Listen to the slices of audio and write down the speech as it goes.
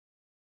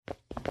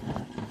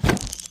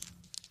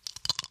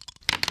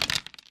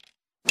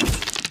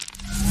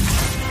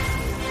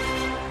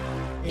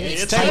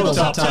It's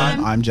tabletop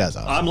time. I'm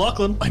Jazza. I'm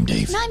Lachlan. I'm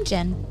Dave. And I'm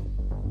Jen.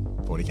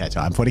 40k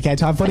time, 40k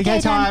time,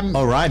 40k time.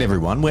 All right,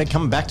 everyone. We're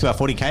coming back to our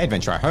 40k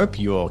adventure. I hope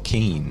you're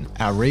keen.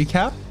 Our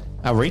recap?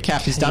 Our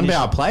recap is done by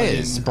our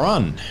players.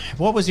 Bron,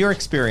 what was your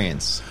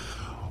experience?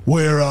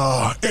 We're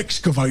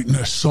excavating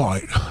a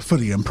site for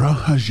the Emperor,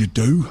 as you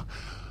do.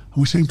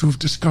 And we seem to have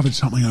discovered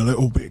something a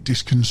little bit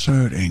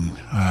disconcerting.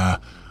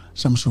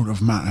 Some sort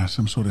of matter,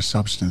 some sort of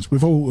substance.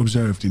 We've all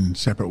observed in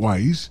separate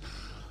ways.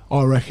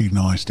 I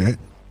recognised it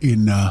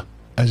in a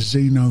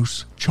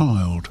Xenos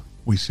child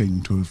we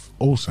seem to have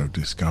also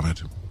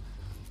discovered.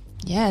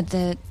 Yeah,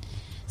 this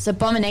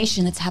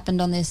abomination that's happened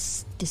on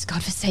this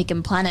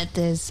godforsaken planet.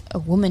 There's a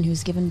woman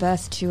who's given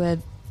birth to a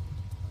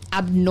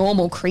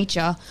abnormal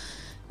creature.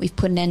 We've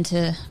put an end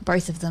to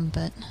both of them,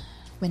 but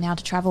we're now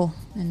to travel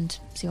and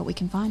see what we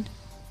can find.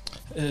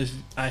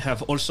 I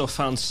have also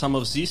found some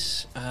of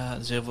this.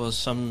 There was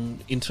some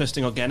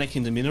interesting organic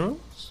in the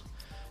minerals.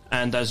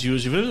 And as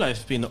usual,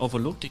 I've been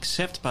overlooked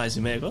except by the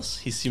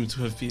Magos. She seemed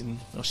to have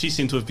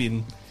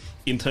been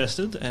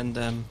interested,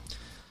 and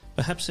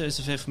perhaps there is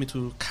a way for me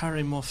to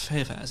carry more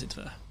favour, as it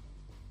were.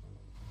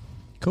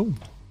 Cool.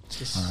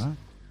 All right.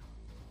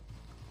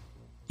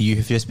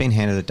 You've just been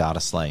handed a data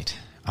slate,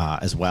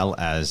 as well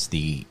as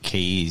the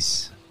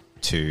keys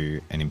to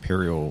an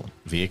Imperial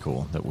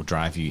vehicle that will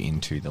drive you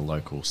into the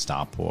local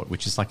starport,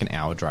 which is like an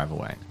hour drive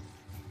away.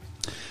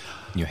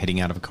 You're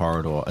heading out of a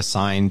corridor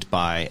assigned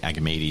by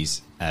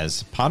Agamedes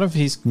as part of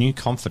his new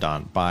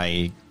confidant.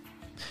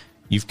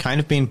 You've kind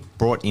of been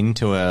brought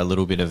into a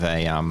little bit of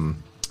a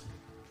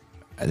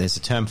there's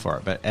a term for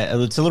it, but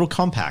it's a little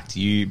compact.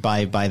 You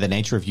by the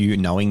nature of you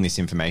knowing this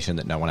information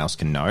that no one else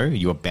can know,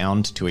 you are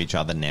bound to each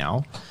other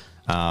now.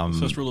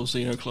 First rule of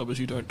Xeno Club is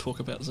you don't talk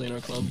about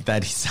Xeno Club.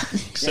 That is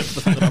Except for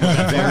the fact that I'm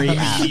about very to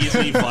apt.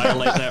 immediately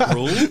violate that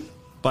rule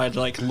by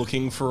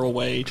looking for a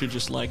way to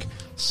just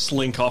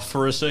slink off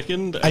for a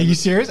second. Are you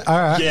serious? All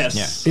right.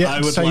 Yes. Yeah, I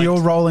would so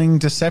you're rolling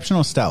deception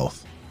or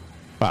stealth?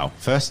 Well,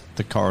 first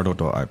the corridor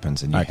door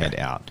opens and you Okay. head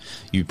out.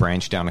 You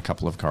branch down a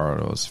couple of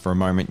corridors. For a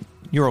moment,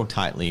 you're all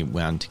tightly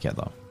wound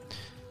together.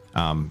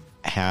 Would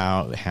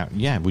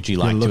you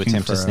like to looking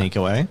attempt to for sneak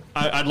away?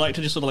 I'd like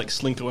to just sort of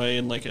slink away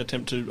and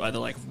attempt to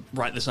either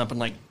write this up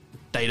and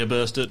data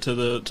burst it to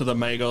the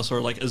Magos,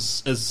 or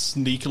as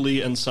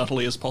sneakily and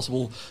subtly as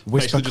possible.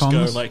 Whisper basically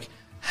just comms? go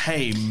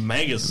hey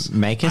Magos,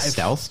 Make a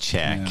stealth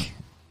check.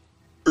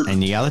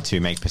 And the other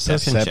two make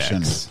perception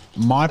checks.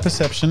 My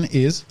perception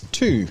is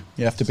 2.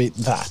 You have to beat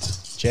that.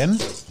 Jen,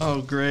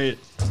 Oh great.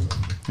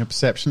 your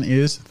perception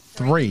is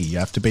 3. You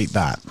have to beat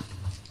that.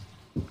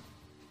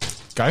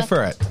 Go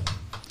for it.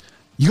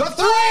 You got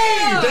 3!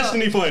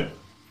 Destiny point.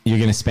 You're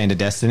going to spend a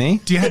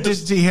destiny? Do you have to,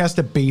 he has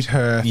to beat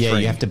her? Yeah,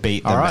 3. you have to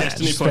beat the All right.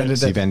 Destiny spend points. a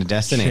So you spend a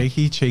destiny.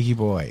 Cheeky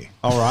boy.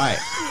 All right.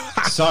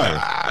 So,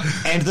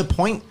 and the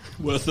point,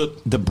 Worth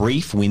it. the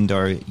brief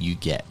window you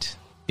get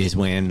is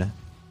when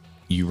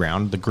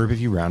the group of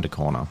you round a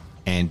corner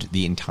and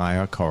the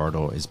entire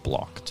corridor is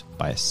blocked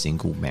by a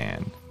single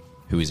man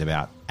who is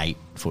about 8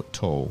 foot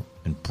tall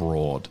and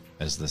broad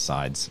as the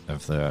sides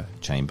of the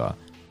chamber.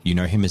 You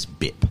know him as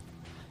Bip.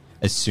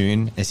 As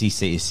soon as he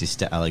sees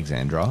Sister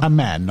Alexandra, A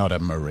man, not a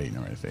marine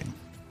or anything.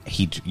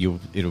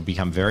 it'll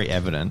become very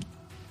evident.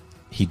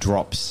 He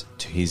drops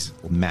to his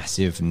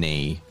massive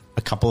knee.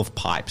 A couple of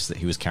pipes that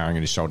he was carrying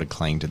on his shoulder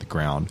clang to the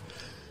ground.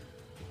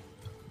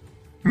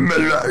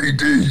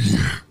 Milady!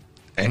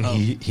 And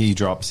he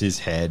drops his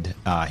head,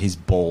 his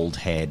bald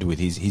head with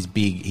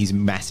his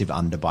massive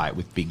underbite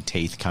with big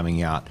teeth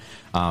coming out.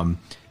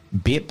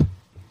 Bip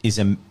is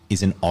an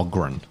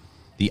Ogren,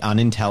 the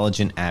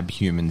unintelligent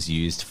abhumans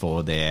used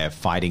for their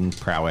fighting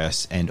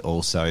prowess and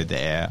also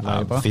their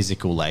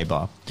physical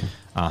labor.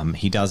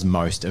 He does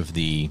most of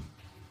the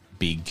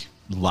big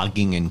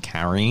lugging and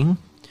carrying,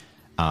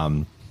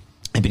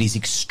 but he's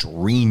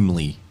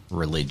extremely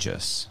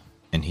religious.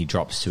 And he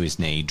drops to his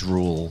knee.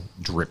 Drool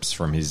drips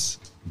from his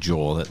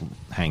jaw that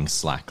hangs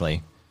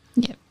slackly.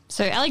 Yeah.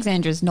 So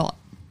Alexandra's not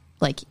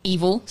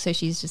evil, so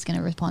she's just going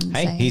to respond and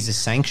Hey, say, he's a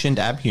sanctioned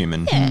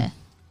abhuman. yeah.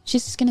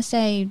 She's just going to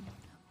say,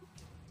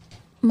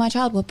 my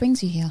child, what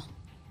brings you here?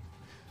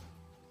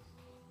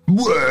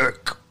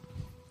 Work!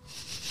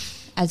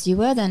 As you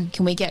were then.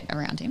 Can we get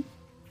around him?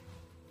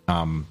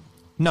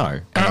 No.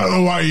 Out of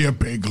the way, you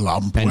big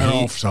lump. And We're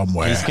off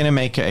somewhere. He's going to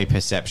make a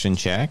perception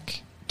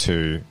check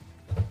to...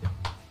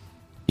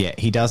 Yeah,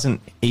 he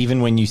doesn't...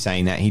 Even when you're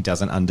saying that, he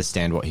doesn't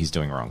understand what he's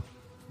doing wrong.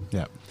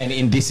 Yeah.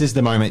 And this is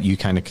the moment you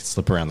kind of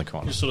slip around the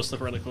corner. Just sort of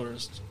slip around the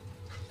corners.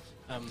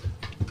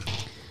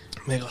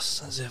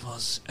 Megos, there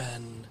was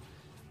an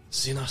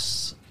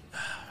Xenos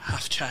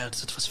half-child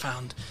that was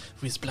found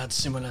with blood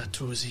similar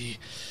to the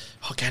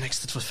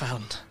organics that was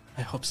found.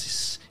 I hope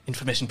this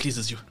information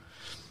pleases you.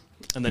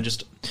 And then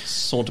just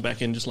saunter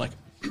back in, just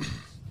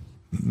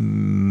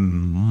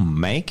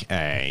Make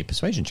a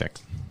persuasion check.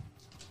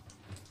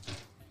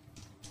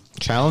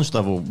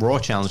 Raw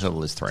challenge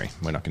level is 3.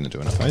 We're not going to do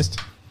an opposed.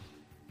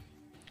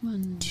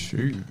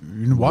 2.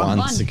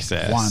 One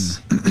success.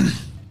 1.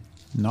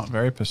 Not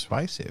very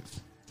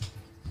persuasive.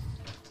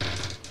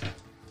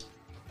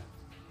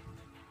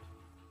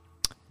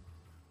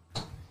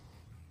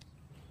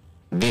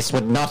 This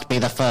would not be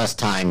the first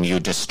time you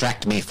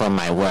distract me from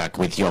my work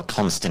with your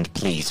constant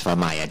pleas for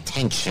my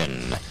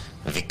attention,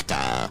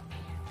 Victor.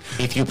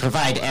 If you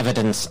provide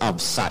evidence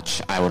of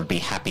such, I will be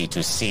happy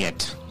to see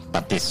it,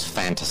 but this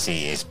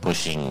fantasy is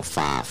pushing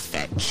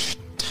far-fetched.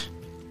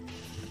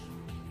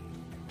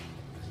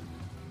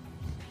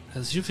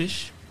 As you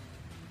wish.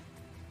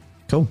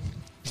 Cool.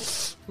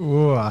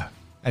 Ooh,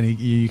 and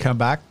you come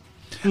back.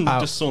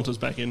 Just saunters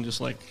back in, just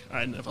like,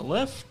 I never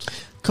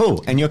left.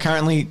 Cool. And you're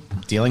currently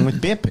dealing with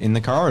Bip in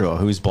the corridor,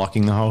 who's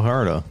blocking the whole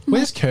corridor.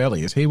 Where's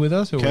Curly? Is he with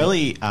us? Or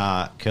Curly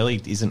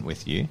isn't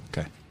with you.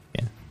 Okay.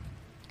 Yeah.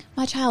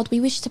 My child, we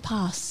wish to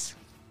pass.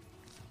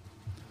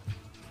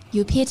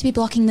 You appear to be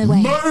blocking the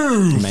way.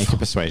 Move! Make a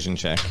persuasion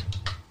check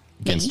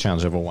against Me?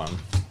 challenge level 1.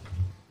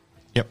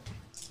 Yep.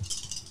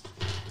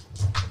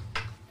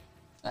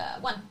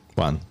 1.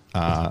 1.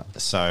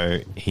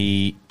 So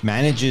he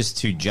manages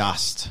to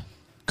just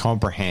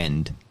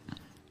comprehend,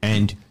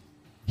 and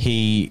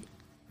he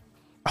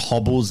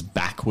hobbles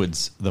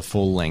backwards the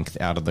full length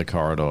out of the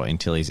corridor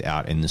until he's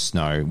out in the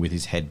snow with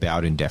his head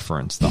bowed in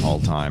deference the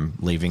whole time,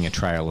 leaving a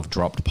trail of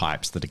dropped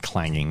pipes that are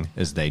clanging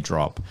as they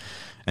drop.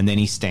 And then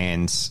he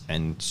stands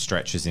and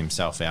stretches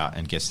himself out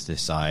and gets to the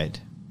side,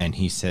 and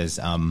he says,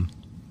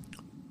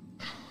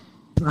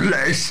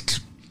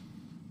 Blessed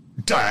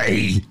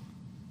day.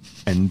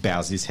 and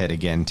bows his head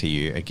again to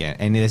you again.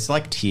 And there's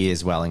like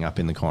tears welling up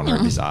in the corner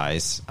of his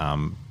eyes.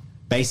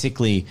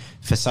 Basically,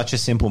 for such a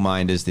simple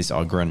mind as this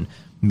Ogren,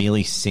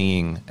 merely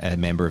seeing a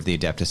member of the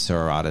Adeptus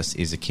Sororitas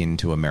is akin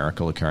to a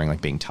miracle occurring, like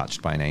being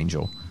touched by an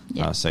angel.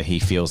 Yeah. So he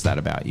feels that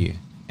about you,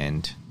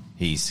 and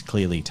he's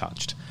clearly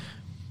touched.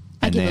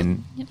 I And give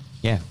then, yep.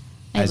 yeah,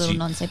 A little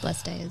non-say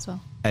blessed day as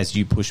well. as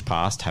you push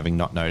past, having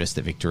not noticed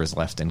that Victor has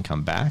left and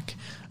come back,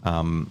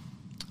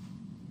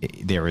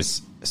 there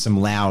is some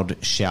loud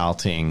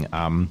shouting.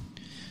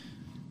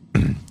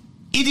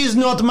 It is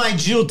not my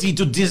duty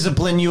to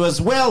discipline you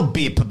as well,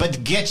 Bip,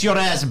 but get your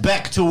ass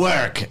back to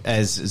work.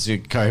 As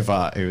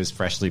Zukova, who has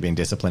freshly been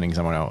disciplining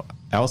someone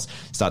else,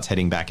 starts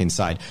heading back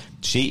inside.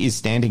 She is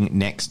standing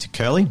next to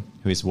Curly,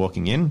 who is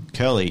walking in.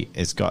 Curly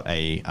has got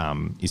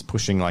is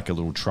pushing like a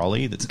little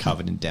trolley that's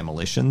covered in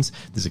demolitions.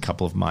 There's a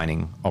couple of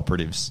mining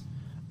operatives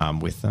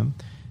with them.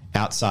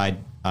 Outside,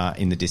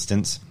 in the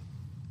distance,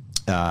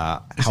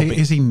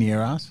 Is he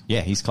near us?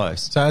 Yeah, he's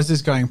close. So as this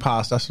is going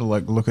past, I sort of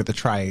like look at the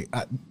tray.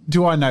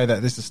 Do I know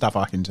that this is stuff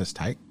I can just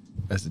take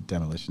as a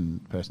demolition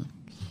person?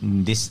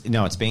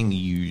 No, it's being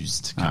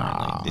used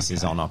currently. Ah, This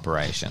is on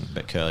operation,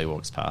 but Curly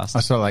walks past.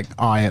 I sort of like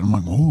eye it and I'm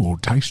like, Oh,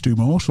 tasty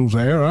morsels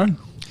there, eh?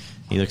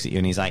 He looks at you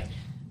and he's like,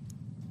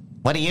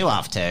 "What are you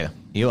off to?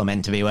 You were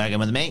meant to be working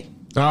with me."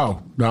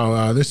 Oh,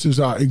 no, this is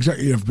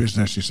executive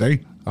business, you see.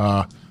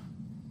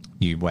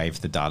 You wave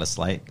the data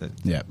slate that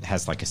Yep.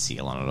 has like a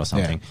seal on it or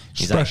something. Yeah.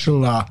 He's like,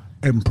 Special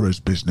Emperor's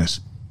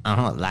business.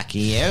 "Oh, lucky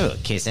you.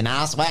 Kissing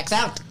ass works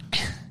out."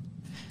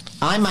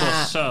 I'm,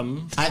 For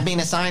some, I've been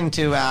assigned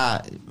to,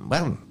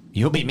 well,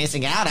 you'll be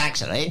missing out,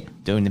 actually,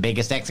 doing the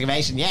biggest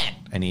excavation yet.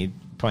 And he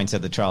points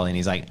at the trolley and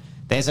he's like,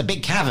 "There's a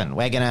big cavern.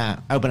 We're going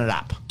to open it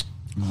up."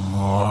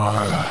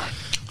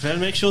 well,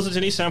 make sure that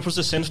any samples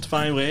are sent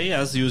my way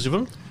as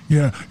usual.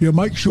 Yeah,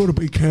 make sure to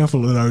be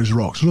careful of those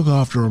rocks. Look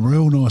after them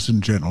real nice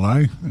and gentle,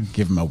 eh?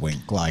 give him a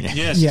wink. Like,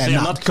 Yes, yeah, they are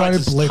no, not go quite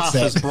as blitz tough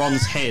it. as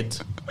Bronze Head.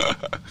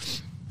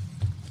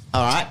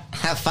 All right,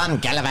 have fun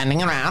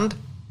gallivanting around.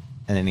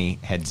 And then he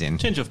heads in.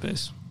 Change of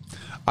pace.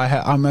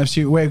 I'm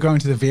assuming we're going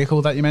to the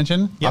vehicle that you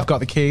mentioned. Yep. I've got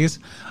the keys.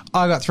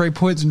 I got 3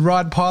 points in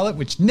Ride Pilot,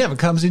 which never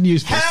comes in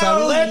useful.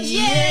 So let's do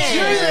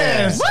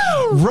this.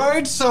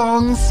 Road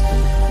songs.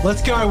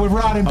 Let's go. We're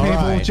riding, people.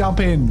 right. Jump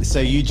in. So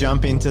you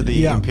jump into the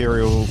Yeah.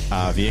 Imperial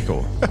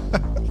vehicle.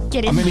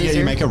 Get in, I'm going to get you to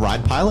loser. make a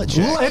ride pilot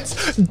check.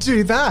 Let's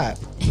do that.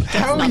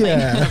 Hell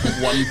yeah.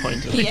 1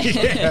 point. Of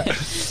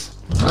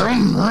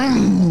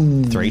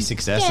 3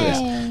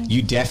 successes. Yay.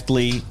 You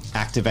deftly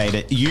activate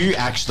it. You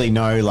actually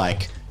know,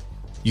 like,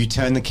 you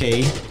turn the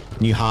key,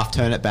 and you half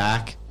turn it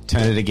back,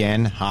 turn it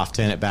again, half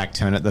turn it back,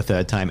 turn it the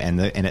third time, and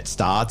it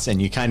starts,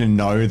 and you kind of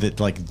know that,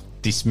 like,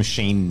 this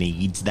machine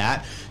needs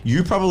that.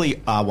 You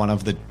probably are one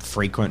of the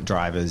frequent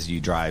drivers.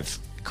 You drive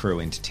crew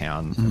into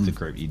town with the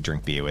group you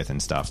drink beer with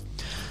and stuff.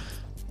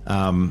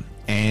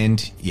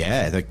 And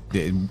yeah,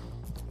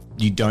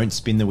 you don't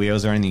spin the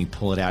wheels or anything. You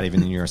pull it out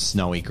even when you're a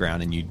snowy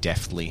ground, and you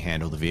deftly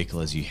handle the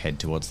vehicle as you head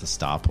towards the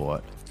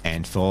starport.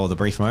 And for the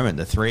brief moment,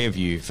 the three of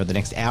you, for the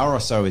next hour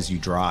or so as you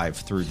drive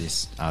through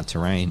this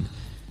terrain,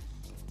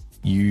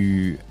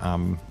 you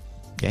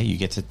you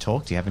get to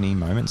talk. Do you have any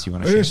moments you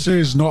want to share? This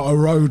is not a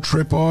road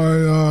trip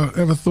I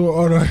ever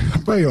thought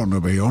I'd be on, to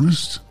be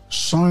honest.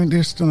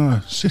 Scientist and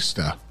a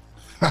sister.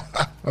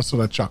 I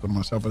sort of chuckle to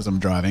myself as I'm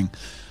driving.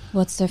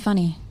 What's so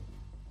funny?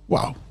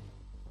 Well,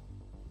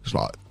 it's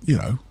like,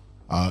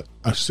 a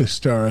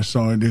sister, a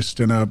scientist,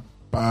 and a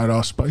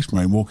badass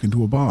spaceman walk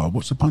into a bar.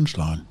 What's the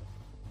punchline?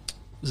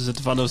 Is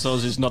it one of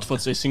those is not what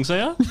they think they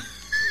are?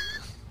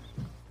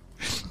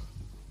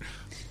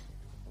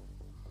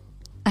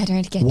 I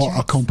don't get What a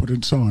jokes.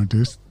 competent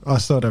scientist. I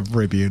sort of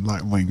rib you and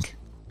like wink.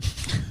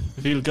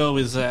 We'll go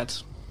with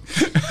that.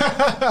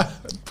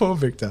 Poor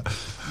Victor.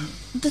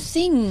 The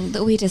thing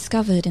that we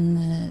discovered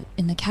in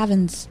the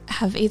caverns,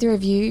 have either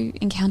of you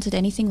encountered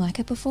anything like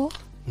it before?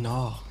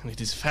 No,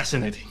 it is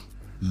fascinating.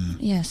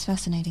 Yes,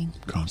 fascinating.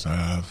 Can't say I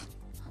have.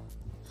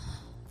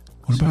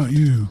 What about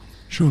you?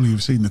 Surely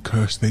you've seen the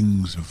cursed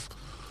things of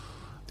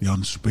the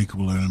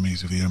unspeakable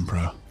enemies of the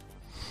Emperor.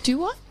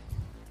 Do I?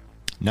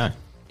 No.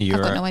 I've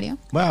got no idea.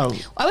 Well,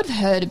 I would have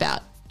heard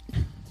about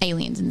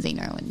aliens and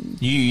Xeno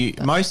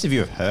and... most of you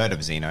have heard of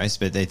Xenos,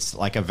 but it's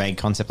like a vague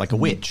concept, like a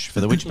witch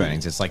for the witch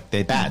burnings. It's like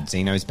they're bad.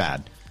 Xeno's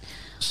bad.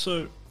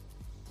 So,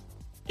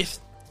 if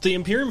the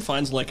Imperium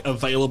finds like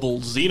available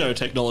Xeno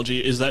technology,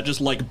 is that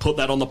just like put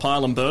that on the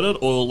pile and burn it,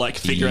 or like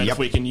figure out if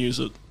we can use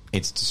it?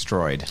 It's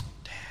destroyed.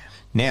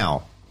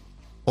 Now,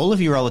 all of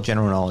you roll a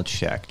general knowledge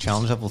check.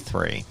 Challenge level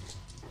 3.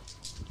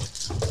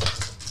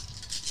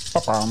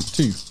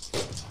 2.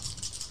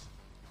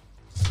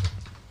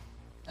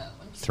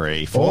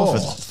 3, 4 Oh.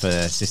 for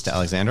Sister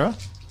Alexandra.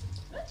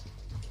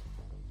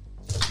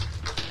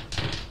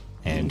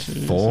 And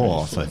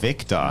 4 for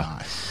Victor.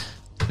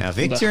 Now,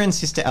 Victor and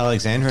Sister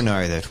Alexandra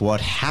know that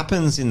what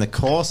happens in the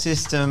core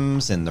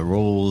systems and the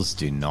rules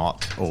do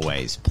not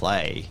always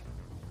play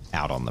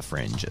out on the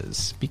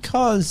fringes,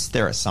 because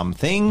there are some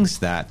things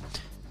that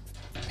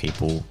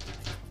people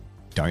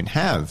don't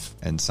have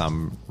and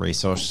some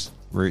resource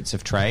routes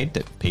of trade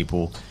that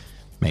people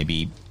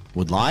maybe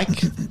would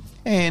like.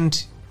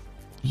 And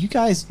you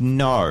guys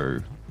know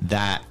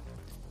that,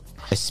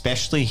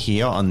 especially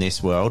here on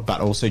this world,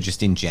 but also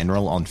just in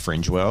general on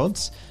fringe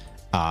worlds,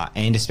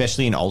 and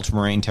especially in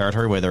ultramarine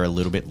territory where they're a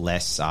little bit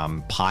less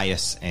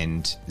pious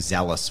and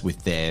zealous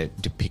with their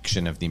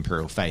depiction of the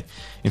Imperial faith.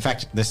 In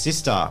fact, the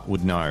sister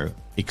would know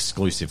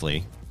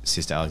exclusively,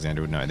 Sister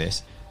Alexandra would know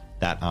this,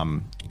 that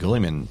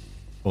Gulliman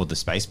or the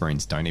Space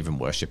Marines don't even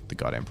worship the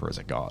God Emperor as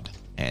a god.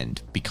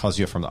 And because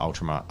you're from the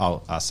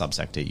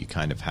subsector, you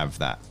kind of have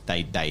that.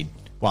 They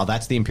while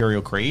that's the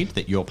Imperial Creed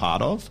that you're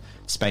part of,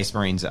 Space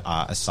Marines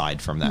are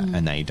aside from that,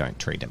 and they don't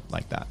treat it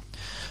like that.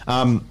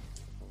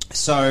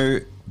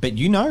 But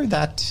you know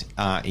that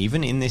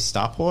even in this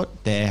starport,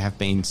 there have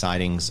been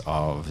sightings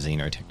of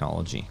Xeno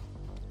technology,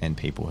 and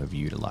people have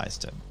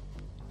utilized it.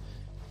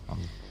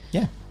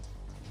 Yeah.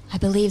 I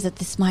believe that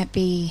this might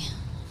be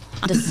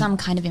under some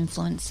kind of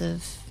influence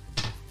of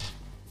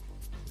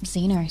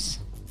Xenos,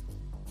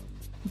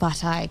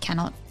 but I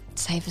cannot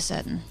say for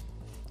certain.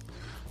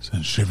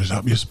 Sends shivers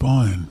up your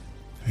spine,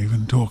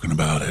 even talking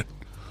about it.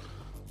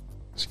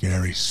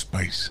 Scary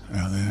space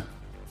out there.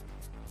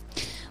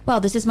 Well,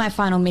 this is my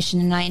final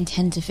mission and I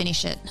intend to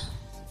finish it.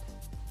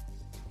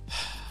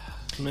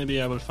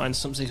 Maybe I will find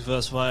something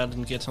worthwhile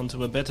and get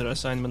onto a better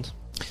assignment.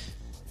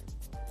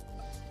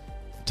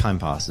 Time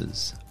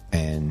passes,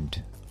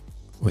 and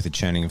with the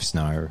churning of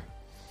snow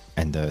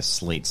and the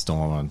sleet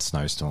storm and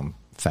snowstorm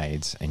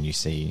fades, and you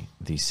see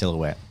the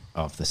silhouette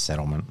of the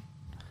settlement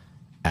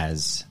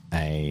as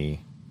a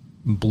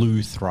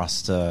blue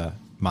thruster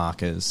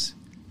markers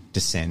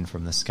descend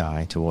from the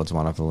sky towards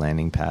one of the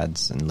landing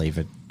pads and leave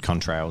it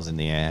contrails in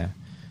the air.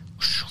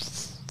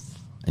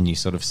 And you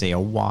sort of see a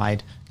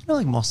wide,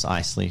 like Mos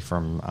Eisley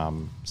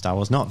from Star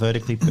Wars, not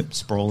vertically but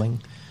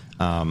sprawling,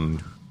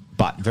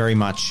 but very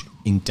much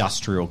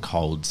industrial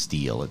cold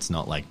steel. It's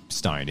not like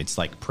stone. It's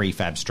like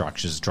prefab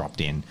structures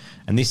dropped in.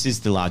 And this is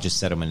the largest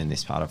settlement in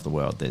this part of the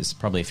world. There's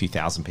probably a few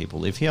thousand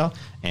people live here,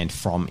 and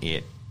from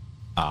it,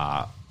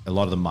 a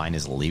lot of the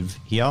miners live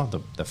here,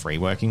 the free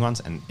working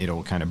ones, and it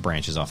all kind of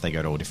branches off. They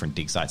go to all different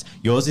dig sites.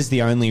 Yours is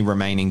the only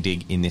remaining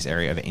dig in this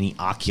area of any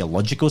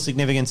archaeological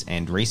significance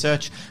and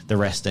research. The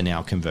rest are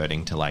now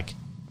converting to like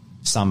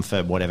some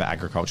for whatever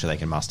agriculture they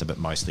can muster, but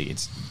mostly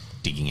it's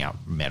digging out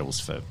metals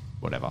for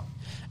whatever.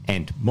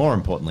 And more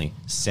importantly,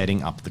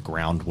 setting up the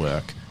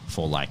groundwork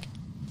for like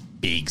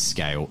big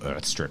scale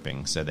earth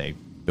stripping. So they're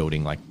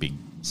building like big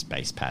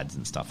space pads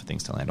and stuff for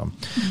things to land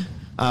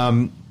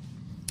on.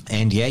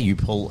 And yeah, you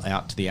pull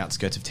out to the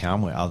outskirts of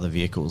town where other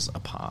vehicles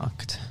are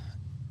parked,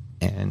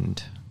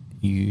 and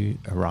you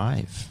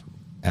arrive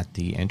at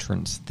the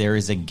entrance. There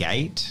is a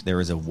gate, there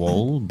is a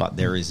wall, but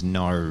there is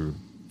no,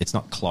 it's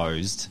not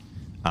closed.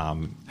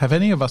 Have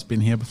any of us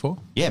been here before?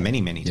 Yeah,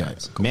 many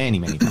times. Cool. Many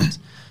times.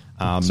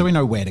 So we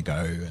know where to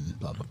go and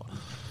blah, blah, blah.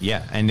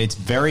 Yeah, and it's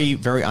very,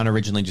 very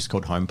unoriginally just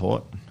called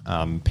Homeport.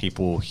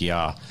 People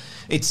here,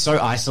 it's so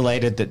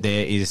isolated that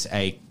there is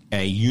a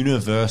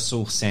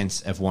universal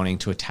sense of wanting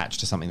to attach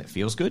to something that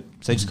feels good.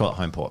 So they just call it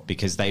Homeport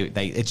because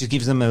it just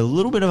gives them a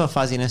little bit of a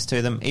fuzziness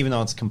to them, even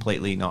though it's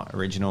completely not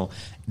original.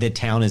 The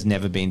town has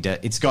never been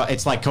it's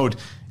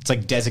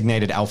like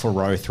designated Alpha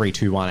Row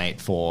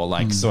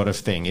 32184 sort of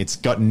thing. It's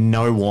got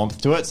no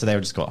warmth to it, so they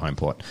would just call it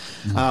Homeport.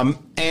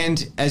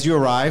 And as you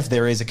arrive,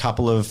 there is a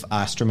couple of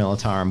Astra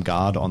Militarum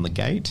guard on the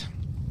gate.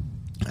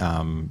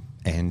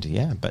 And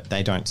yeah, but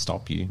they don't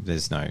stop you.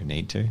 There's no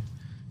need to.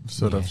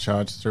 Sort of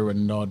charge through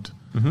and nod.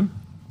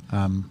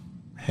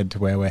 Head to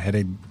where we're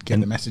headed, get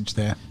the message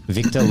there.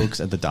 Victor looks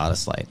at the data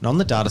slate. And on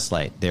the data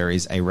slate, there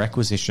is a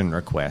requisition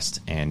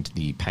request and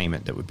the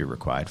payment that would be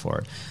required for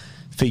it.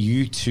 For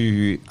you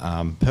to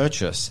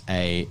purchase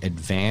a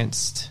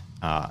advanced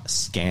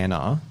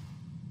scanner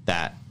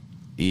that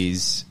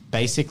is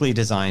basically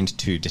designed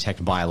to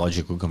detect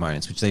biological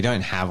components, which they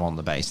don't have on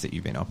the base that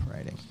you've been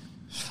operating.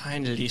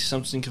 Finally,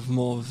 something of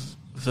more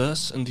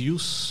verse and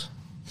use.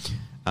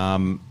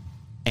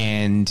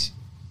 And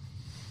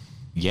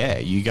yeah,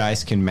 you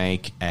guys can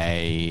make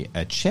a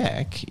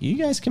check. You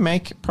guys can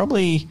make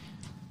probably...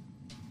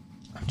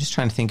 I'm just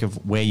trying to think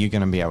of where you're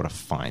going to be able to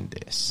find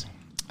this.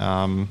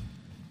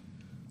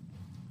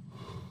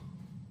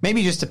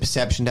 Maybe just a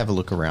perception to have a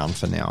look around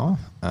for now.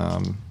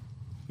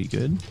 Be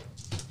good.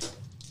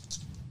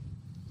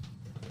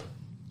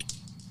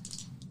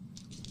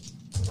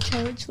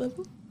 Challenge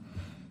level?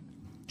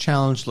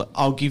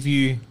 I'll give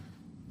you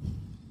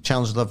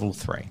challenge level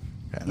 3. Okay,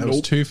 that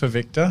was 2 for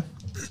Victor.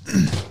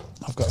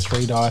 I've got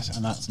 3 dice,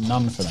 and that's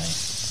none for me.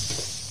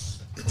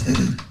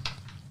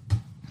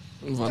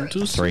 1,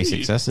 2, 3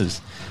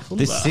 successes.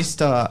 The Hola.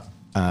 sister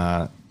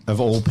of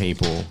all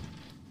people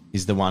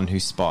is the one who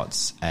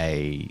spots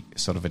a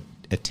sort of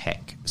a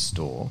tech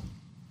store.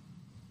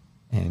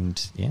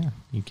 And yeah,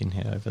 you can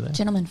head over there.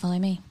 Gentlemen, follow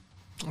me.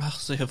 Ah,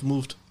 they have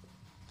moved.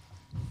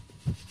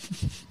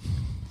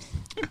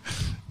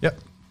 Yep.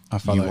 I You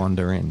follow.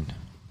 wander in.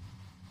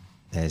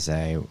 There's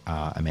a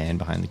man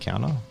behind the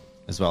counter,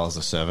 as well as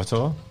a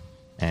servitor,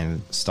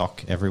 and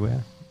stock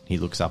everywhere. He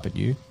looks up at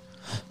you.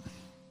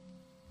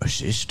 A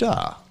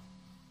sister.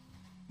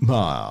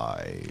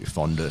 My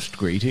fondest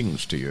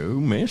greetings to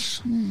you,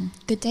 miss.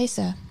 Good day,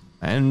 sir.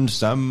 And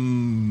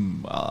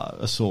some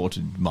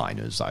assorted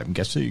miners, I'm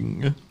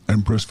guessing.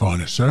 Emperor's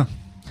finest, sir.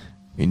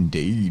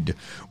 Indeed.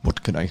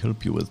 What can I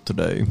help you with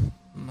today?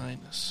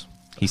 Minus.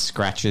 He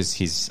scratches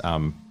his I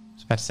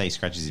was about to say he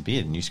scratches his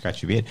beard, and you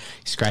scratch your beard.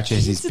 He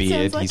scratches his It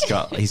beard. sounds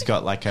like He's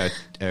got like a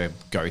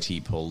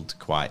goatee pulled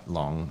quite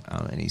long,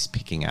 and he's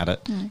picking at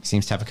it. He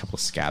seems to have a couple of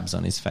scabs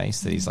on his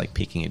face that he's like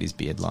picking at his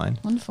beard line.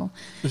 Wonderful.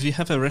 If you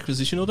have a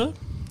requisition order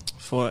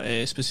for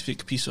a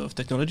specific piece of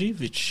technology,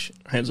 which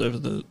hands over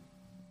the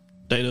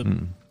data.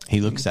 He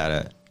looks at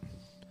it.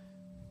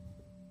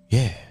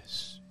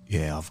 Yes.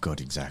 Yeah, I've got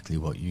exactly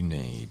what you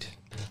need.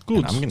 Good.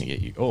 And I'm going to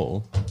get you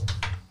all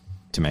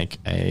to make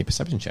a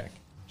perception check.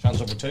 Chance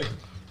level 2.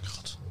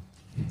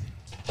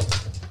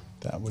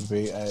 That would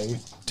be a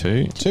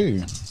 2.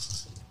 2.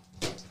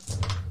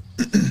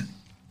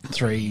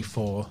 3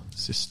 for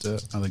Sister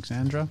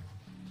Alexandra.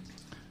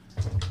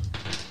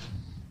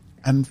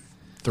 And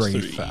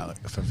 3 3.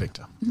 for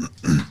Victor.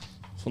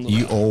 From the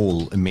You lab.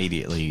 all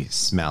immediately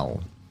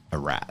smell a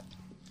rat.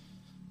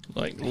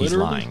 Like, He's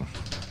literally. lying.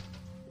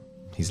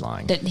 He's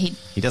lying. That he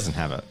He doesn't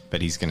have it,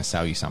 but he's going to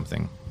sell you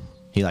something.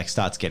 He like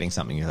starts getting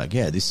something. You're like,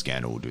 yeah, this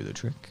scanner will do the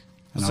trick.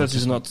 And That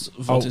is not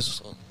what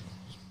is.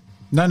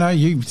 No,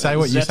 you say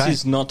what you That say.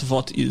 is not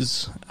what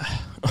is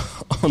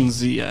on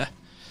the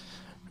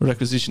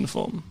requisition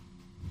form.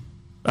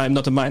 I'm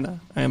not a miner.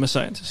 I am a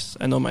scientist.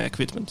 I know my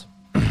equipment.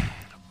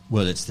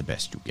 Well, it's the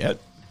best you get.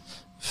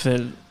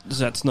 Well,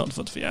 that's not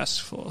what we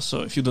ask for.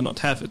 So if you do not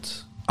have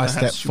it, I step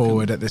perhaps you can-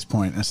 forward at this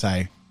point and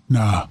say,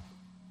 No,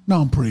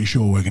 I'm pretty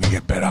sure we're going to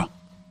get better.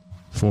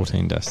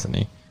 14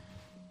 destiny.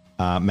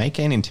 Make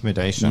an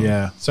intimidation.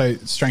 yeah. So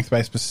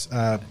strength-based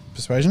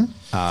persuasion.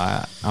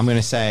 I'm going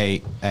to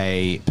say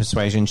a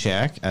persuasion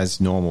check as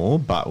normal,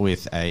 but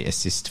with a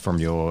assist from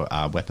your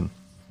weapon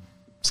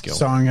skill.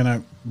 So I'm going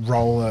to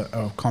roll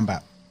a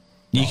combat.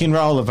 You can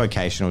roll a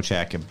vocational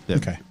check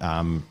Okay.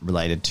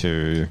 related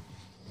to...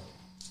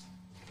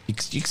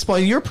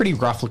 You're a pretty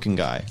rough-looking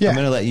guy. Yeah. I'm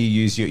going to let you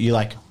use you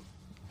like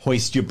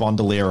hoist your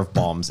bandolier of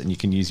bombs, and you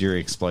can use your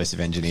explosive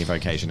engineer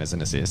vocation as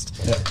an assist.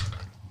 Yep.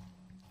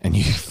 And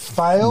you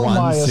Fail one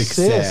my success.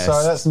 assist,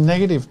 so that's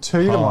 -2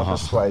 to my Oh.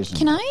 persuasion.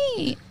 Can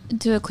I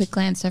do a quick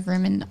glance over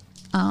him and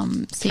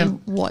see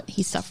Can- what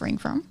he's suffering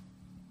from?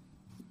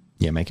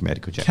 Yeah, make a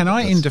medical check. Can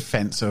I, in That's-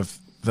 defense of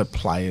the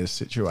player's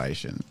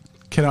situation,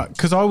 can I?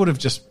 Because I would have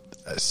just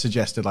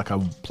suggested like a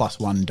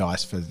 +1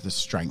 dice for the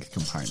strength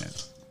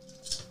component.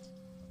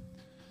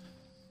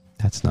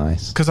 That's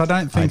nice. Because I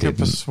don't think a didn't.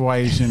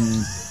 persuasion.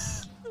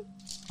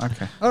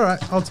 Okay. All right.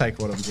 I'll take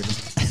what I'm given.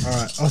 All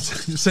right.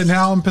 So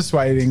now I'm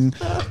persuading,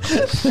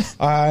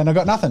 and I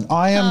got nothing.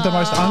 I am the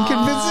most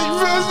unconvincing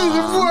person in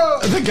the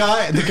world.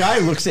 The guy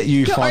looks at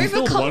you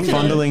overconfident.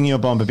 fondling your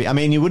bombardier. I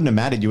mean, you wouldn't have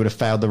mattered. You would have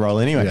failed the roll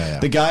anyway. Yeah, yeah.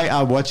 The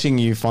guy watching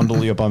you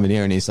fondle your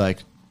bombardier, and he's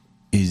like,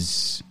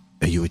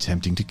 Are you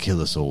attempting to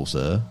kill us all,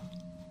 sir?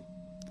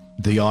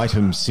 The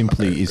item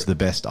simply is the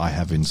best I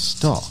have in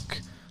stock.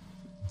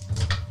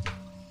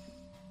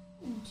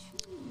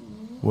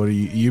 What are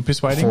you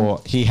persuading?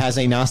 He has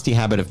a nasty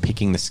habit of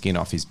picking the skin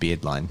off his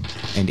beard line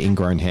and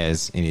ingrown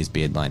hairs in his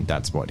beard line.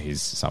 That's what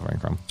he's suffering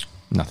from.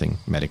 Nothing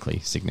medically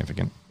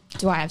significant.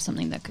 Do I have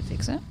something that could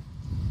fix it?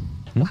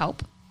 Hmm? Or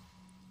help?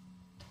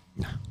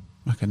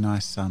 Like a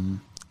nice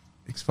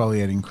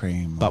exfoliating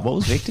cream. But what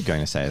was Victor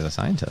going to say as a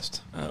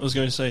scientist? I was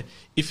going to say,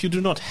 if you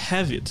do not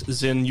have it,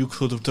 then you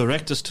could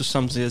direct us to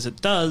something that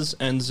does,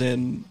 and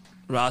then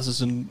rather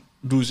than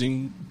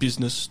losing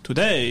business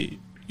today,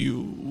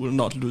 you will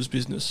not lose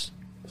business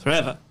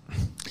forever.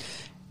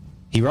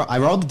 I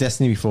rolled the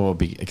destiny before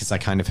because I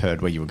kind of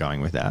heard where you were going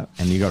with that,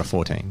 and you got a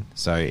 14.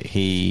 So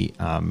he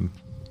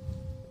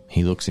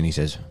looks and he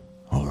says,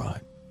 "All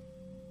right,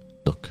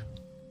 look,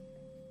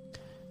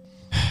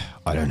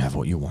 I don't have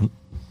what you want,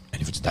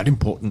 and if it's that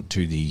important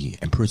to the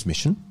Emperor's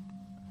mission,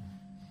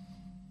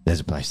 there's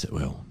a place that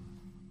will.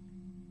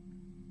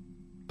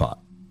 But,"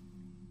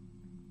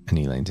 and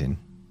he leans in,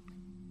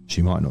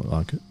 "she might not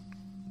like it.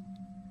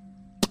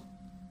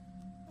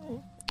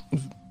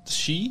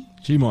 She?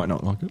 She might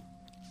not like it.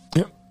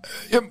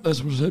 Yep,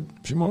 that's what I said.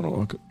 She might not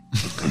like it."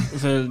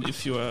 Well,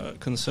 if you are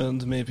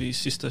concerned, maybe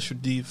sister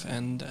should leave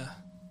and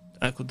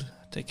I could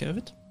take care of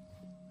it.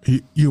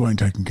 You ain't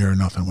taking care of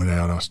nothing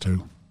without us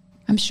two.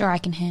 I'm sure I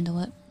can handle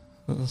it.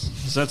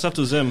 That's up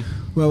to them.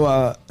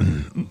 Well,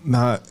 may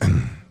I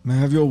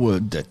have your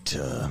word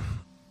that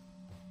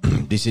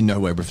this in no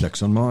way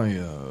reflects on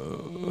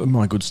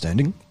my good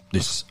standing?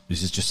 This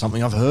is just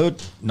something I've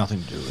heard,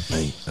 nothing to do with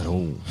me at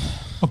all.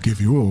 I'll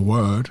give you a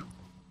word.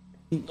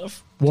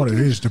 What it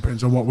is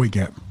depends on what we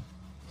get.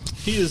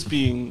 He is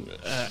being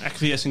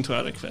acquiescing to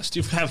our request.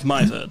 You have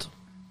my word.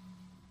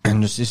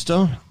 And the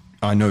sister,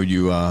 I know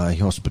you are a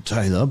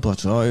hospitaller,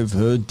 but I've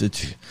heard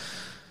that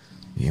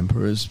the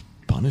Emperor's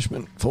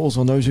punishment falls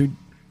on those who...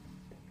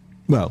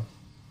 Well,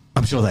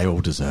 I'm sure they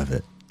all deserve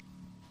it.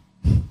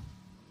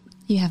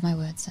 You have my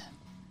word, sir.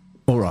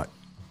 All right,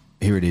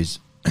 here it is.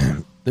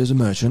 There's a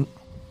merchant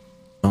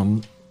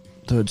on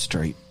 3rd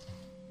Street.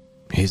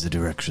 Here's the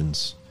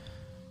directions.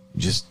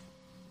 Just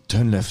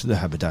turn left to the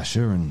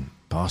haberdasher and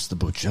past the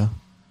butcher.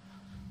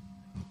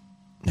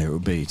 There it will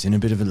be. It's in a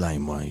bit of a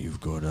laneway. You've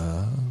got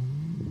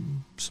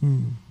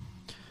some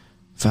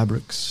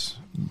fabrics.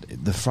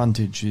 The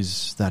frontage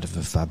is that of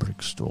a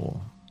fabric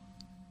store.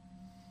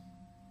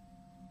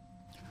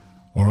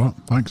 All right,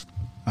 thanks.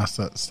 That's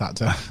that. Start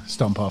to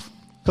stomp off.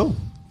 Cool.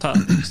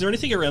 Is there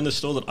anything around the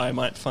store that I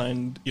might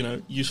find,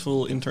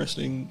 useful,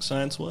 interesting,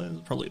 science-wise?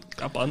 Probably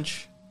a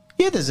bunch.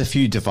 Yeah, there's a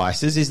few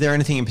devices. Is there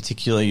anything in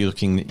particular you're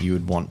looking that you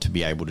would want to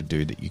be able to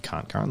do that you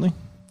can't currently?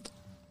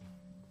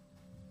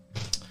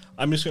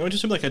 I'm just going to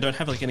assume I don't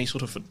have any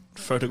sort of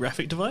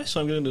photographic device,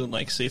 so I'm going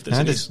to see if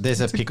there's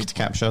There's a pick to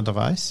capture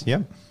device.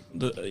 Yep.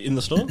 in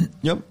the store.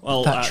 Yep.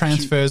 Well, That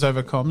transfers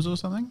over comms or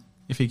something?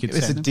 If you could It's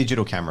a send it.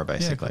 digital camera,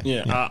 basically.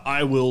 Yeah,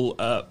 I will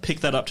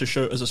pick that up to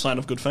show as a sign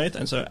of good faith,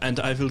 and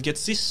I will get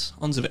this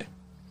on the way.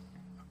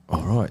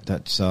 All right.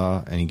 That's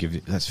and he gives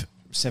you that's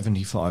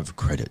 75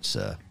 credits,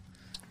 sir.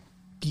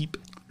 Deep.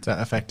 Does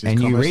that affect his And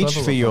you commerce reach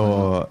level for or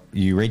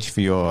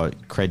your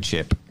cred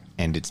chip,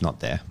 and it's not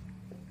there.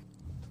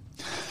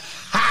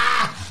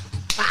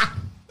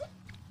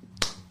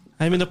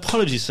 I mean,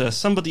 apologies, sir.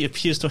 Somebody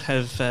appears to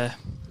have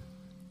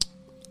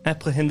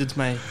apprehended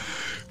my...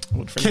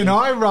 Can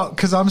I roll?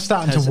 Because I'm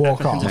starting to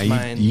walk off. No,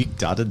 Mine. you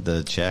dudded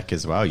the check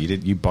as well.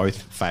 You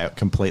both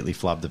completely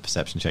flubbed the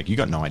perception check. You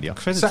got no idea.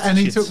 Credits So, and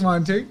he shit. took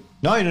mine too?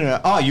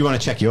 No. Oh, you want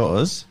to check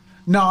yours?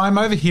 No, I'm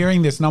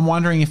overhearing this and I'm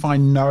wondering if I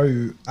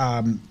know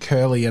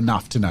Curly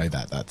enough to know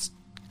that. That's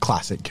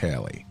classic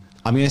Curly.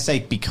 I'm going to say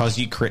because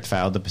you crit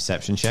failed the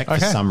perception check for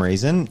Okay. some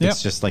reason, Yep.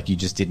 it's just like you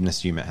just didn't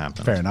assume it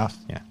happened. Fair enough.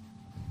 Yeah.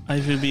 I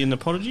will be an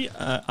apology.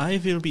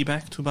 I will be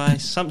back to buy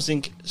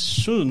something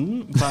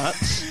soon, but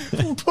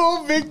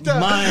Poor Victor.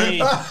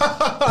 my...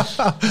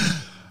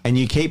 And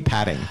you keep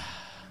patting.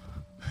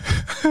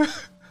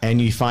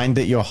 And you find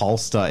that your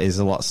holster is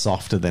a lot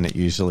softer than it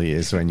usually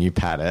is when you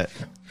pat it,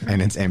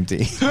 and it's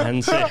empty.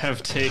 And they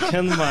have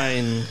taken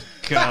my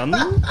gun.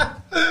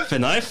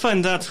 When I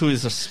find out who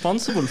is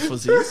responsible for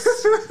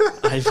this,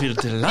 I will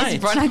delight. Is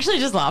Bron actually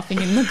just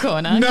laughing in the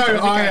corner? No,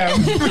 I am.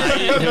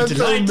 I will That's on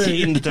delight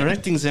me. in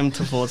directing them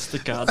towards the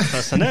guard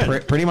personnel.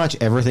 Pretty much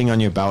everything on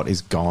your belt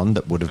is gone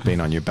that would have been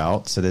on your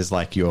belt. So there's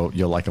like you're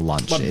like a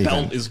lunch. My even.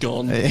 belt is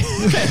gone.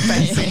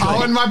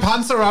 Oh, and my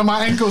pants are around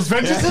my ankles.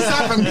 When does this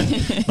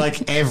happen?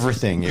 Like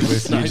everything. It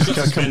was No, you he's just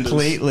got got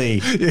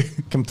suspenders.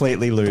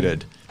 completely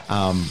looted.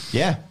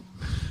 Yeah.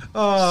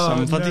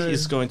 Somebody no.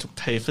 is going to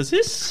pay for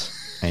this.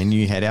 And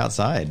you head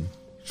outside.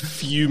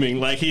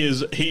 Fuming, like he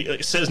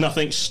says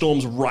nothing,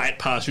 storms right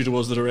past you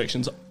towards the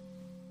directions.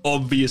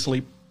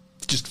 Obviously,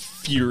 just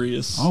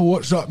furious. Oh,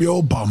 what's up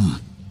your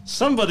bum?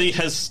 Somebody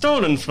has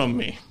stolen from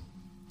me.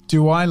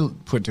 Do I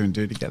put two and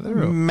two together?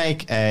 Or?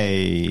 Make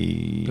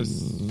a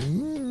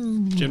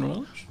General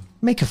knowledge.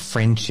 make a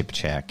friendship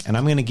check, and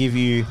I'm going to give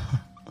you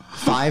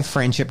 5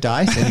 friendship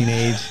dice, and you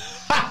need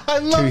I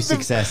love 2 the-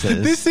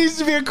 successes. This seems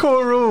to be a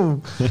core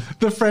rule.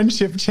 The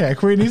friendship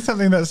check. We need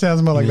something that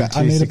sounds more like You that.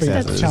 need I need two to be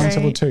successes.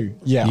 challengable too.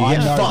 Yeah, You I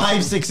get know.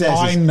 5 successes.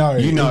 I know.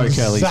 You know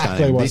Curly's exactly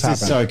done it. what's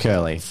This is so happened.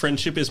 Curly.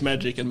 Friendship is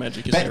magic, and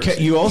magic is But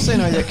heresy. you also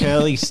know that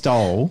Curly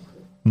stole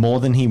more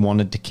than he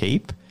wanted to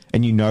keep,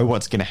 and you know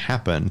what's going to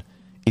happen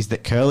is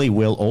that Curly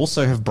will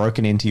also have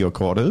broken into your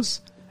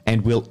quarters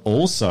and will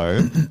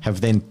also have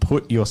then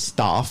put your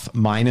stuff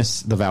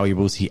minus the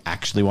valuables he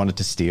actually wanted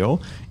to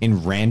steal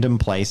in random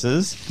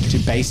places to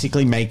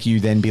basically make you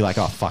then be like,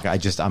 oh fuck,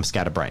 I'm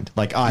scatterbrained.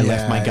 Like I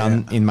left my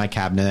gun in my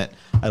cabinet,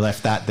 I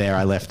left that there,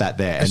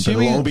 and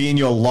Assuming- it'll all be in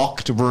your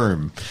locked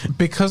room.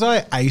 Because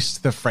I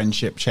aced the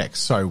friendship check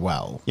so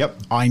well. Yep.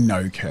 I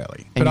know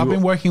Curly, And but I've you-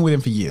 been working with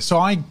him for years, so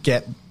I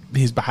get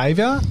his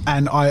behavior,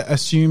 and I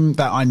assume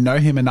that I know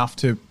him enough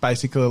to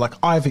basically, like,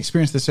 I've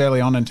experienced this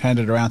early on and turned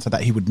it around so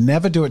that he would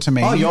never do it to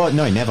me. Oh,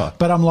 no, never.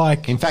 But I'm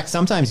like, In fact,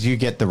 sometimes you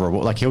get the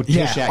reward. Like he'll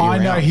yeah, shout you I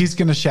know around. he's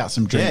going to shout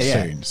some drinks Yeah,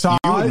 yeah. soon. So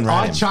You wouldn't rat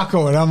I him.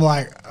 chuckle and I'm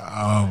like,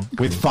 oh,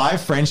 With 5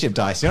 friendship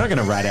dice. You're not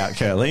going to rat out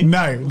Curly.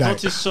 no.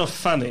 What is so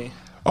funny?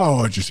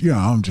 Oh,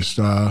 I'm just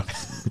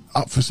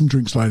up for some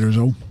drinks later is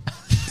all.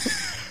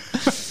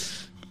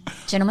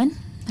 Gentlemen,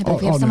 I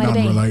believe we have On somewhere an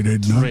to be.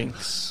 unrelated note.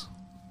 Drinks.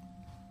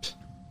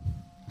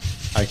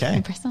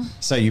 Okay. Press on.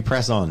 So you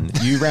press on.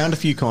 You round a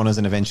few corners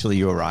and eventually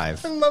you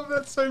arrive I love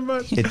that so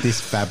much. at this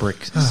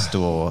fabric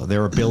store.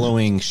 There are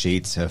billowing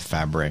sheets of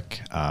fabric,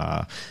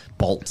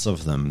 bolts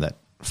of them that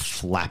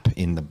flap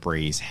in the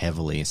breeze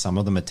heavily. Some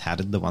of them are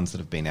tattered, the ones that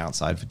have been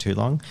outside for too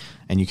long,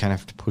 and you kind of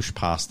have to push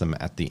past them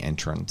at the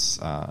entrance.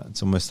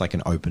 It's almost like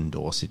an open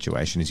door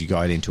situation as you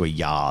go into a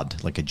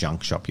yard, like a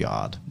junk shop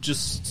yard.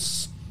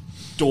 Just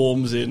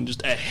storms in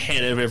just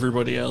ahead of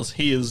everybody else.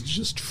 He is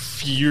just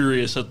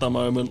furious at the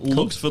moment.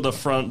 Looks for the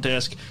front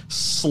desk,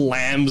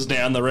 slams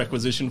down the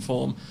requisition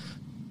form.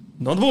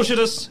 Not bullshit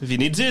us. If you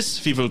need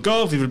this, we will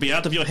go. We will be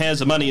out of your hands.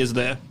 The money is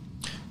there.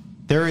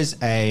 There is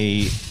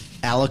a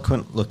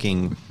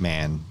eloquent-looking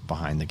man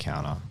behind the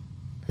counter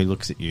who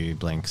looks at you,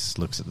 blinks,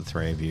 looks at the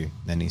three of you,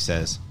 then he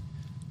says,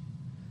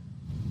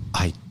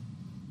 I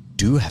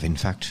do have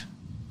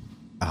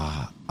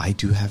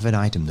an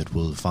item that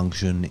will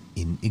function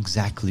in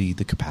exactly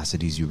the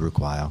capacities you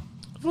require.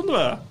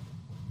 Wunderbar.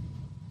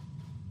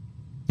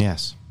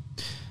 Yes.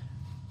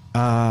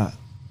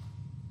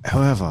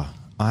 However,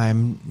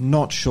 I'm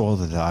not sure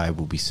that I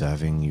will be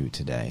serving you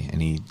today.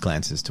 And he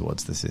glances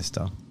towards the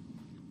sister.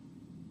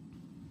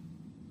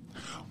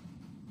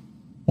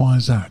 Why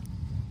is that?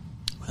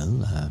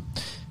 Well,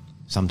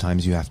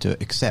 sometimes you have to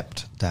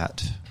accept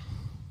that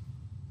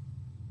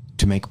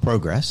to make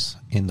progress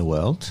in the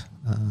world,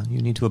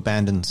 you need to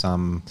abandon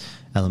some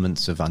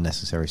elements of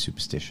unnecessary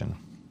superstition.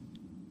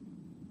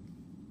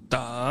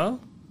 Da.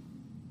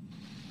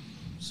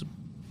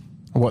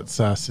 What's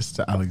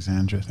Sister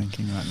Alexandra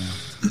thinking right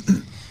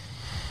now?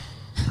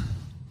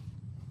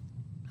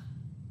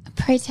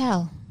 Pray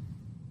tell.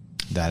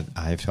 That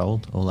I've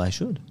told all I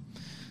should.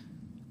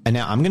 And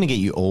now I'm going to get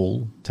you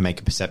all to make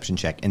a perception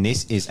check. And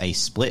this is a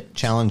split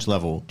challenge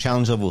level.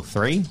 Challenge level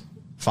 3,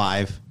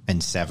 5,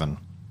 and 7.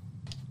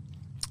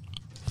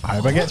 I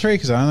hope I get 3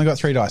 because I only got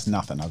 3 dice.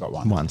 Nothing. I got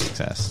 1. 1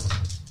 success.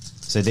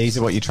 So these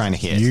are what you're trying to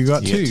hit. You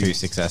got 2. get 2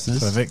 successes.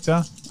 For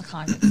Victor. I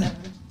can't get 7.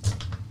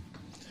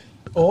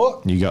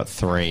 Or You got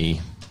 3.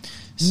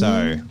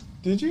 So...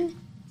 did you?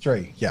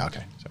 3. Yeah.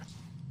 Okay.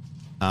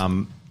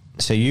 Sorry.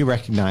 So you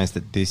recognize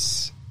that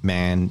this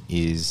man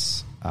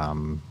is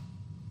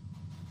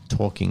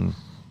talking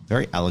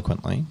very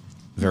eloquently,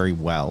 very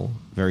well,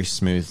 very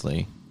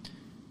smoothly,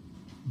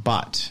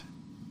 but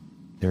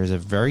there is a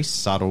very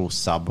subtle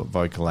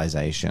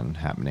sub-vocalization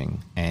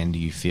happening, and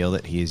you feel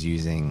that he is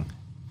using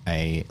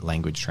a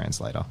language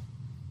translator.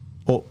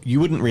 Or you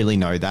wouldn't really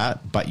know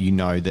that, but you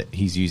know that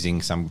he's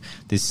using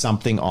there's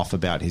something off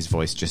about his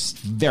voice just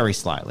very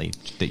slightly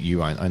that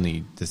you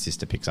only the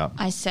sister picks up.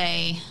 I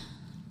say,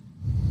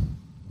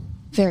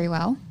 very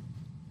well.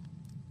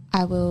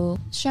 I will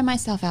show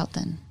myself out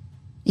then,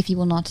 if you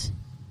will not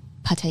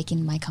partake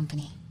in my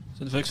company.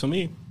 So it works for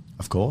me.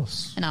 Of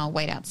course. And I'll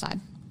wait outside.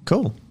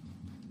 Cool.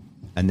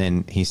 And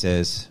then he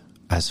says,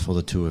 as for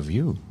the two of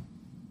you,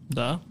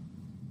 Da.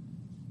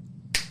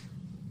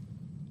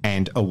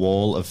 and a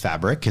wall of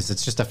fabric, because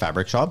it's just a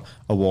fabric shop,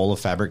 a wall of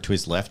fabric to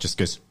his left just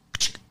goes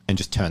and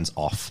just turns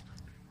off.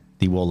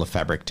 The wall of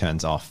fabric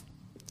turns off,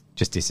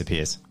 just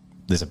disappears.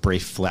 There's a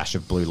brief flash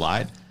of blue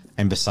light,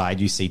 and beside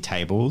you see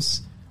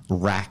tables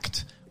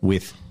racked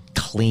with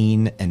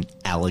clean and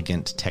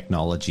elegant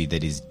technology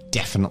that is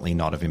definitely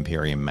not of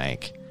Imperium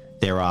make.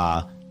 There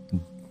are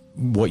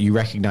what you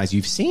recognize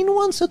you've seen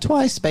once or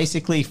twice,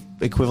 basically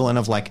equivalent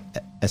of like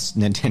a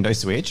Nintendo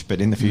Switch,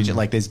 but in the future,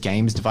 like there's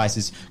games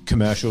devices,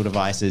 commercial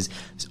devices,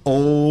 there's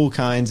all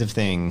kinds of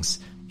things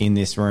in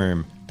this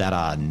room that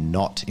are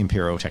not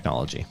Imperial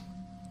technology.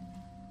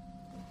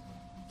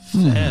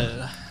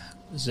 Well,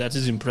 that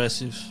is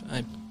impressive.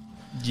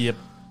 Yep.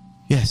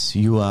 Yes,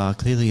 you are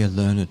clearly a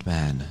learned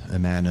man, a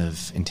man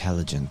of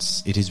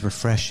intelligence. It is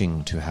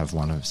refreshing to have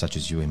one of such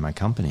as you in my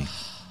company.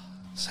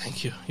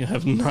 Thank you. You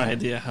have no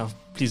idea how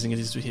pleasing it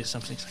is to hear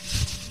something like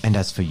that. And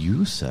as for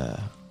you, sir,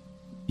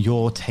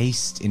 your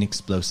taste in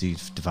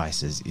explosive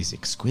devices is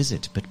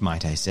exquisite, but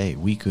might I say,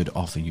 we could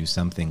offer you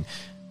something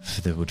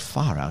that would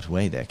far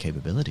outweigh their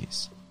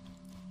capabilities.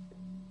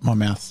 My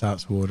mouth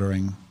starts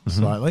watering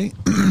slightly.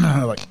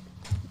 I like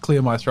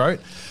clear my throat.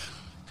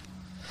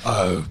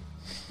 I'm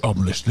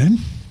listening.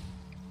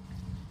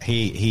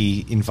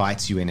 he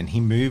invites you in, and he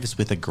moves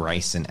with a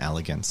grace and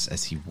elegance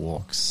as he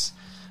walks.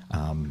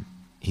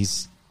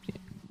 He's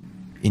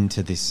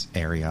into this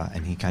area,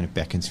 and he kind of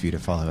beckons for you to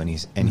follow, and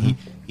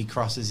he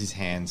crosses his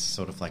hands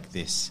sort of like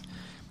this,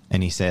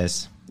 and he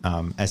says,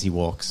 as he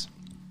walks,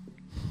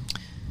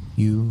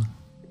 "You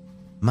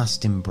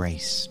must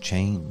embrace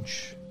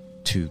change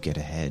to get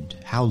ahead.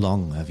 How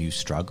long have you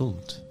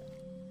struggled?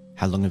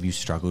 How long have you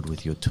struggled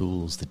with your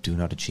tools that do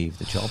not achieve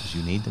the jobs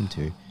you need them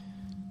to?"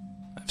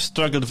 I've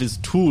struggled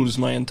with tools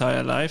my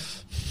entire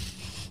life.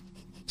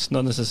 It's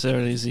not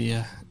necessarily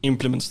the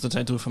implements that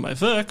I do for my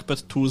work,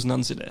 but tools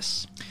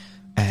nonetheless.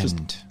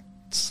 And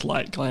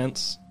Slight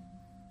glance.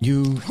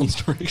 you... Ron's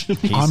direction.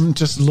 I'm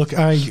just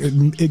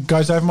it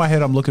goes over my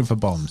head. I'm looking for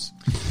bombs.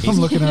 I'm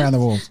looking around the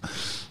walls.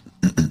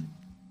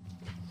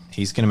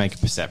 He's going to make a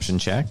perception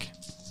check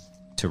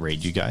to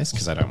read you guys,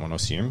 because I don't want to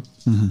assume.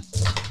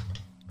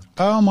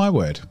 Oh, my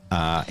word.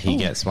 He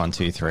gets 1,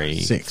 2, 3,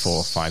 6.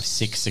 4, 5,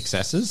 6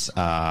 successes.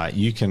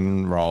 You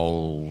can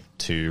roll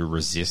to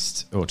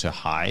resist or to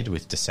hide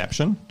with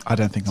deception. I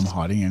don't think I'm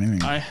hiding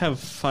anything. I have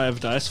 5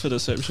 dice for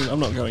deception. I'm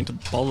not going to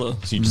bother.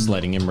 So you're just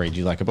letting him read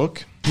you like a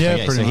book? Yeah,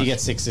 okay, pretty so he much.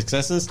 gets 6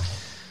 successes.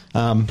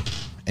 And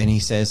he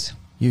says,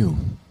 "You,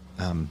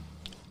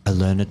 a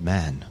learned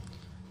man,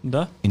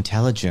 Duh.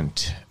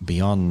 intelligent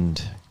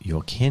beyond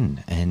your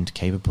kin and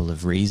capable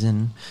of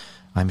reason.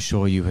 I'm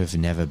sure you have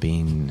never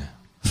been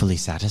fully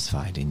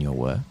satisfied in your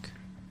work."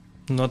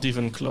 Not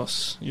even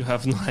close. You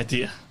have no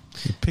idea.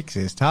 He picks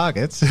his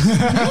targets.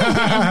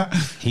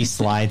 He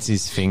slides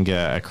his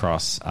finger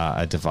across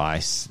a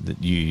device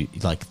that you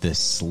like. The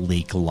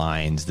sleek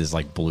lines, there's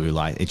like blue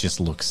light. It just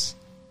looks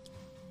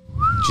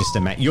just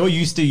amazing. You're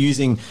used to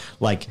using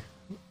like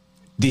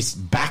this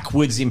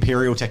backwards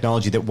imperial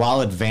technology that,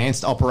 while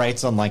advanced,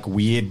 operates on like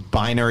weird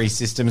binary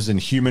systems and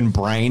human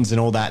brains and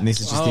all that. And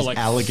this is just this like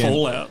elegant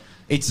Fallout.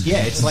 It's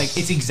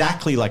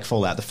exactly like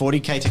Fallout. The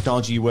 40K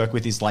technology you work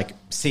with is like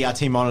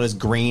CRT monitors,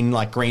 green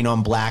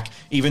on black.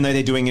 Even though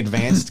they're doing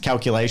advanced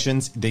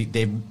calculations,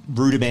 they're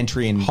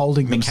rudimentary and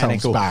Holding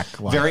mechanical. themselves back.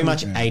 Like, very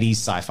much yeah. 80s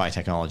sci-fi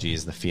technology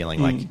is the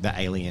feeling, like the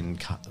alien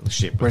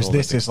ship. with Whereas all the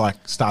this things. is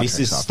like Star Trek. This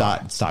is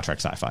sci-fi. Star Trek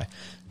sci-fi.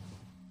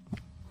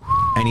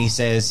 And he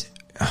says,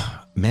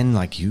 "Men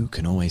like you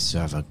can always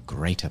serve a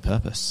greater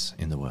purpose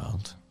in the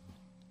world."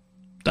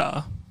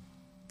 Duh.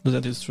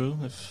 That is true.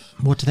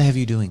 What do they have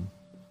you doing?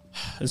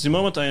 At the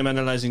moment, I am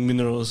analyzing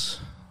minerals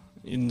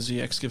in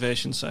the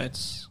excavation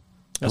sites.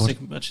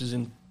 Nothing much is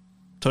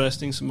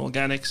interesting. Some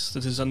organics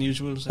that is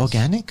unusual.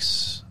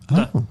 Organics?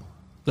 Duh. Oh,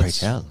 pray That's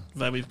tell.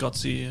 why we've got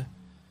the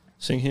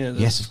thing here.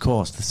 Yes, of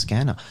course, the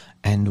scanner.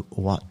 And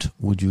what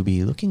would you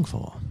be looking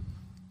for?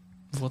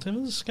 Whatever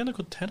the scanner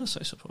could tell us,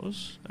 I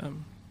suppose.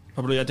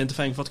 Probably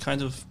identifying what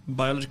kind of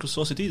biological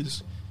source it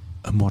is.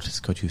 And what has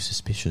got you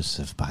suspicious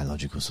of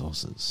biological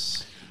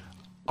sources?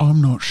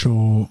 I'm not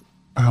sure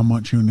how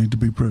much you need to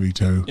be privy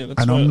to. Yeah,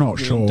 that's and why I'm not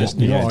you're sure on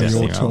Destiny. why Yeah,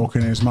 Destiny, you're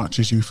talking as much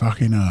as you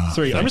fucking are.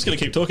 3. I'm just going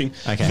to keep talking.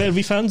 Okay. Well,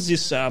 we found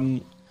this.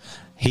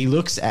 He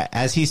looks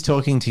as he's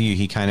talking to you,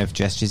 he kind of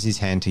gestures his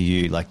hand to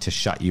you like to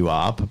shut you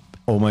up,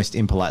 almost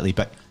impolitely,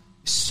 but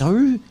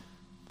so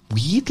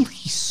weirdly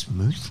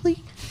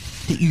smoothly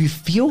that you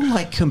feel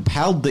like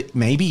compelled that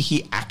maybe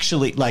he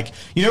actually, like,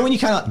 you know, when you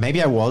kind of like,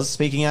 maybe I was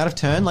speaking out of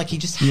turn, like he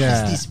just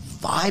has this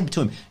vibe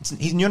to him.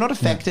 You're not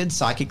affected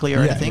psychically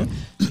or anything.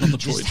 He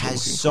just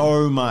has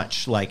so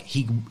much, like,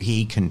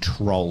 he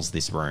controls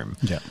this room.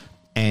 Yeah.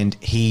 And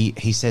he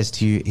says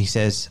to you, he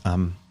says,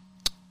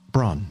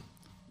 Bron.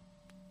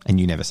 And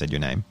you never said your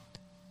name.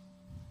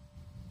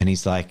 And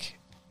he's like,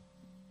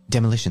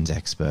 demolitions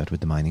expert with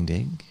the mining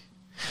dig.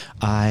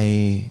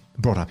 I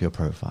brought up your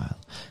profile.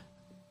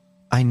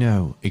 I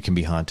know it can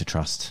be hard to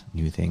trust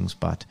new things,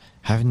 but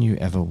haven't you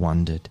ever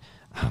wondered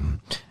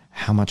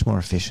how much more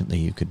efficiently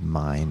you could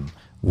mine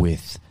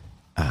with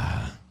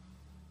a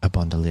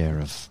bandolier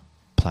of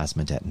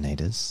plasma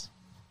detonators?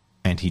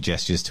 And he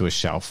gestures to a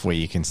shelf where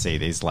you can see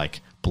these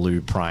like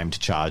blue primed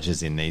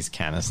charges in these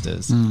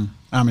canisters.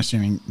 I'm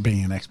assuming,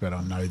 being an expert,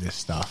 I know this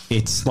stuff.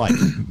 It's like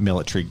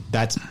military.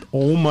 That's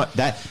almost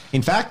that.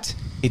 In fact,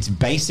 it's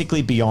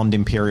basically beyond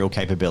Imperial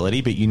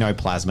capability. But you know,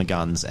 plasma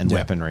guns and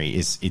weaponry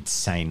is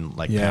insane,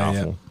 like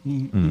powerful.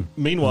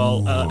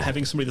 Meanwhile,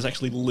 having somebody that's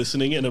actually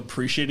listening and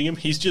appreciating him,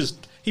 he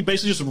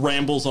basically just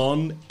rambles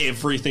on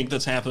everything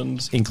that's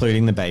happened,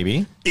 Including the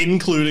baby.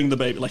 including the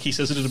baby. Like, he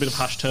says it in a bit of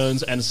hushed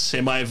tones and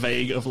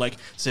semi-vague of like,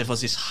 there was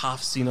this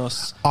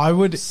half-Xenos. I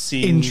would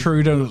Seeing-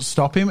 intrude to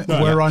stop him.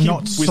 No, were I he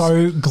not was-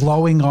 so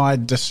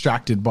glowing-eyed,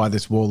 distracted by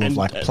this wall of And-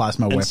 like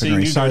plasma and seeing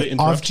weaponry. you So go to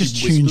interrupt, I've just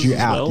he tuned whispers you as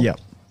out. well. Yep.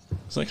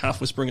 It's like half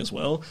whispering as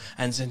well.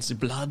 And then the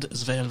blood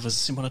as well was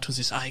similar to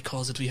this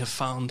ichor that we have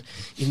found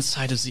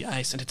inside of the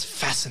ice, and it's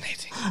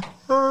fascinating.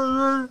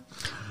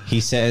 He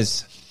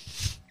says,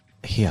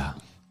 "Here,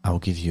 I'll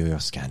give you your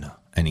scanner."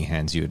 And he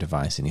hands you a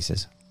device and he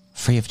says,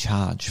 "Free of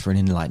charge for an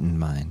enlightened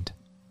mind."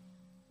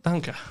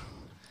 Danke.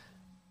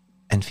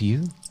 And for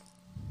you,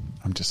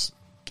 I'm just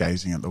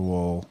gazing at the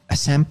wall. a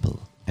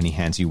sample. And he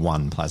hands you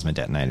one plasma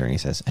detonator and he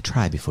says, "A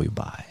try before you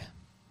buy."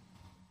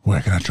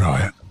 Where can I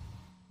try it?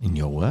 In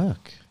your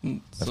work. The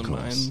course.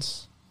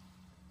 mines.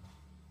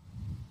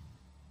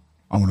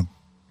 I want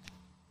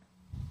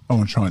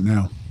to try it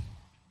now.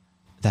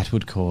 That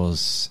would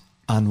cause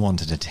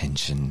unwanted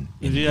attention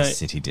in Yeah. the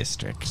city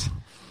district.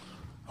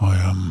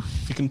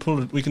 We can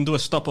pull it. We can do a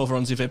stopover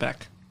on the way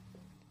back,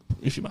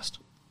 if you must.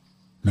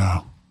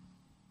 No.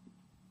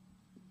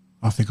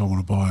 I think I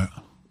want to buy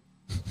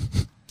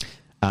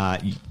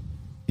it.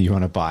 You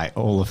want to buy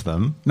all of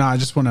them? No, I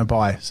just want to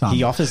buy some.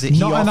 He offers it.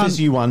 He offers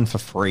you one for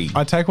free.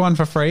 I take one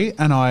for free,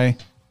 and I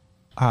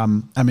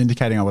am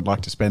indicating I would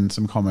like to spend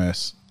some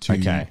commerce to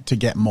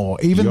get more.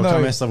 Even Your though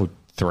commerce level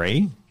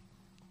 3.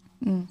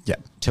 yeah,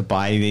 To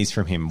buy these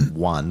from him,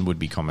 1 would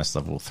be commerce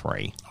level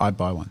 3. I'd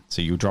buy one.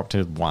 So you drop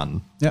to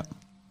 1. Yep.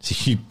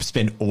 So you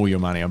spend all your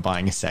money on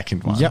buying a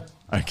second one. Yep.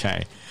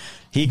 Okay.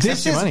 He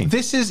accepts your money.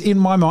 This is in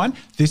my mind.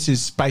 This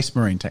is space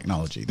marine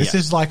technology. This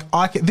is like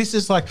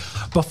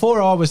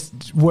before I was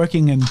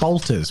working in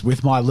bolters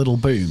with my little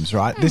booms.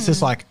 Right. This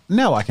is like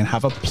now I can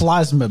have a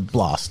plasma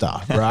blaster.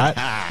 Right.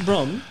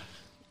 Bron,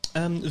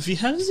 we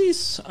have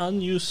these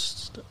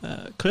unused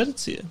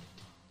credits here.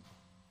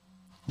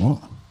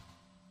 What?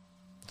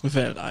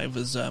 Well, I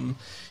was.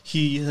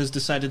 He has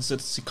decided that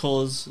the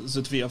cause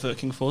that we are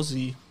working for,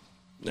 the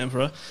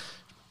Emperor,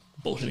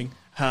 bullshitting,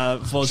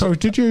 was. So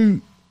did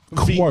you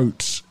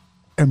quote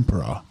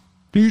Emperor?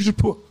 Do you just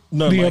put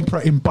No, the Mike.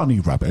 Emperor in bunny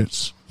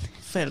rabbits?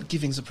 Well,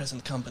 giving the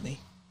present company.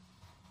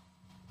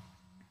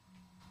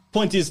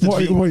 Point is that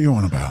What are you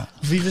on about?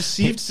 we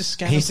received the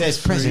scanner. He for says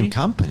free. present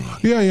company.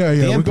 Yeah.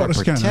 The We Emperor got the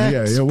scanner.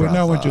 protects, Yeah.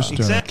 Now we're brother. just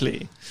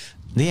Exactly.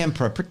 The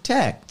Emperor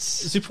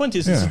protects. The point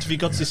is Yeah, that we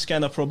got the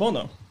scanner pro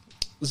bono.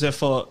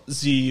 Therefore,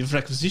 the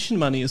requisition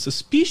money is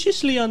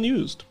suspiciously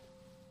unused.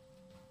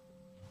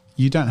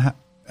 You don't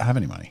have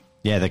any money.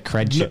 Yeah, the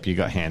cred chip you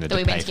got handed That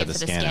we to pay went to for get the for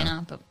the scanner.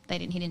 scanner, but he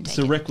didn't take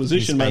The it. He's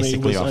requisition money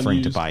basically was offering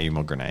unused. to buy you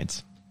more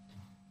grenades.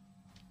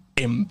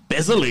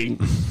 Embezzling.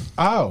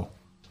 Oh,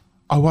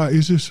 wait.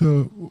 Is this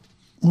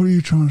what are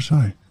you trying to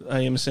say?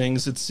 I am saying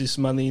that this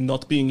money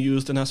not being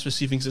used and us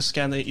receiving the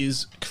scanner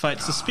is quite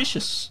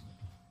suspicious.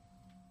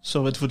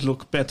 So it would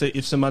look better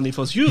if the money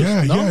was used.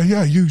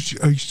 Yeah. You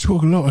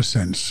talk a lot of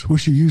sense. We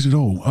should use it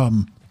all.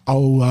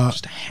 I'll.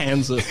 Just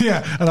hands it.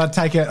 yeah. And I'd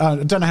take it. I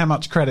don't know how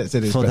much credits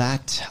it is. For but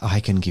that,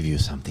 I can give you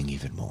something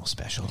even more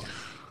special.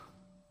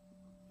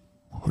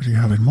 What do you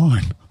have in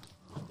mind?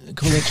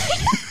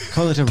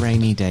 Call it a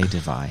rainy day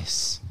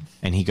device.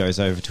 And he goes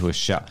over to a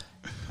shelf.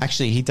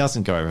 Actually, he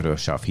doesn't go over to a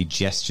shelf. He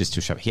gestures to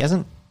a shelf. He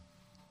hasn't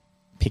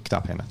picked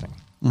up anything.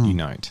 You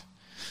note.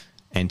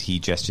 And he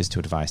gestures to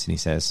a device and he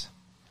says,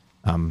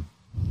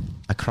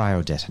 a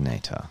cryo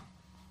detonator.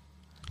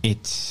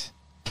 It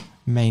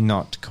may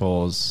not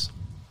cause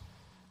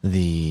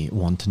the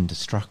wanton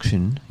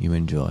destruction you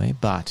enjoy,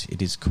 but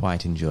it is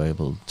quite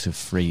enjoyable to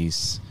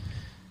freeze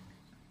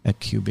a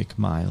cubic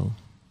mile.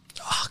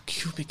 A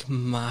cubic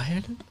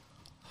mile?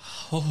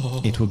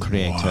 Oh. It will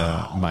create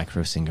a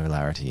micro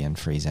singularity and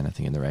freeze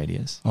anything in the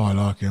radius. I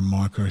like in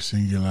micro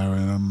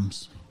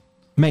singularity.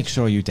 Make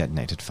sure you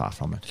detonate it far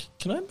from it.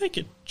 Can I make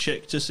a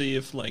check to see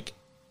if, like,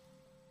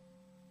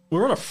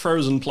 we're on a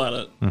frozen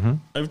planet. Mm-hmm.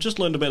 I've just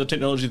learned about a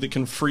technology that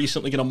can freeze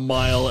something in a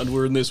mile, and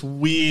we're in this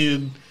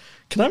weird.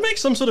 Can I make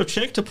some sort of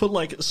check to put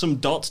like some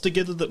dots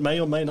together that may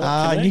or may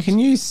not connect? You can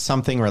use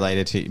something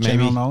related to maybe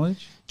general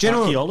knowledge.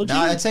 Archaeology?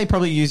 I'd say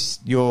probably use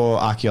your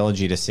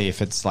archaeology to see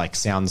if it's like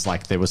sounds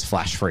like there was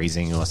flash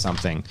freezing or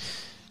something,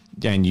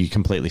 and you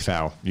completely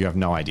fail. You have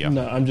no idea.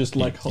 No, I'm just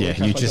like, holy Yeah, crap,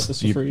 you I got this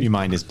just for free. your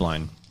mind is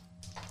blown.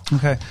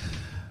 Okay.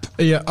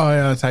 Yeah,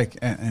 I take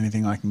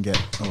anything I can get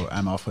or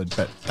am offered,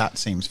 but that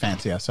seems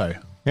fancier, so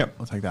Yep.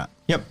 I'll take that.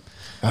 Yep.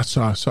 That's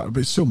but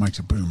it still makes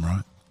a boom,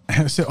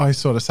 right? So I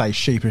sort of say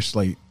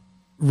sheepishly,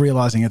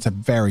 realizing it's a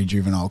very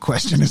juvenile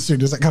question as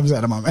soon as it comes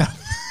out of my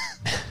mouth.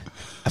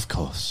 Of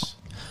course.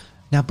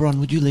 Now, Bron,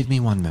 would you leave me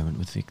one moment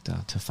with Victor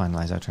to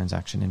finalize our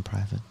transaction in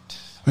private?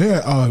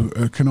 Yeah.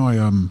 Can I?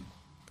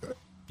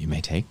 You may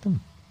take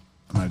them.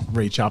 I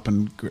reach up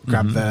and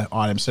grab the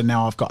item. So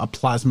now I've got a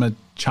plasma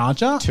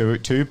charger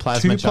Two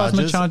plasma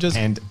charges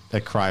and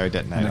a cryo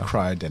detonator. and a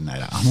cryo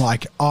detonator. I'm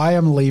like, I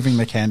am leaving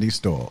the candy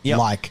store. Yep.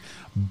 Like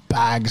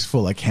bags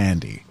full of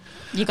candy.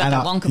 You got And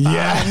that Wonka bar.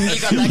 yeah. And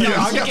you got that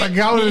Yeah, I got the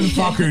golden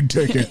fucking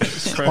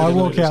ticket. I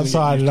walk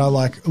outside and I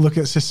like look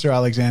at Sister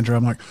Alexandra.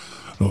 I'm like,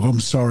 look, I'm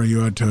sorry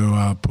you had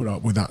to put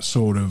up with that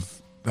sort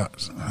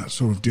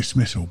of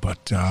dismissal,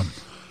 but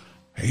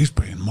he's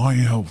been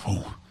mighty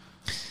helpful.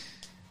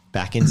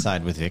 Back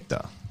inside with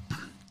Victor,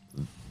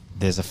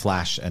 there's a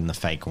flash and the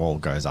fake wall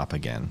goes up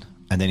again.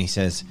 And then he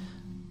says,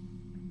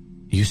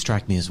 you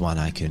strike me as one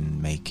I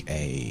can make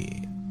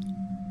a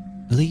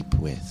leap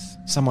with.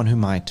 Someone who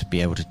might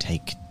be able to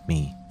take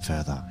me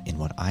further in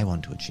what I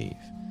want to achieve.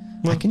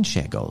 I can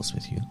share goals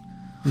with you.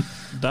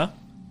 Duh.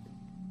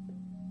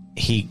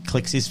 He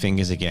clicks his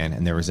fingers again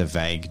and there is a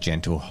vague,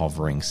 gentle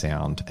hovering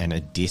sound and a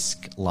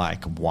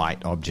disc-like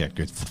white object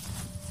goes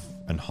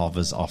and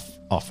hovers off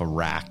a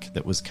rack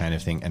that was kind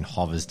of thing and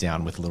hovers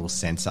down with little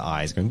sensor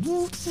eyes going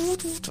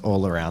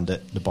all around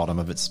it, the bottom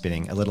of it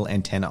spinning. A little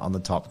antenna on the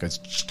top goes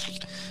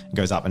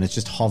goes up, and it's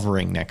just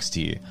hovering next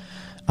to you.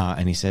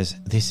 And he says,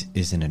 "This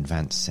is an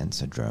advanced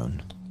sensor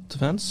drone.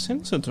 Advanced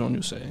sensor drone,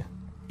 you say?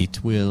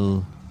 It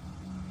will..."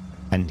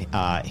 And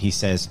he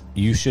says,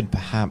 "You should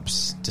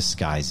perhaps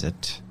disguise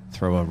it,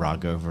 throw a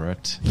rug over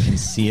it,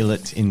 conceal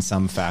it in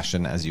some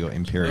fashion as your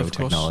Imperial Of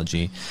course.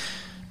 technology.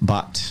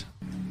 But,"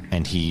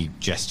 and he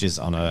gestures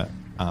on a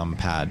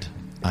pad,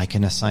 "I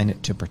can assign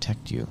it to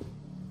protect you."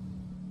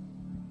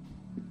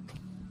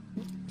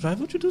 Why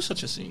would you do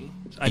such a thing?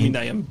 I mean,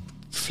 I am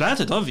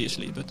flattered,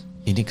 obviously, but...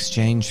 In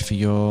exchange for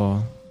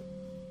your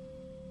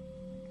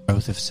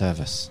oath of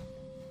service.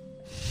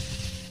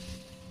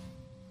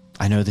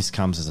 I know this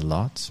comes as a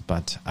lot,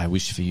 but I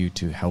wish for you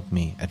to help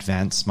me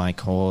advance my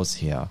cause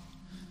here.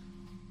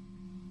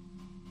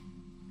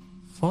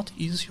 What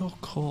is your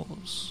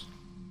cause?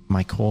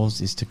 My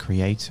cause is to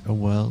create a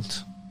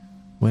world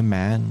where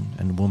man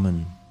and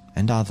woman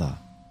and other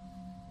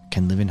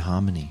can live in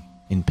harmony,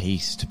 in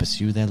peace, to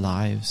pursue their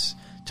lives,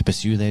 to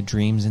pursue their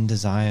dreams and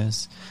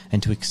desires,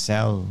 and to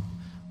excel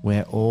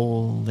where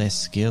all their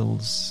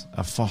skills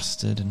are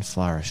fostered and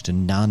flourished,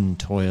 and none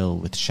toil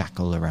with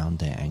shackle around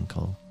their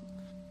ankle.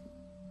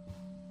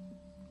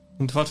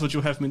 And what would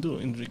you have me do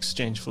in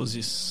exchange for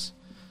this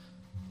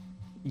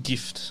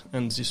gift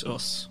and this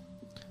oath?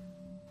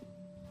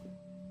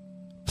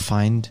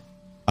 Find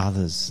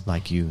others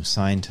like you,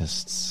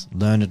 scientists,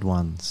 learned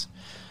ones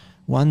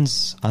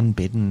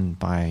unbidden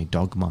by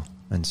dogma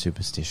and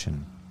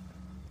superstition,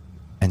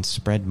 and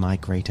spread my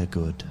greater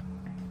good.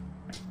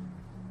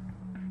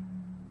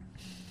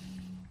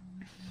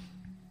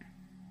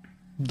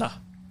 Da.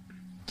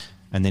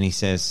 And then he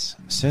says,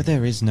 "So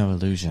there is no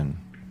illusion."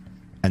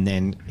 And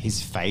then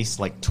his face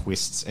like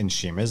twists and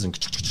shimmers,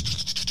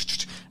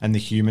 and the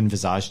human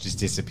visage just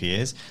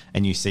disappears,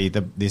 and you see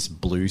this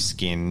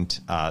blue-skinned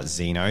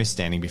Xeno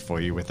standing before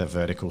you with a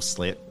vertical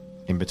slit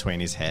in between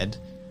his head.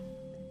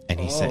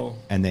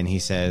 And then he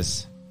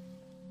says,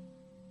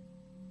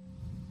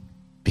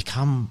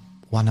 "Become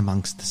one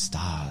amongst the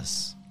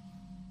stars."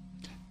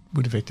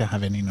 Would Victor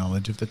have any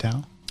knowledge of the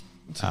tower?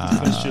 It's a good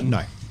question.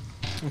 No.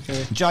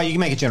 Okay. Joe, you can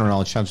make a general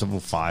knowledge check level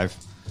 5.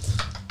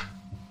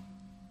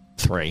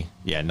 3.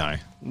 Yeah, no.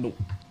 No.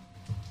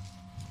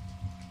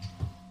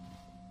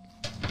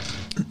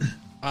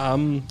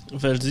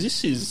 Well,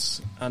 this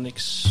is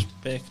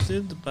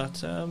unexpected,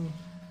 but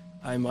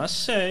I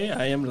must say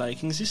I am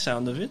liking the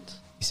sound of it.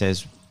 He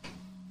says,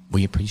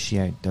 "We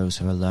appreciate those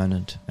who are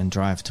learned and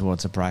drive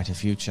towards a brighter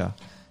future.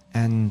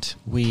 And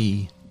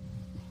we..."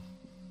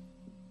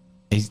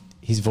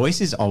 His voice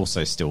is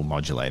also still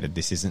modulated.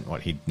 This isn't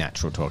what his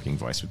natural talking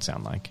voice would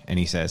sound like. And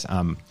he says,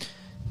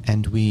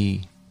 "And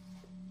we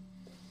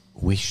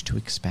wish to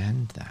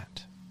expand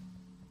that.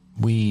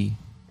 We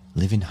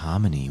live in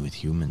harmony with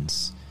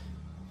humans.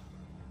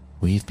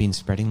 We've been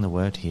spreading the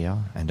word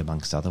here and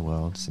amongst other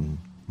worlds, and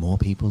more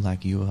people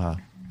like you are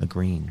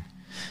agreeing.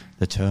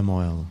 The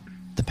turmoil,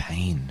 the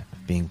pain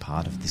of being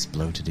part of this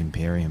bloated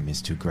Imperium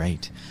is too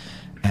great.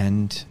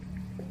 And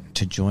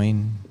to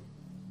join,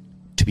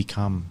 to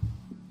become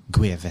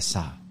Guir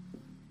Vesa,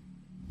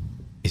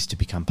 is to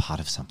become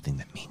part of something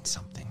that means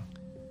something.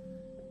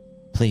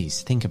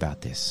 Please think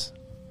about this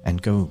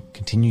and go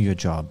continue your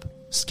job,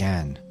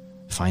 scan,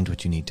 find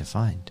what you need to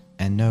find,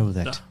 and know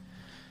that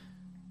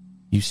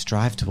you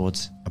strive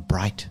towards a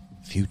bright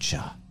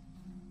future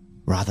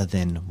rather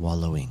than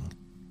wallowing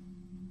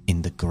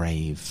in the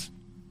grave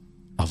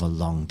of a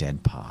long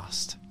dead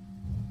past."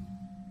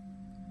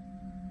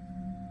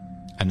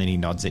 And then he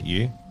nods at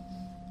you.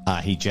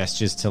 He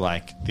gestures to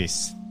like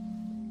this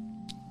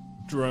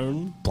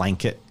Drone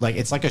blanket, like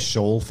it's like a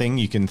shawl thing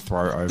you can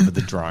throw over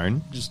the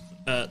drone. just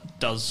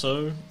does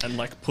so and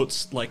like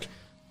puts like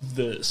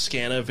the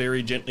scanner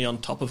very gently on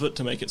top of it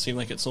to make it seem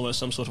like it's almost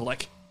some sort of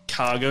like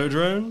cargo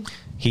drone.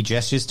 He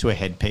gestures to a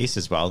headpiece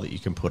as well that you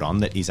can put on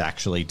that is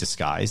actually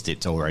disguised.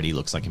 It already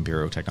looks like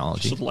Imperial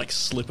technology. Sort of like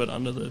slip it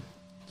under the...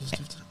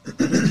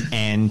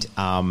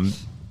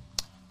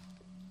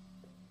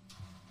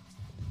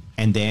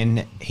 And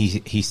then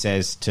he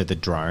says to the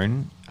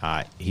drone,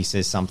 he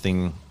says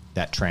something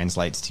that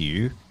translates to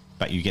you,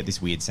 but you get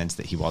this weird sense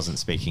that he wasn't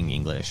speaking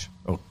English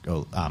or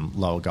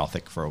Lower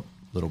Gothic for a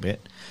little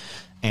bit.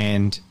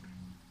 And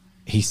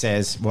he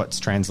says what's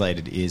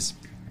translated is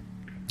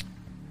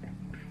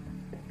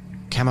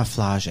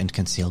camouflage and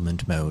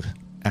concealment mode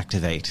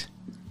activate.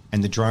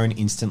 And the drone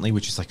instantly,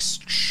 which is like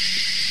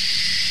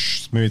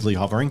smoothly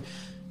hovering,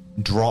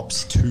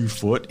 drops 2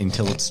 foot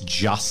until it's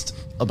just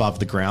above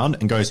the ground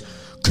and goes,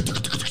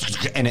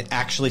 and it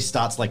actually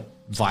starts like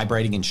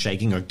vibrating and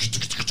shaking.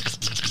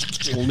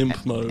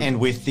 Limp mode. And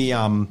with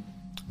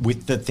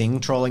the thing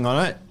trolling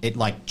on it, it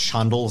like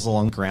chundles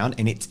along the ground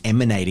and it's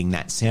emanating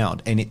that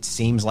sound. And it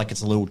seems like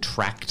it's a little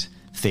tracked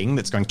thing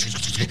that's going.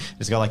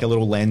 It's got like a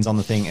little lens on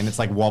the thing, and it's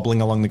like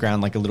wobbling along the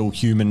ground like a little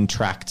human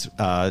tracked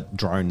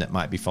drone that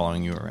might be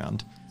following you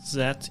around.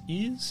 That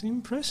is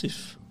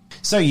impressive.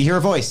 So you hear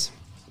a voice.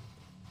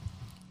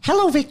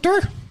 "Hello,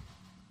 Victor."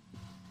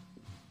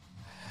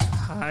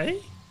 Hi.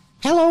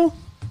 "Hello,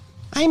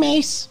 I'm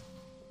Ace."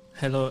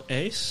 Hello,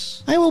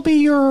 Ace. I will be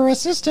your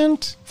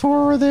assistant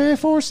for the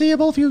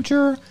foreseeable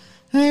future.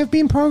 I have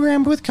been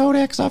programmed with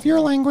codex of your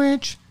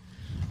language.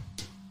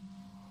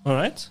 All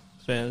right.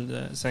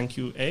 Well, thank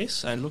you,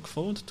 Ace. I look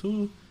forward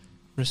to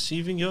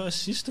receiving your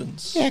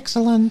assistance.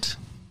 Excellent.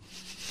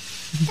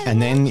 And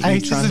then you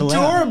Ace is trundle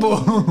out.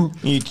 adorable.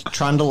 You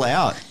trundle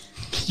out.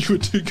 You were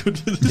too good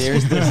for this.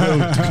 There's this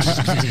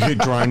little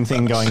drone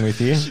thing going with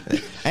you.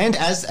 And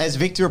as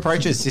Victor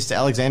approaches, Sister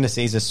Alexander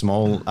sees a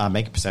small,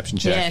 make a perception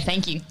check. Yeah,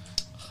 thank you.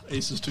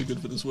 Ace is too good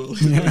for this world.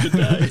 He's going to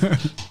die.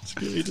 It's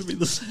going to be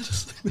the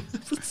saddest thing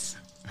that happens.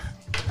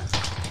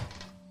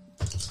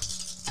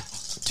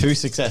 2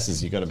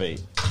 successes you got to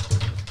beat.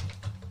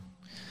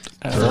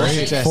 4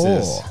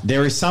 successes.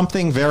 There is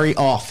something very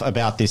off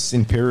about this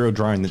Imperial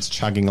drone that's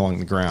chugging along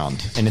the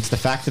ground, and it's the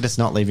fact that it's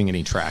not leaving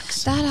any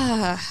tracks.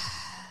 That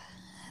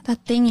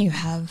thing you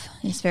have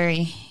is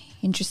very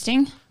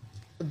interesting.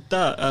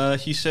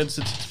 He said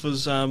that it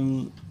was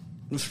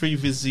free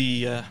with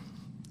the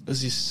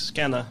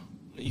scanner.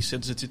 He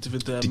said that it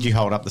would... Did you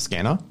hold up the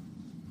scanner?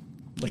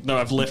 Like, no,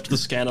 I've left the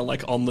scanner,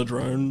 like, on the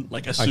drone.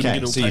 Like, assuming Okay,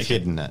 it'll so take you've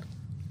hidden it.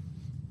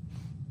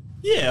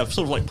 Yeah, I've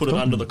sort of, like, put it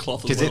under the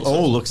cloth as well. Because it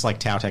all looks like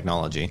Tau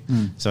technology.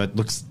 So it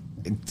looks...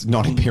 It's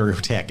not Imperial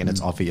tech, and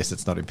it's obvious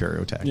it's not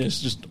Imperial tech. Yeah, it's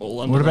just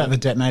all under What about there.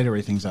 the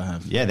detonatory things I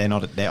have? Yeah, they're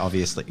not. They're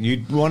obviously...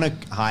 You'd want to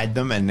hide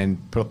them and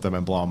then put them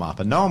and blow them up.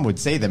 And no one would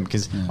see them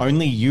because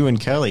only you and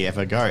Curly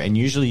ever go. And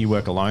usually you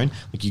work alone.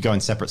 Like, you go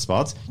in separate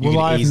spots. You Well,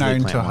 can I've easily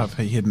known plan to one. have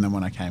hidden them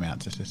when I came out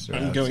to Sister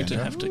I'm going to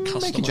Alexandra. have to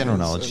customize Make a general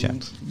knowledge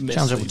and check. mess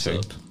Challenge level these 2.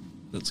 up.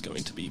 That's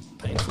going to be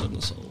painful in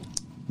the soul.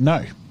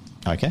 No.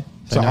 Okay.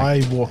 So no.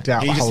 I walked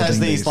out He just holding has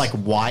these these. like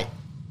white.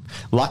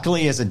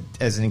 Luckily, as an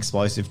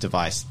explosive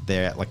device,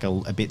 they're like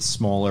a bit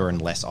smaller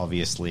and less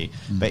obviously.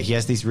 But he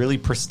has these really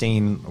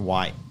pristine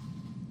white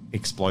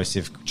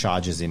explosive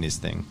charges in his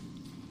thing.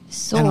 And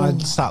Soul,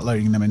 I'd start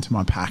loading them into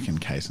my pack in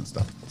case and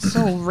stuff.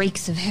 soul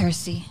reeks of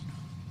heresy.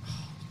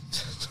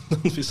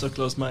 Don't be so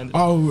close-minded.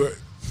 Oh,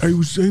 he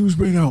was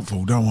being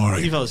helpful. Don't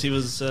worry. He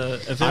was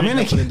a I'm very gonna-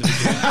 helpful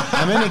individual.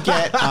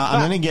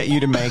 I'm gonna get you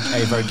to make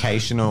a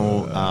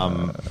vocational.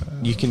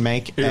 You can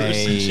make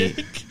Heresy a.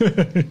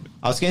 check.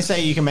 I was going to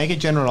say you can make a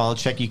general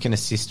knowledge check. You can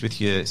assist with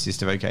your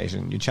sister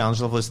vocation. Your challenge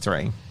level is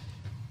 3.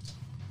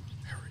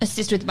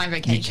 Assist with my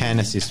vocation. You can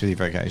assist with your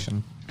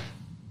vocation.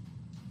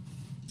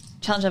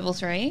 Challenge level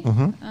 3.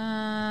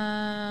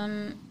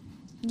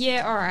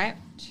 Yeah, all right.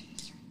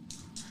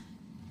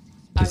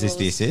 Is this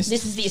the assist?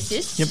 This is the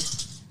assist. Yep.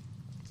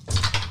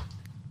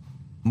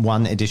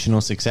 1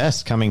 additional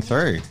success coming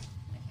through.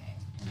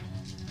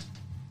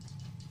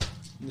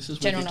 This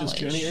is where General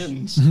Victor's knowledge. journey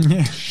ends.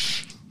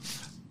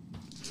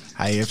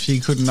 Hey, if she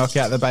couldn't knock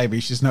out the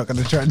baby, she's not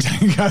going to try and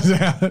take us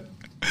out.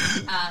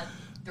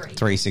 3.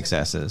 3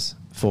 successes.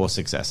 4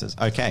 successes.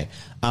 Okay.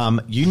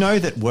 You know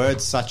that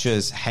words such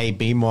as, hey,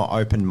 be more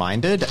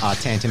open-minded are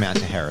tantamount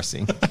to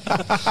heresy.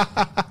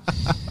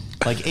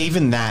 Like,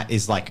 even that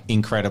is, like,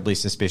 incredibly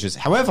suspicious.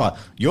 However,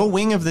 your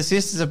wing of the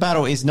Sisters of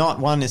Battle is not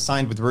one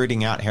assigned with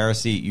rooting out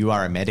heresy. You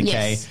are a Medicae.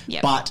 Yes,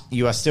 yep. But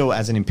you are still,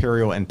 as an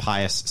imperial and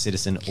pious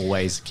citizen,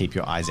 always keep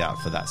your eyes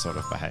out for that sort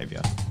of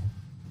behavior.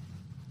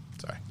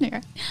 Sorry.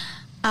 Okay.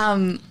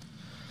 I'm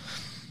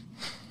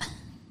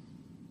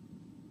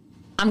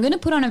going to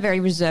put on a very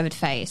reserved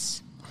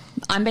face.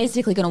 I'm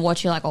basically going to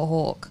watch you like a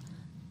hawk.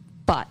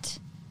 But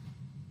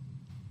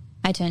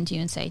I turn to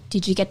you and say,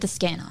 did you get the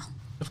scanner?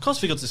 Of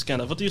course we got the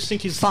scanner. What do you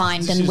think is...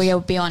 Fine, this then is-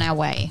 we'll be on our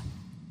way.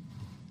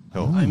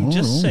 I'm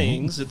just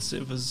saying that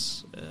it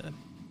was...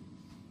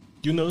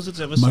 you know that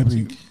there was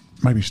something...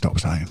 Maybe stop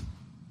saying.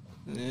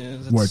 Yeah,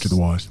 that's Word to the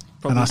wise.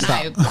 And I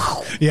probably,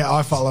 start. Yeah,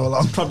 I follow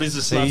along. probably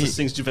the smartest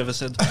things you've ever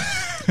said.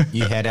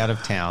 You head out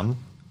of town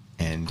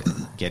and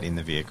get in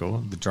the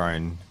vehicle. The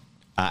drone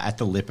at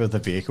the lip of the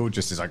vehicle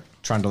just is like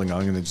trundling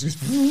along and then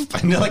just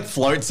and it like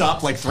floats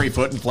up like 3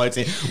 foot and floats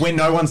in when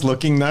no one's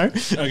looking though. I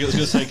was going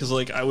to say, because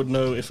like, I would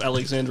know if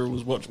Alexandra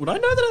was watching... Would I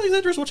know that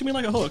Alexandra is watching me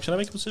like a hawk? Should I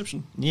make a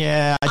perception?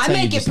 Yeah, I'd I say you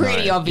make it just know.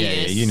 pretty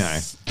obvious. Yeah, you know.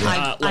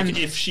 Like, I'm-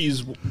 if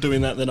she's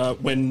doing that, then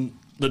when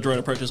the drone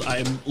approaches,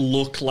 I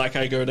look like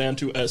I go down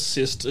to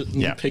assist it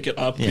and Yeah. pick it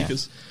up Yeah.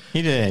 because...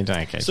 You don't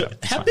okay. So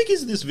it's how fine. big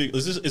is this vehicle?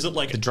 Is it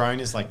like The drone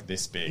is like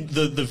this big.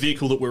 the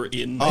vehicle that we're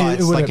in? Oh, It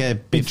it's would like have a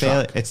big bit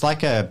fairly, truck. it's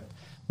like a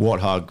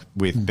warthog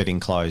with bit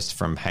enclosed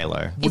from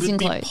Halo. Would It's it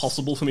be enclosed.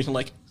 possible for me to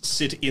like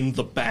sit in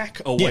the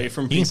back away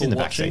from you can sit people in the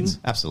back watching? seats.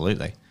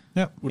 Absolutely.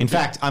 Yep. In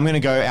fact, I'm going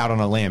to go out on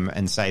a limb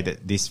and say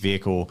that this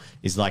vehicle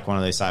is like one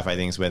of those sci-fi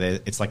things where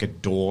it's like a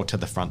door to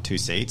the front 2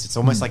 seats. It's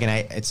almost like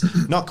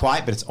it's not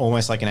quite, but it's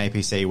almost like an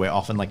APC where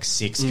often like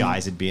 6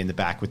 guys would be in the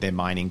back with their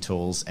mining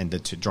tools and the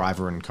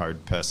driver and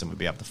code person would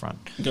be up the front.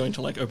 Going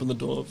to like open the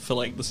door for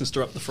like the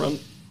sister up the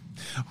front.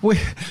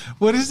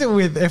 What is it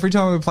with every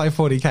time we play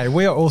 40k?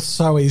 We are all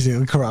so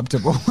easily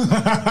corruptible.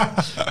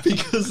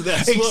 Because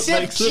that's what makes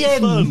it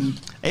Exception. fun.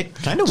 It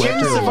kind of worked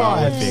really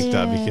well with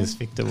Victor because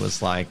Victor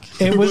was like,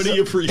 Nobody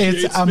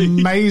appreciates It's me.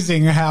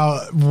 amazing how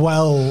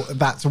well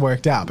that's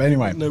worked out. But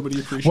anyway,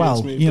 Nobody appreciates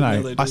well, me, you but now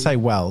know, they I do. say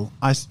well,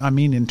 I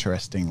mean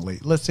interestingly.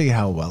 Let's see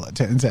how well it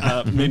turns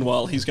out.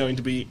 Meanwhile, he's going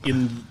to be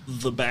in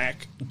the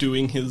back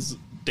doing his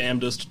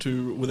damnedest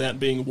to, without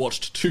being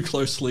watched too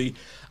closely,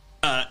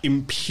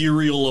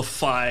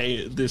 imperialify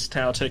this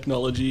Tau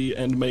technology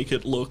and make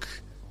it look...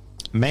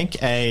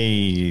 make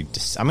a.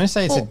 I'm going to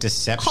say it's a Well,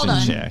 deception hold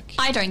on. check.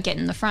 I don't get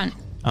in the front.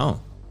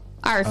 Oh.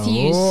 I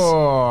refuse.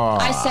 Oh.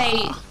 I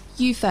say,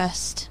 you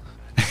first.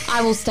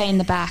 I will stay in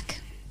the back.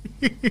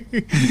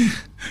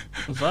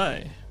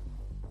 Why?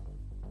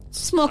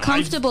 It's more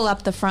comfortable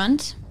up the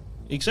front.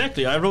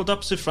 Exactly. I rode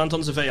up the front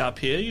on the way up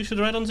here. You should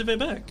ride on the way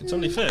back. It's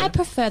only fair. I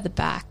prefer the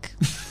back.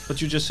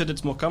 But you just said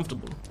it's more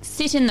comfortable.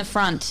 Sit in the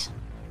front.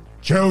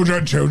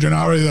 Children,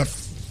 hurry the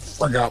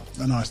frig up.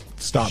 And I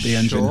start the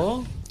engine.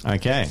 Sure.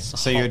 Okay.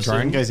 So your hops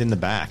drone in. goes in the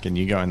back and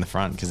you go in the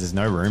front because there's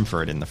no room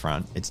for it in the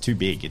front. It's too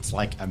big. It's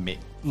like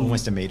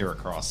almost a meter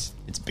across.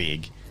 It's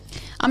big.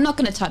 I'm not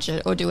going to touch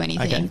it or do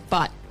anything, Okay.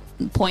 but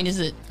the point is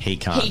that He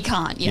can't. He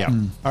can't, yeah.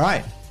 All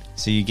right.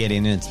 So you get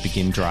in and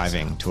begin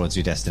driving towards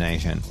your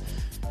destination.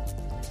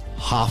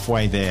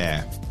 Halfway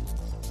there.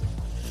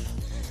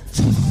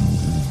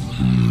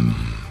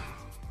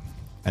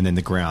 And then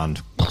the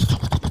ground.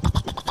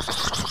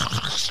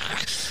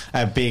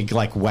 A big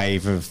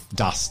wave of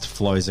dust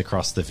flows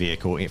across the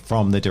vehicle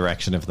from the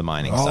direction of the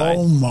mining site.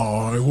 Oh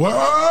my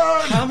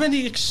word! How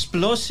many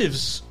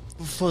explosives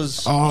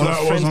was Oh, your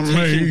that friend wasn't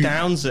taking me.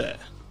 down there?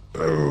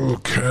 Oh,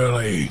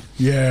 Curly.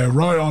 Yeah,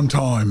 right on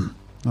time.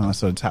 I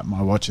sort of tap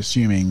my watch,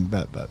 assuming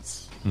that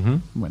that's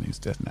when he's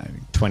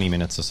detonating. 20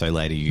 minutes or so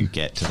later, you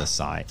get to the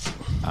site.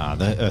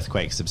 The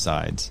earthquake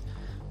subsides,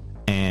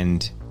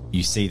 and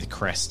you see the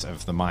crest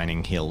of the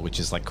mining hill, which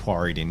is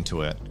quarried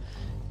into it,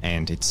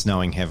 and it's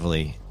snowing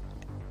heavily,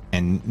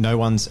 and no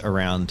one's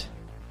around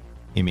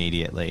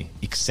immediately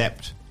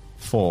except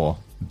for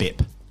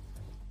Bip.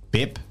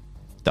 Bip,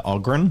 the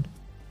Ogren,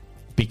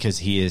 because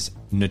he is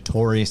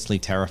notoriously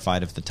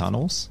terrified of the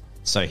tunnels.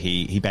 So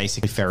he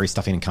basically ferries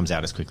stuff in and comes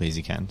out as quickly as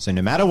he can. So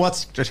no matter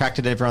what's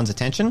attracted everyone's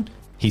attention,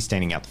 he's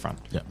standing out the front.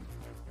 Yeah.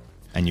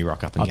 And you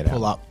rock up and I'd get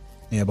pull out. up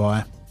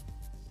nearby.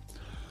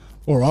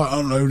 All right,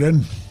 hello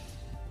then.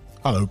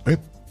 Hello, Pip.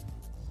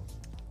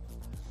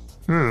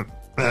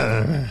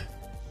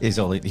 Is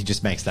all he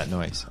just makes that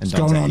noise. And What's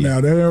going on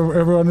now there?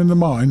 Everyone in the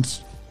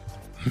mines?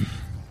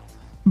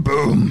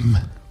 Boom.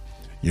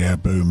 Yeah,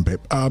 boom,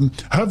 Pip.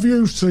 Have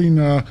you seen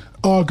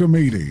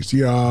Archimedes?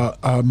 Yeah,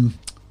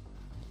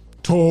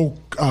 tall,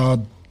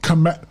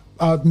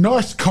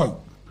 nice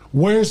coat.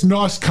 Where's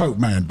nice coat,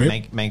 man,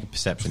 Pip? Make a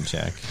perception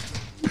check.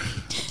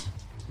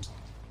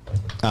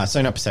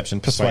 So not perception,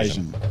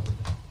 persuasion.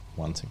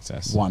 One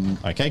success. One.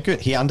 Okay,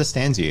 good. He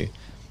understands you.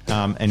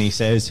 And he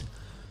says,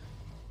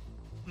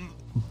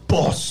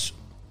 Boss,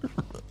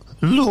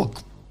 look,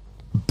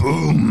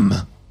 boom.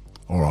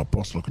 All right,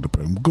 boss, look at the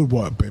boom. Good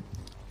work, Pip.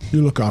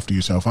 You look after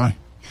yourself, eh?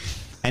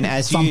 And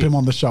as Thump you him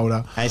on the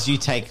shoulder. As you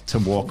take to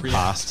walk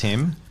past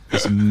him,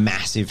 this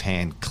massive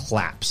hand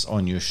claps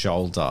on your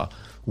shoulder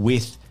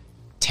with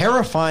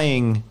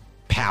terrifying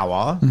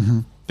power,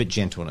 but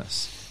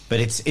gentleness. But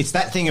it's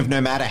that thing of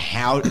no matter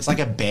how, it's like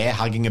a bear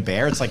hugging a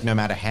bear. It's like no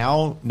matter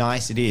how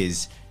nice it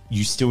is,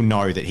 you still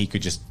know that he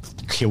could just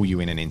kill you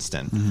in an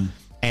instant.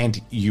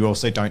 And you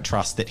also don't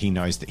trust that he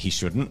knows that he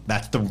shouldn't.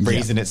 That's the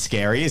reason it's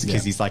scary, is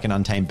because he's like an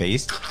untamed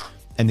beast.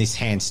 And this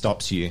hand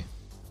stops you.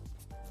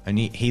 And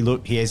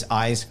he has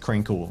eyes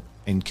crinkle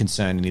in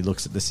concern, and he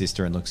looks at the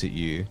sister and looks at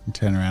you. And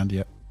turn around,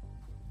 yep.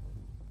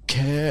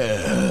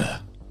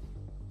 Care.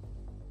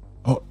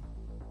 Oh,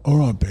 all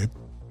right, Pip.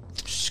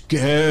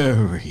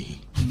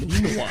 Scary.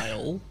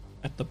 Meanwhile,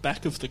 at the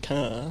back of the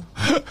car,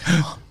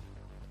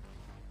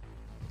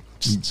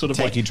 just sort of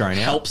Take your drone out?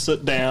 helps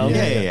it down.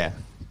 Yeah.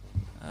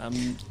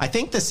 I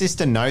think the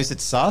sister knows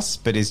it's sus,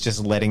 but is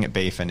just letting it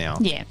be for now.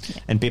 Yeah.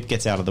 And Bip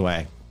gets out of the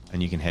way,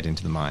 and you can head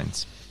into the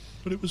mines.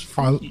 But it was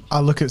free. I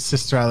look at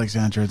Sister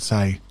Alexandra and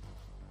say,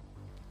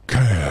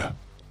 Care.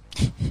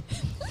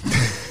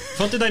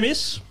 What did I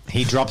miss?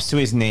 He drops to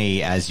his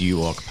knee as you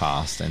walk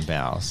past and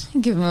bows.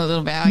 Give him a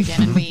little bow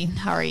again and we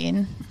hurry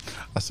in.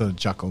 I sort of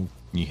chuckle.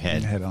 You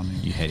head on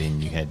in. You head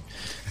in.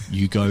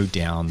 You go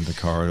down the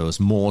corridors,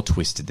 more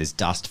twisted. There's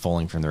dust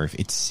falling from the roof.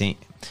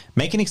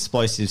 Make an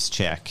explosives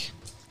check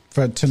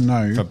To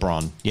know. for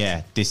Bron.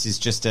 Yeah, this is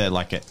just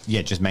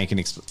just make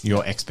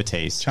your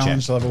expertise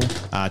Challenge check. level.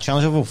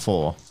 Challenge level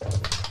 4.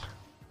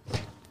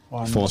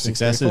 1, 4 2, 3,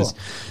 successes.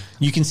 4.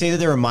 You can see that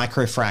there are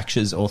micro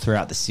fractures all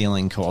throughout the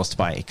ceiling caused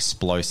by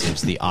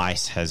explosives. The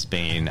ice has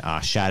been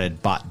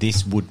shattered, but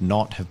this would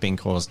not have been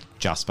caused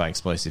just by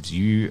explosives.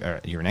 You're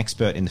an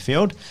expert in the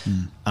field.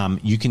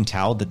 You can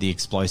tell that the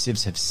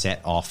explosives have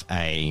set off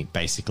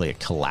basically a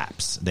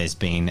collapse. There's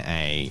been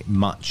a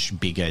much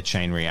bigger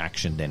chain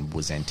reaction than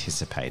was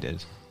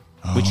anticipated,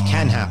 which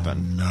can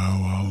happen. No,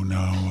 oh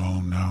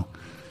no.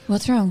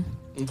 What's wrong?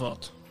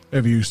 What?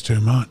 Ever used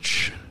too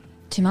much?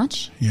 Too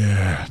much?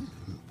 Yeah.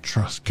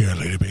 Trust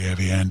Curly to be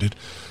heavy-handed.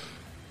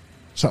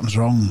 Something's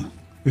wrong.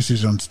 This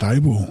is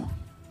unstable.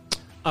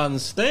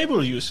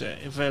 Unstable, you say?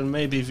 Well,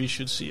 maybe we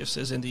should see if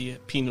there's any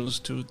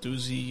penals to do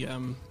the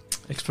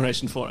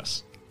exploration for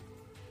us.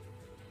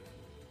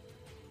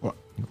 What?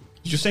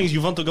 You're saying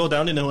you want to go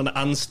down into an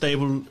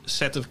unstable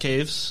set of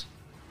caves?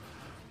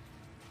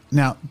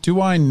 Now, do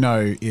I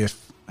know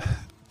if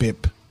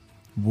Bip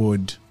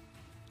would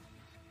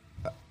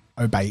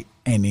obey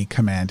any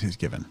command he's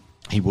given?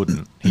 He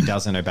wouldn't. He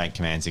doesn't obey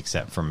commands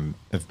except from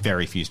a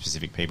very few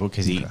specific people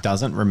because he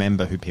doesn't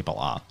remember who people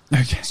are.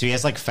 Okay. So he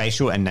has like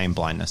facial and name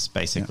blindness,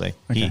 basically.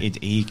 Yeah, okay.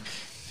 He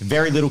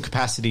very little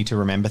capacity to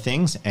remember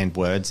things and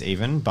words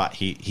even, but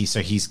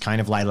he's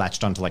kind of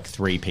latched onto like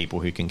 3 people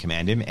who can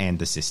command him and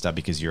the sister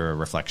because you're a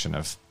reflection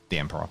of the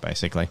Emperor,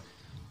 basically.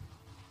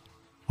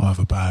 I have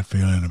a bad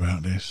feeling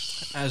about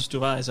this. As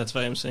do I. That's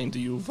why I'm saying, do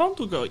you want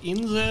to go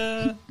in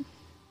there?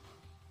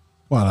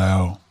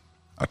 Well,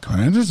 our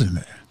commander's in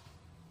there.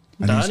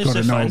 And Done, he's if got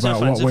they to know find- about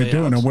finds what a we're way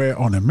doing, out. and we're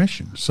on a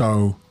mission.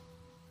 So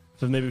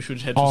So maybe we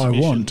should head to I the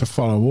mission. want to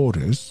follow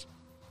orders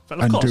Well,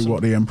 of and course, do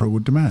what the Emperor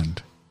would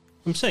demand.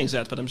 I'm saying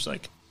that, but I'm just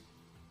like,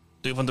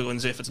 do you want to go in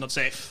there if it's not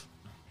safe?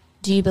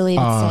 Do you believe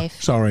it's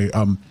safe? Sorry,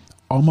 I'm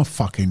a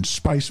fucking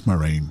space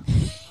marine.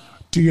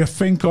 Do you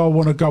think I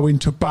want to go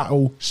into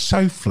battle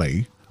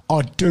safely?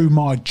 I do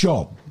my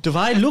job. Do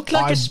I look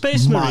like I a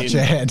space march marine?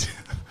 ahead.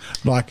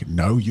 Like,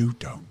 no, you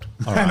don't.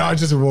 And I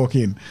just walk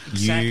in.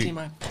 Exactly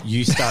my-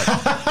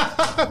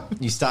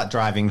 You start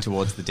driving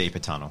towards the deeper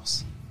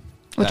tunnels.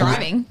 We're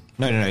driving.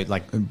 No,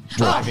 like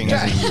driving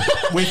as in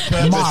with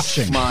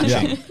purpose.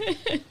 Marching.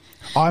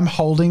 I'm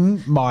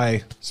holding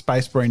my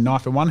Space Marine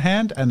knife in one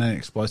hand and an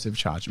explosive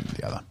charge in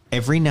the other.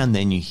 Every now and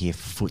then you hear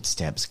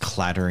footsteps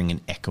clattering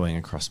and echoing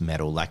across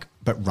metal,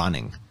 but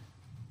running.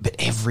 But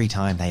every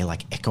time they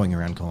like echoing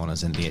around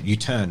corners and you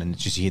turn and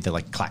it's just you hear the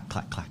like clack,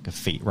 clack, clack of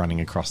feet running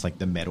across like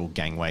the metal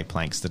gangway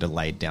planks that are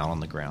laid down on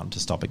the ground to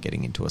stop it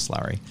getting into a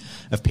slurry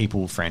of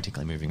people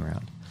frantically moving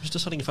around. I'm just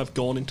deciding if I've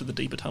gone into the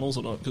deeper tunnels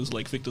or not, because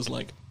like Victor's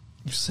like,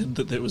 you said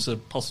that there was a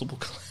possible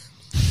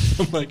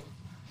I'm like,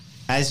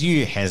 As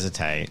you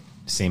hesitate,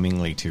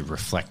 seemingly to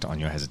reflect on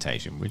your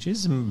hesitation, which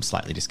is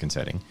slightly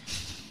disconcerting,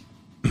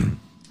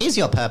 is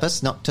your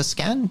purpose not to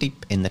scan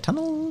deep in the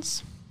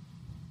tunnels?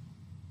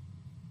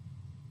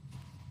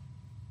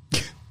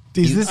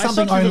 Is this I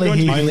something thought we were only going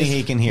he... to- Only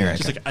he can hear it.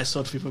 she's like, I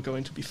thought we were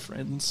going to be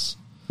friends.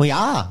 We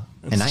are,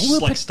 and I Just, will.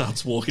 like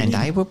starts walking. And in.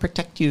 I will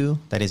protect you.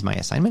 That is my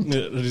assignment.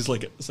 Yeah, and it's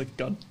like,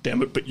 God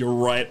damn it, but you're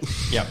right.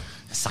 Yep.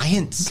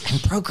 Science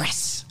and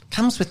progress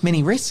comes with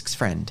many risks,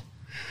 friend.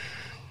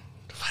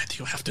 Why do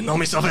you have to know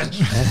me so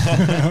much?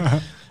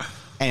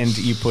 And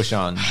you push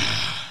on.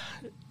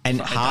 And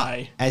If I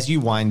die. as you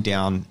wind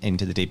down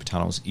into the deeper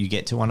tunnels, you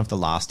get to one of the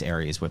last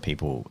areas where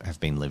people have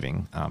been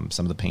living.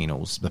 Some of the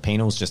penals. The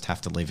penals just have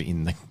to live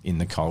in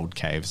the cold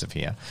caves of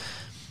here.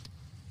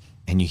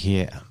 And you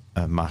hear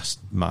a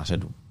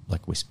muttered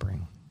like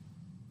whispering,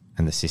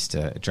 and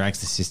it drags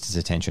the sister's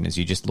attention as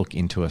you just look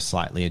into a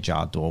slightly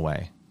ajar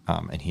doorway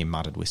and hear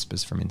muttered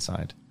whispers from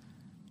inside.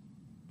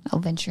 I'll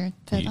venture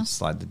further. You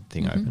slide the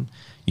thing open.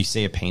 You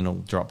see a penal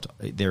dropped.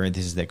 This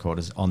is their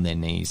quarters, on their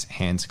knees,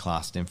 hands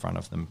clasped in front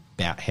of them,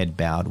 head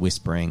bowed,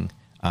 whispering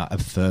a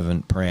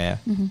fervent prayer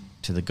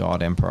to the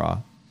god Emperor.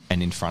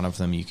 And in front of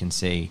them, you can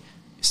see,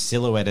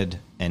 silhouetted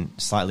and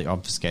slightly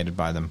obfuscated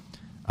by them,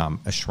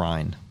 a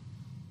shrine.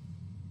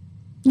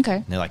 Okay.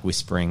 And they're like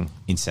whispering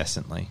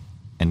incessantly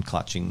and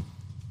clutching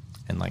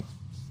and like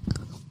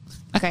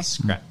Okay.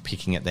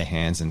 picking at their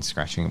hands and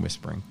scratching and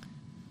whispering.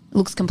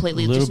 Looks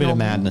completely A little just bit of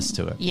normal. madness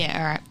to it. Yeah,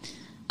 all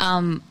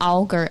right.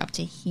 I'll go up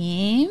to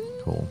him.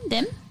 Cool.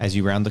 Them. As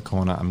you round the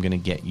corner, I'm going to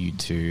get you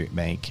to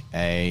make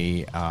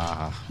a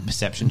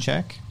perception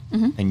check,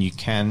 and you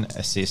can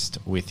assist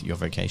with your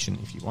vocation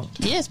if you want.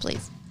 Yes,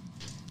 please.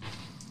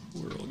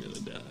 We're all gonna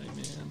die,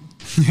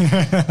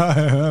 man.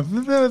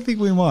 I think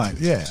we might.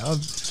 Yeah,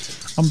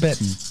 I'm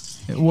betting.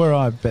 Where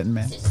I betting,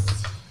 man?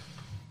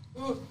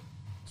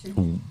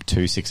 Ooh,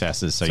 2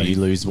 successes, so So you you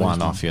lose lose one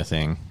one. off your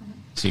thing.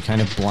 So you're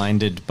kind of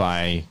blinded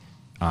by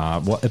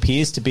what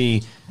appears to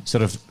be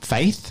sort of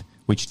faith,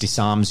 which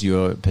disarms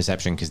your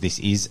perception because this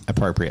is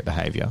appropriate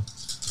behavior.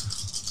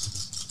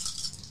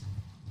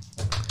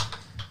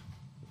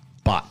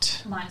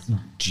 But -1.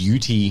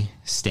 duty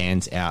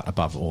stands out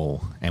above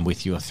all, and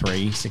with your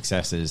 3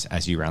 successes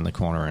as you round the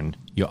corner and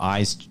your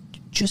eyes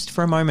just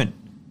for a moment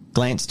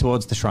glance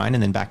towards the shrine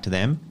and then back to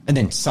them, and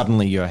then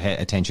suddenly your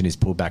attention is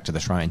pulled back to the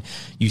shrine,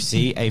 you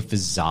see a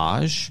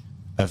visage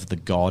of the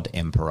god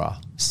Emperor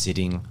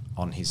sitting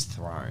on his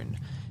throne,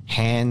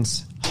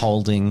 hands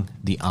holding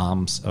the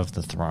arms of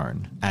the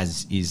throne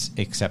as is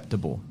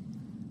acceptable,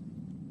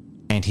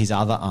 and his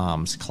other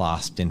arms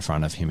clasped in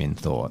front of him in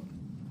thought.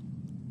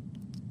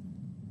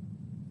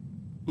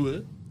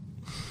 What?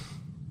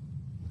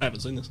 I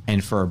haven't seen this.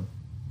 And for a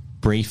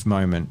brief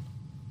moment,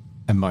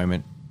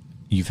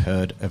 you've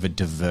heard of a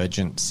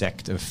divergent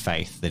sect of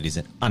faith that is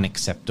an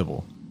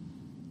unacceptable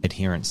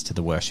adherence to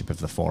the worship of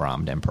the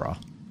four-armed emperor.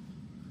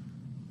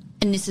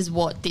 And this is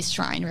what this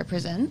shrine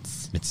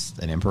represents. It's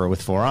an emperor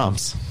with 4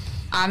 arms.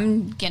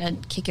 I'm gonna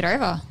kick it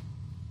over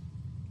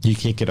You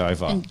kick it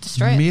over. and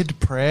destroy it. Mid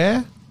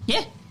prayer.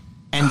 Yeah.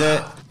 And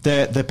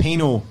the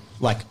penal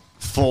like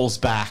falls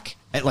back,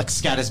 it like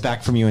scatters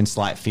back from you in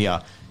slight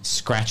fear,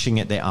 scratching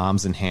at their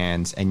arms and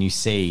hands, and you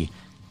see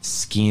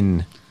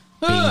skin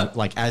being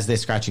like as they're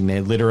scratching,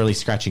 they're literally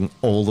scratching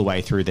all the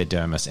way through their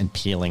dermis and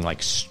peeling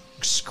like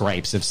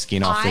scrapes of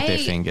skin off with their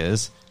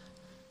fingers.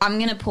 I'm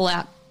gonna pull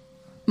out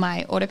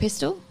my auto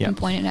pistol Yep. and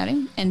point it at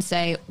him and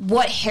say,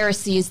 "What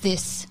heresy is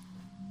this?"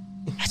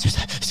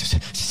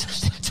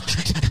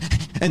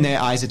 And their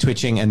eyes are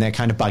twitching and they're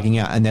kind of bugging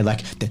out, and they're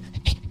like,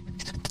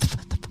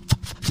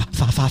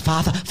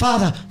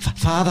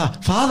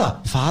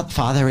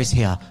 Father is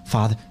here.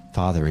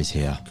 Father is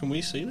here. Can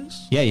we see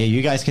this? Yeah,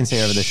 you guys can see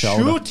over the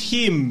shoulder. Shoot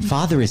him!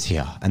 Father is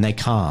here. And they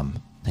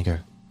calm. They go,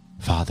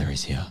 Father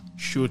is here.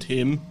 Shoot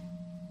him.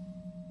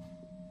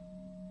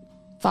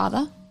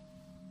 Father.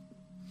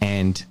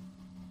 And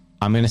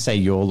I'm going to say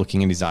you're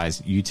looking in his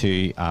eyes. You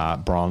two,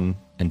 Bron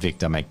and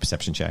Victor, make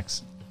perception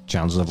checks.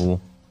 Challenge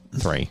level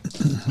 3.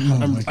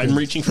 I'm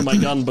reaching for my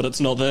gun, but it's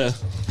not there.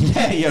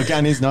 Yeah, your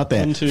gun is not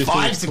there. 1, 2, 3,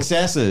 5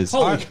 successes.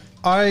 Holy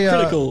I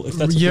critical, if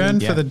that's a yearn thing.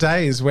 for Yeah. the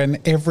days when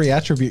every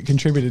attribute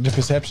contributed to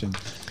perception.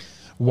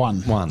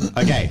 1. 1.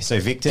 Okay, so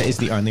Victor is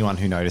the only one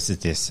who notices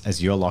this.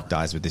 As you're locked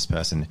eyes with this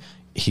person,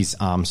 his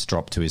arms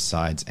drop to his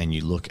sides, and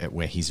you look at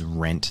where he's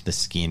rent the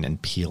skin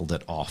and peeled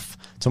it off.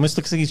 It almost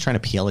looks like he's trying to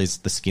peel the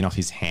skin off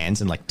his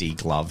hands and like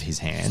deglove his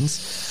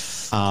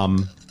hands.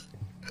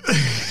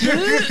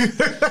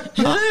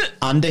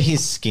 Under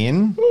his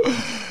skin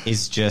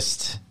is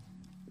just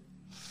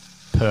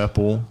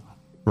purple,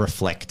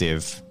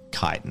 reflective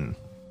chitin.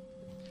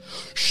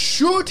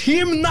 Shoot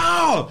him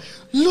now!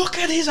 Look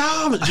at his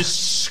arm! It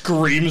just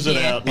screams it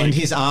out. And Like,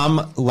 his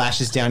arm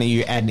lashes down at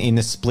you, and in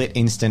a split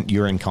instant,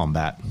 you're in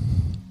combat.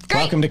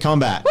 Great. Welcome to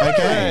combat.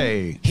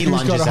 Okay. He Who's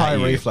lunges got a high at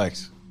you.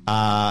 reflex?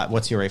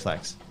 What's your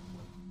reflex?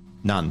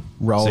 None.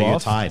 Roll so you're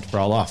off. tied.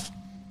 Roll off.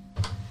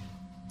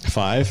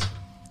 5.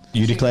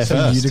 You declare So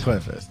first. you declare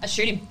first. I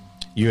shoot him.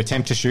 You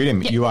attempt to shoot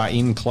him. Yep. You are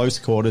in close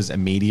quarters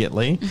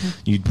immediately.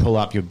 You'd pull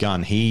up your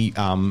gun. He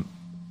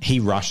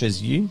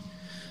rushes you,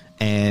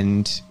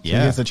 and He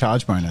yeah, gets the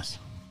charge bonus.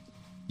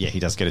 yeah, he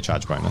does get a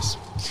charge bonus.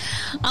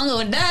 I'm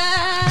gonna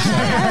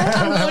die.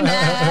 I'm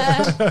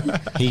gonna die.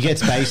 He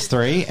gets base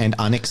 3, and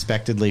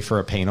unexpectedly for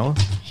a penal,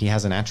 he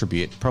has an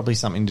attribute, probably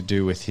something to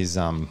do with his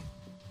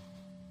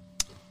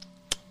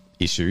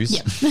issues.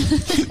 Yep.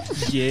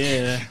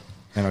 yeah.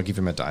 And I'll give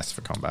him a dice for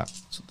combat.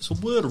 So there's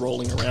a word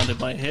rolling around in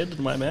my head and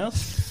my mouth.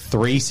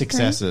 3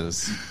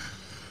 successes.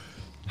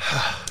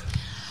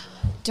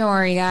 Don't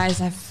worry, guys.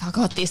 I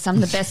got this. I'm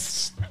the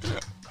best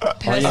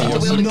person yeah, to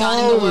wield a gun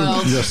in the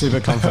world. You're super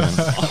confident.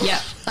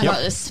 Yep, I got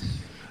this.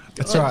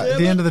 That's right. At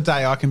the end of the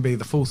day, I can be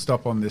the full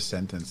stop on this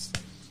sentence.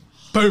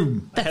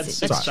 Boom. I had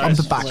That's it. 6 Right, I'm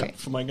the dice backup.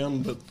 for my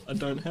gun, but I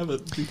don't have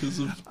it because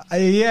of...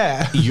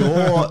 Yeah.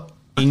 You're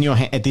in your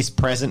at this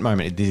present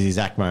moment, at this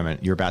exact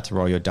moment, you're about to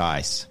roll your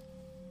dice.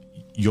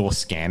 Your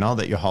scanner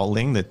that you're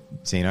holding, the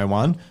Xeno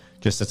one,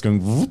 just starts going,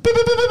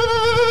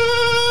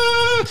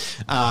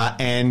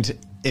 and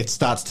it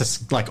starts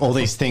to like all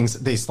these things,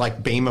 this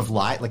like beam of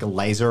light, like a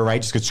laser array,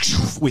 just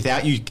goes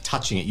without you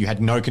touching it. You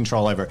had no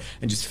control over it,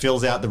 and just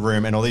fills out the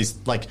room, and all these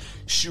like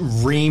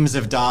reams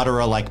of data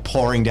are like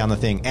pouring down the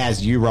thing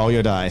as you roll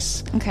your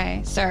dice.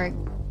 Okay, so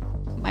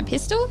my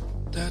pistol.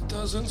 That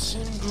doesn't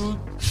seem good.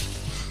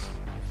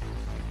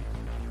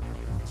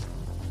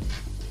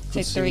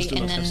 So 3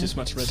 and then This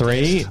much red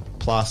 3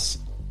 plus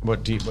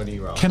what do you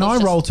roll? Can I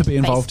It's roll just to be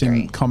involved base in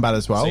 3. combat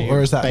as well? So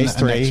Or is that base a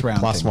 3 next round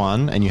plus thing?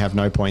 1, and you have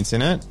no points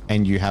in it,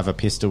 and you have a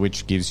pistol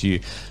which gives you.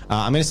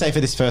 I'm going to say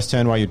for this first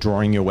turn, while you're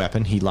drawing your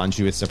weapon, he lunges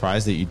you with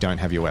surprise that you don't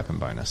have your weapon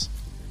bonus.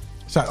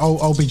 So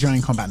I'll be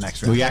joining combat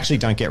next round. We actually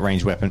don't get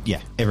ranged weapon.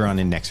 Yeah, everyone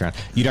in next round.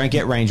 You don't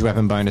get ranged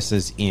weapon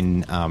bonuses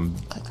in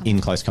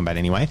close combat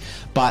anyway.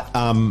 But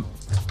I'm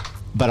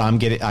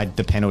getting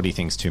the penalty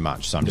thing's too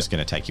much, so I'm just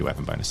going to take your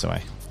weapon bonus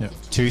away. Yep.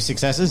 2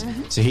 successes.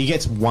 So he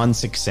gets 1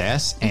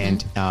 success,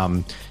 and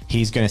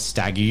he's going to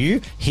stagger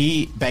you.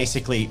 He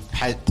basically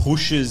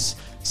pushes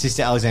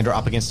Sister Alexandra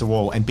up against the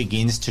wall and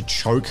begins to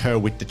choke her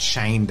with the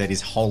chain that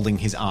is holding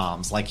his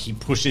arms. Like he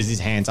pushes his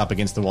hands up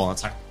against the wall, and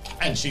it's like,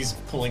 and she's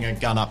pulling a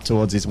gun up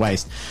towards his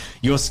waist.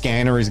 Your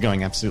scanner is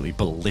going absolutely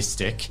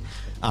ballistic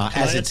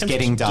as it's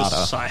getting to data.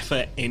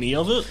 decipher any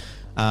of it.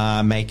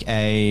 Make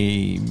a.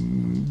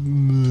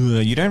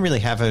 You don't really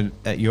have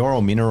you're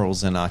all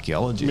minerals and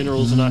archaeology.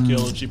 Minerals and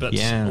archaeology, but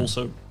Yeah.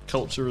 also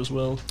culture as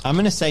well. I'm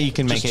going to say you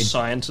can Just make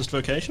scientist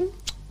vocation.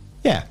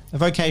 a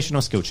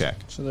vocational skill check.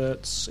 So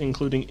that's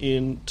including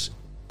int,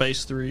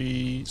 base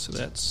 3. So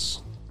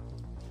that's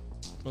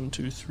 1,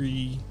 2,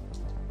 3.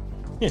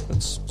 Yeah,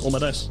 that's all my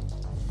dice.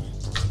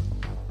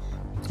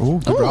 Ooh,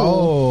 good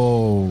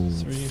roll.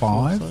 3, 4,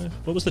 5. 5.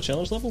 What was the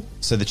challenge level?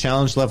 So the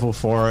challenge level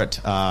for it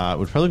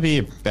would probably be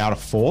about a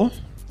 4.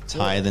 It's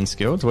higher than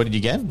skilled. What did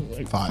you get?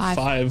 Like 5.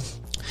 5.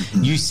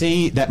 You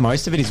see that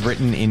most of it is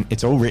written in.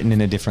 It's all written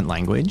in a different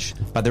language,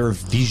 but there are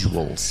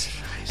visuals.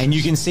 And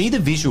you can see the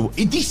visual.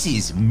 This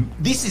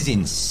is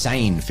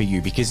insane for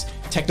you because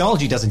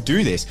technology doesn't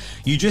do this.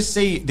 You just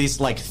see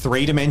this like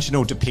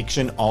 3-dimensional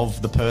depiction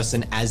of the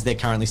person as they're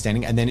currently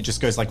standing, and then it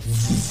just goes like,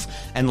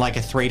 and like a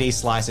 3D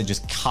slicer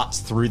just cuts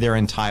through their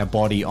entire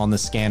body on the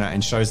scanner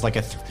and shows like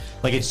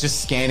it's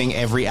just scanning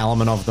every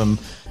element of them,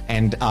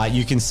 and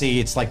you can see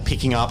it's like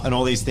picking up, and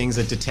all these things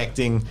are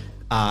detecting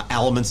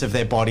elements of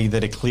their body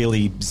that are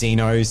clearly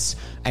Xenos,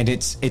 and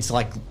it's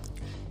like.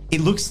 It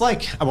looks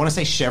like, I want to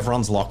say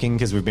Chevron's locking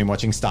because we've been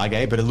watching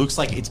Stargate, but it looks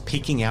like it's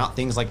picking out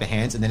things like the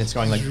hands and then it's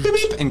going like beep,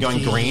 beep, and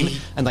going green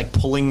and like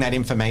pulling that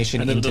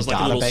information into like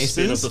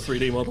databases. Of the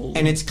 3D model.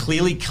 And it's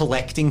clearly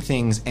collecting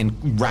things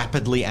and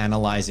rapidly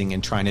analyzing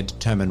and trying to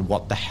determine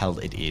what the hell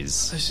it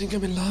is. I think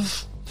I'm in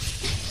love.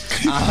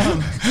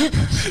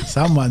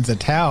 Someone's a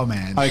towel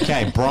man.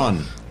 Okay,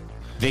 Bron.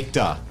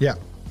 Victor. Yeah.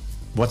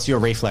 What's your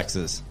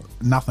reflexes?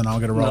 Nothing. I'll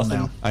get a roll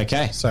now.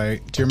 Okay. So,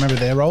 do you remember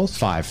their rolls?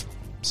 5.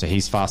 So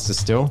he's faster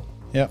still.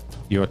 Yep.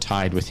 You're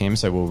tied with him,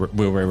 so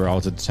we'll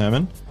re-roll to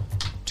determine.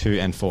 2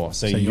 and 4.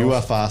 So you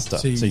are faster.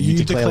 So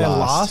you declare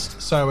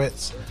last. So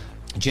it's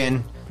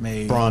Jen,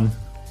 me, Bron,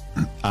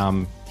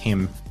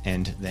 him,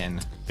 and then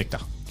Victor.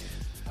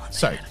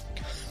 so.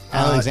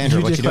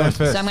 Alexandra, what you doing?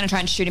 first. So I'm going to try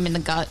and shoot him in the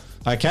gut.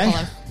 Okay.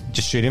 Follow.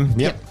 Just shoot him.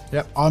 Yep.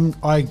 Yep.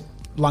 I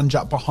lunge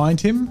up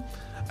behind him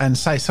and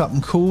say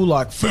something cool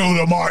like "Feel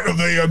the might of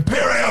the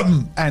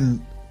Imperium"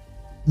 and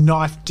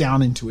knife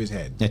down into his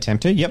head.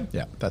 Attempt to. Yep.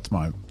 Yeah, that's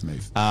my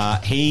move.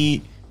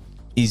 He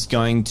is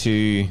going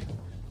to,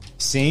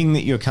 seeing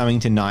that you're coming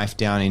to knife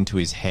down into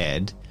his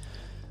head,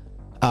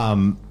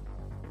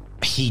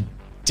 he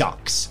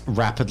ducks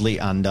rapidly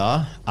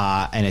under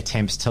and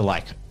attempts to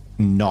like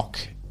knock.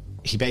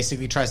 He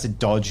basically tries to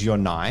dodge your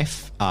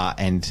knife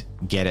and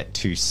get it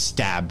to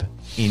stab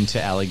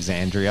into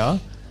Alexandria.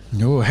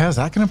 Oh, how's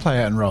that going to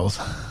play out in rolls?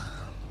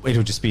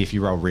 It'll just be if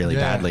you roll really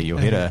badly, you'll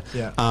hit her.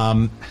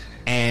 Yeah.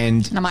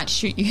 And I might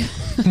shoot you.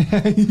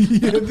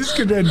 Yeah, this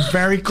could end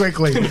very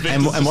quickly.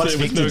 and what's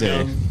Victor do?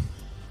 Gun.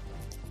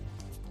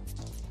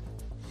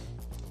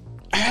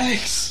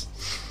 Alex!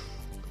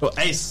 Or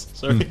Ace,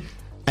 sorry.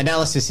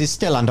 Analysis is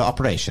still under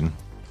operation.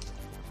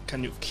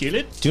 Can you kill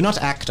it? Do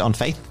not act on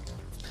faith.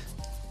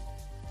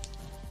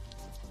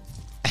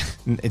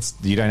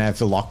 You don't have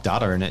the locked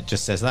data, and it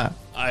just says that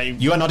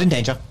you are not in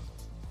danger.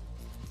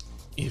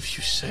 If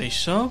you say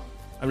so.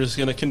 I'm just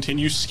going to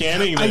continue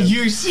scanning them. Are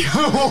you?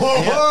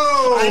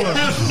 Whoa! I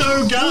have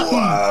no gun.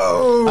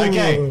 Whoa!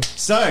 Okay,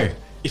 so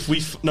If we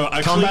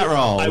actually, combat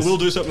rolls. I will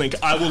do something.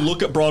 I will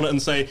look at Bron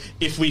and say,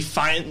 if we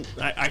find,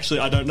 I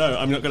don't know.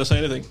 I'm not going to say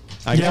anything.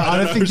 Okay. Yeah, I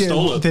don't know who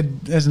stole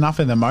think there's enough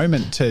in the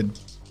moment to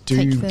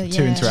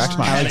interact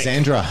much.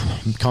 Alexandra,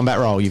 combat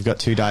roll. You've got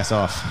 2 dice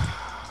off.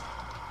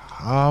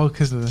 Oh,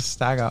 because of the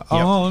stagger.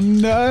 Oh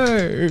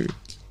no!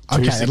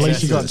 Okay, at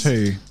least you got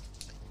 2.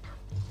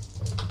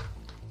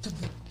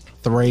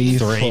 3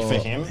 for for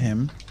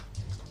him.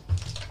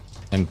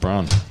 And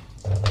Bron.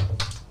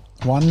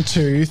 1,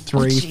 2,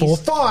 3, 4,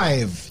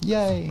 5.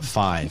 Yay!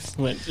 5.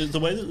 Wait, the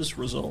way that this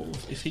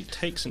resolved, if he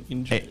takes an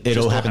injury... It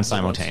all just happens happens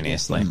at once.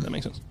 simultaneously. That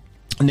makes sense.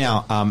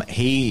 Now,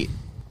 he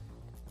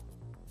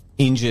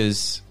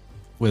injures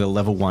with a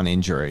level 1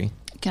 injury.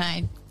 Can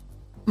I...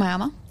 My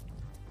armor?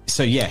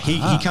 So yeah, he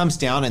comes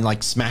down and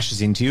like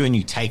smashes into you, and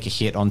you take a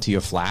hit onto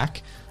your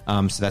flak.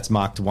 So that's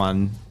marked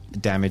 1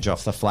 damage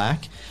off the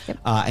flak. Yep.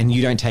 And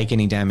you don't take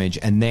any damage,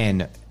 and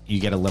then you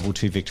get a level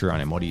 2 victory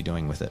on him. What are you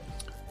doing with it?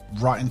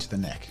 Right into the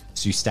neck.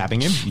 So you're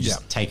stabbing him, you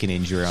just take an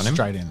injury on him.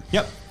 Straight in.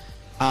 Yep.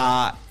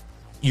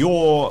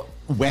 Your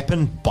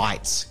weapon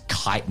bites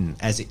chitin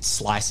as it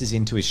slices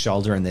into his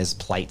shoulder, and there's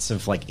plates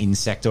of like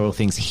insect oil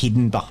things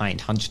hidden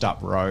behind hunched up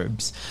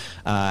robes.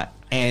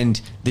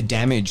 And the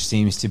damage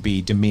seems to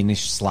be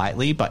diminished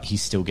slightly, but he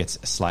still gets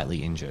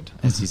slightly injured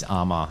as his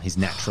armor, his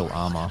natural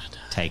armor,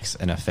 takes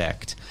an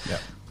effect.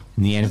 Yep.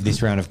 In the end of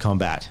this round of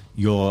combat,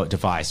 your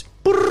device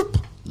burp,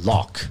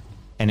 lock,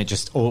 and it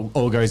just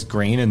all goes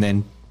green, and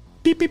then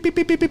beep beep beep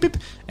beep beep beep beep,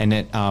 and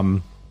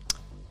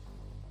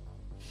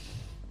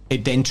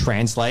it then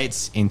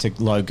translates into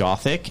Low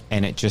Gothic,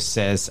 and it just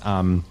says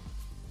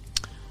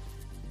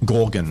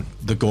Gorgon,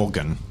 the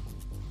Gorgon.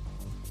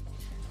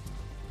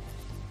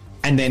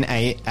 And then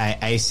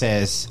A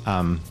says,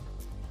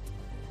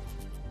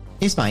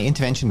 is my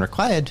intervention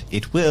required?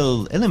 It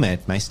will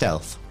eliminate my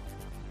stealth.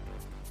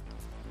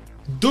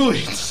 Do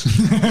it!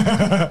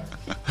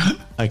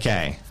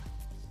 Okay.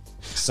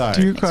 So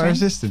Do you require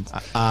assistance?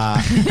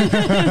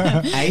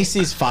 Ace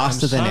is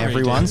faster than sorry,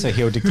 everyone, dude. so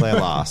he'll declare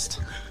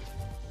last.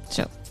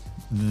 Sure.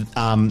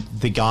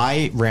 The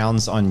guy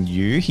rounds on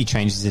you. He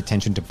changes his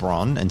attention to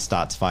Bron and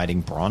starts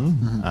fighting Bron.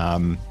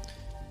 Mm-hmm.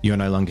 You're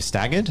no longer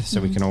staggered,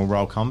 so we can all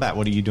roll combat.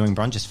 What are you doing,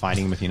 Bron? Just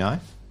fighting him with your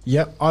knife?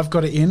 Yep, I've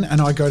got it in,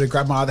 and I go to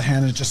grab my other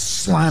hand and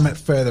just slam it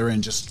further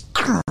in, just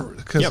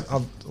because Yep.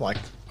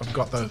 I've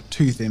got the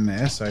tooth in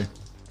there, so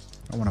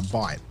I want to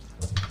bite.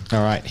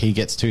 All right, he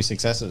gets 2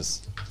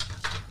 successes.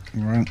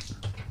 All right,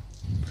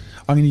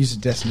 I'm going to use a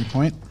destiny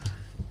point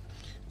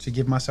to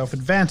give myself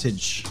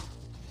advantage.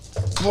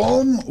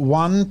 Boom,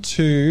 1,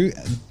 2,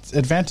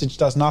 advantage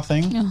does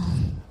nothing,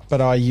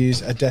 but I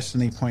use a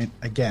destiny point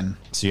again.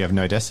 So you have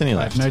no destiny I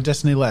left. have no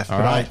destiny left. All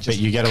but right, I but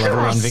you get a level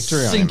 1 victory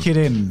on him. sink it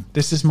in.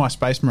 This is my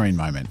Space Marine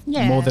moment.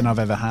 Yeah. More than I've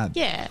ever had.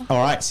 Yeah.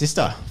 All right,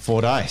 sister,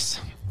 4 dice.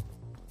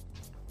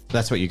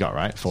 That's what you got,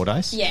 right? 4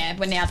 dice? Yeah,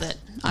 but now that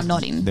I'm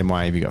not in. Then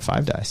why have you got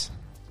 5 dice?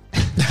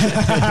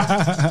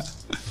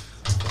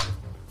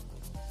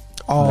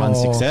 Oh. 1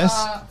 success.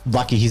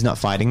 Lucky he's not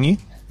fighting you.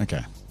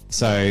 Okay.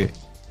 So,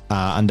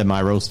 under my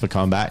rules for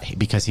combat,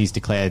 because he's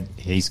declared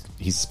he's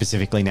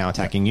specifically now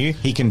attacking you,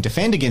 he can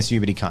defend against you,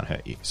 but he can't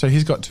hurt you. So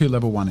he's got 2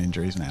 level 1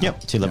 injuries now.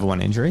 Yep, 2 level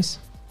 1 injuries.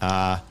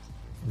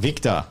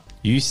 Victor,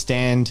 you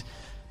stand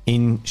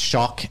in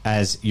shock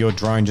as your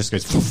drone just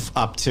goes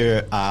up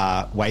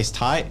to waist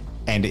height,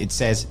 and it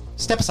says,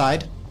 "Step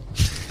aside."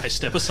 I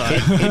step aside.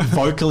 It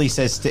vocally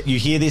says, you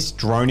hear this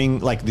droning,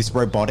 like this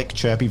robotic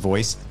chirpy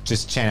voice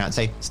just chant out and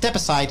say, "Step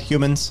aside,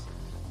 humans."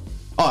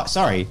 Oh,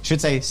 sorry.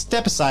 Should say,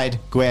 "Step aside,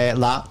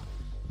 Guela."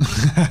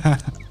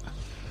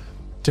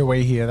 Do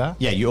we hear that?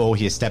 Yeah, you all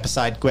hear, "Step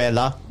aside,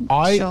 Guela."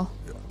 Sure.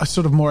 I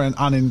sort of more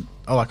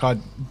like I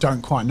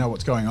don't quite know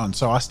what's going on,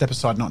 so I step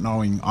aside not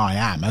knowing I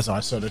am as I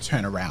sort of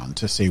turn around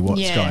to see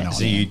what's Yeah. going on.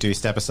 So you do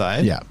step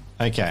aside? Yeah.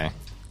 Okay.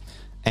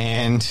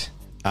 And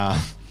I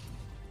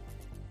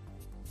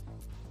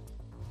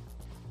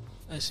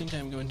think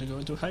I'm going to go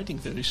into hiding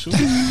very soon.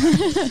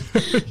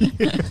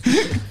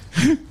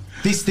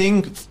 this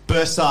thing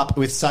bursts up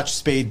with such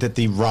speed that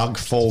the rug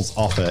falls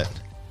off it.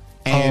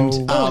 And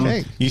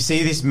okay. you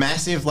see this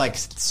massive, like,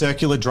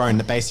 circular drone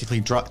that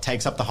basically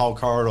takes up the whole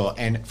corridor.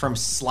 And from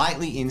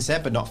slightly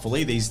inset, but not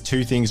fully, these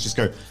 2 things just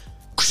go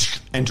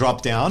and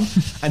drop down.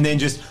 And then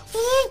just...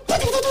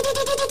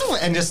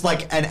 And just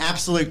like an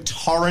absolute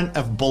torrent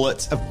of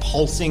bullets, of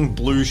pulsing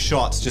blue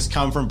shots just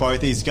come from both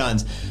these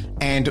guns.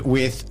 And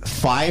with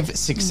 5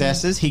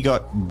 successes, he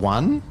got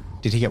 1.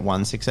 Did he get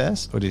 1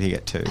 success or did he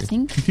get 2? I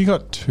think. If you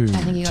got 2. I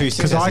think you got 2 two.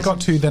 Because I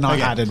got 2, then I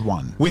Okay. added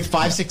 1. With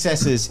 5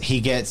 successes, he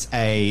gets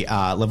a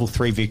level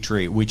 3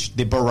 victory, which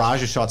the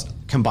barrage of shots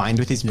combined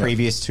with his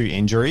previous 2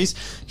 injuries,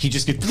 he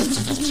just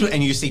gets...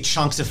 And you see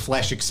chunks of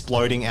flesh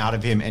exploding out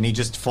of him, and he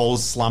just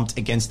falls slumped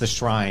against the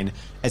shrine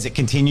as it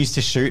continues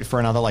to shoot for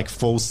another, like,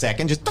 full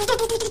second. Just...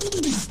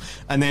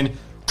 And then...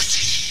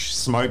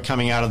 Smoke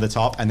coming out of the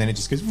top, and then it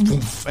just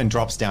goes and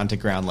drops down to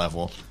ground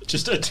level.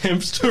 Just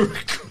attempts to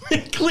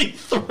quickly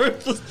throw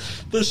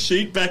the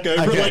sheet back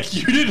over Okay. like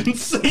you didn't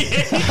see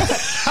it.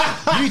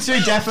 You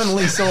two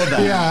definitely saw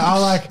that. Yeah, I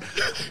like...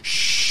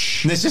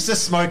 And there's just a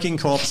smoking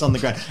corpse on the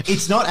ground.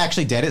 It's not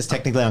actually dead. It's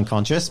technically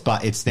unconscious,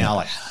 but it's now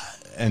like...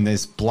 And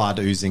there's blood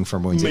oozing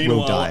from wounds. It will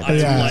Meanwhile, die. I'm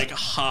Yeah. like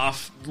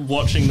half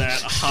watching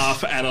that,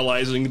 half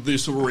analysing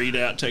this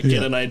readout to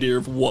get an idea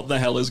of what the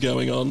hell is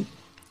going on.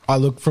 I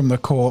look from the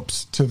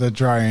corpse to the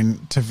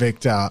drone to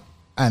Victor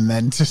and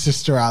then to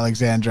Sister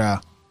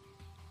Alexandra.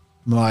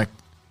 I'm like,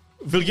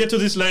 We'll get to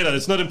this later.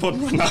 It's not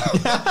important right now.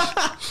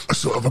 I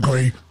sort of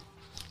agree.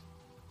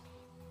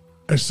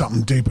 There's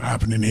something deeper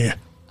happening here.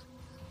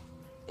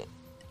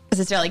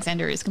 Sister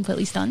Alexander is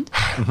completely stunned.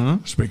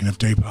 Speaking of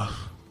deeper,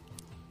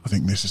 I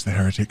think this is the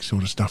heretic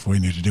sort of stuff we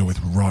need to deal with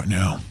right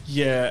now.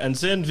 Yeah, and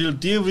then we'll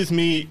deal with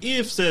me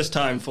if there's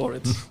time for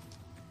it.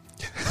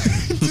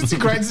 it's a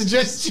great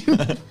suggestion.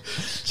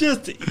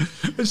 Just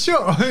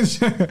Sure.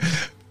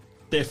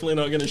 definitely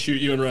not going to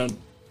shoot you and run.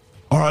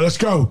 All right, let's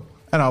go.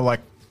 And I'll like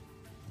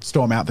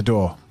storm out the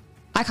door.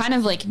 I kind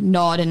of like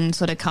nod and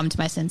sort of come to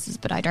my senses,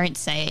 but I don't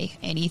say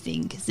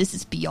anything because this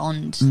is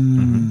beyond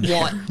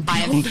what I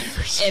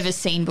have ever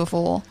seen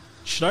before.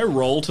 Should I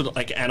roll to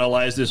like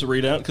analyze this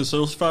readout? Because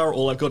so far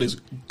all I've got is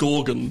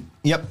Gorgon.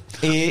 Yep.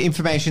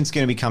 Information's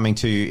going to be coming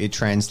to, it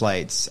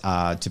translates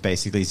to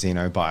basically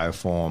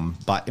xenobioform,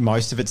 but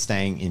most of it's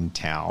staying in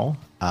Tau.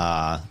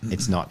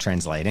 It's not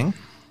translating.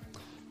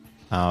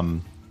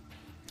 And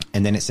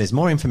then it says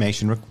more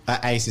information.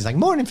 Ace is like,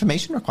 more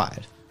information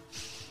required.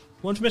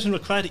 More information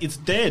required. It's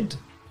dead.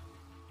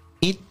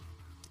 It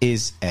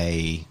is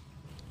a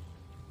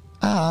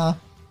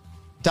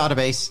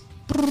database.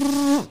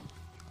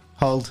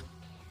 Hold.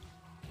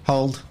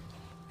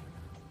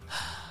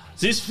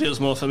 This feels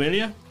more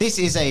familiar. This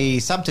is a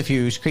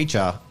subterfuge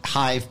creature,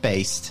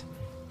 hive-based.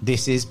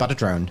 This is but a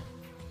drone.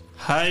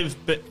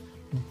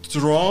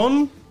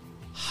 Drone?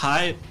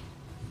 Hive.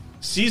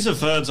 These are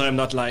words I'm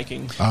not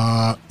liking.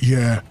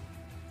 Yeah.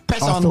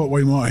 Press I on. thought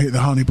we might hit the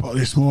honeypot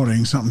this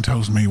morning. Something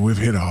tells me we've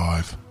hit a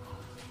hive.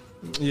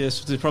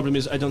 Yes, the problem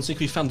is I don't think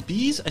we found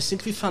bees. I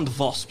think we found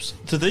wasps.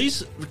 Do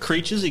these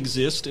creatures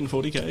exist in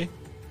 40k?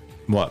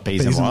 What,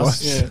 bees and Bees and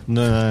wasps? wasps. Yeah.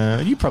 No,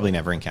 you probably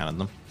never encountered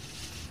them.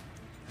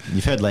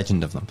 You've heard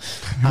legend of them.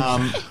 All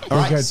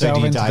right, go so delve do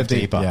you into dive the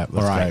deep- deeper? yeah, let's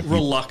All right. go.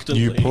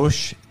 Reluctantly. You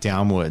push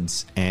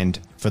downwards, and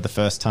for the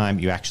first time,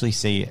 you actually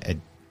see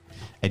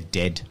a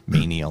dead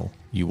menial.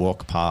 You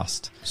walk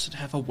past. Does it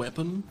have a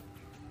weapon?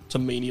 It's a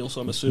menial,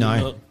 so I'm assuming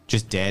No, not.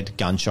 just dead,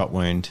 gunshot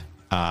wound.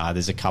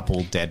 There's a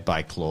couple dead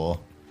by claw.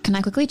 Can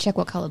I quickly check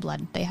what color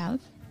blood they have?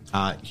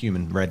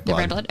 Human red The blood.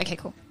 red blood? Okay,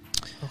 cool.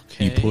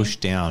 Okay. You push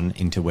down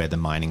into where the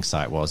mining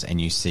site was, and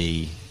you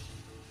see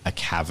a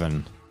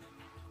cavern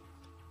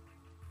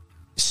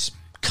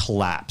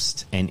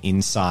collapsed, and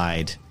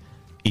inside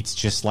it's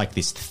just like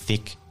this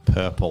thick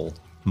purple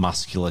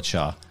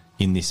musculature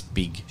in this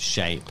big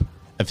shape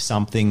of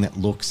something that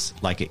looks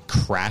like it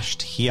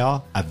crashed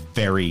here a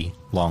very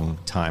long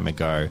time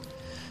ago.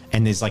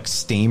 And there's like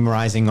steam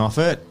rising off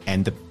it,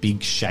 and the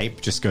big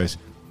shape just goes.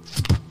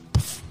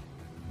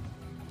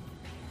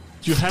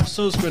 Do you have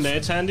those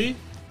grenades handy?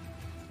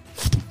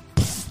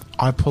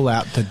 I pull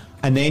out the.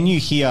 And then you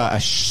hear a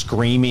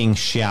screaming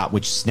shout,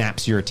 which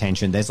snaps your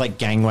attention. There's like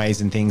gangways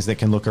and things that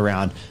can look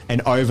around.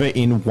 And over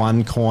in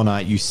one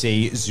corner, you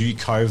see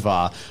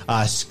Zukova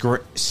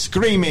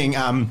screaming,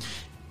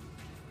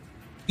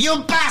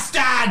 "You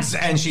bastards!"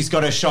 And she's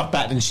got a shot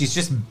bat, and she's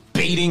just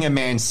beating a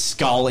man's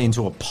skull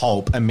into a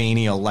pulp, a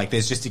menial. Like,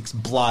 there's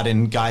just blood.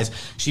 And guys,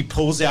 she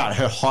pulls out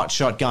her hot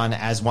shotgun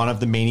as one of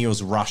the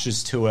menials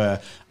rushes to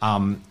her,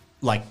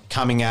 like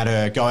coming at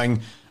her,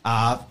 going,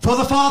 for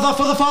the father,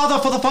 for the father,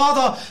 for the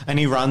father. And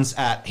he runs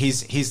at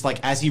his like,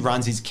 as he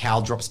runs, his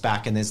cowl drops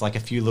back, and there's like a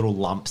few little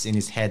lumps in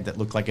his head that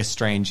look like a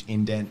strange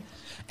indent.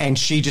 And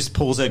she just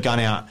pulls her gun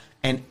out,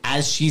 and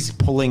as she's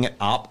pulling it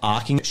up,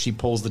 arcing it, she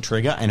pulls the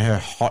trigger, and her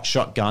hot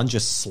shotgun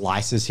just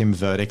slices him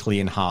vertically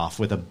in half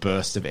with a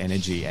burst of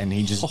energy, and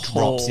he just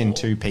drops in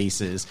two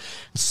pieces.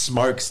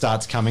 Smoke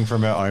starts coming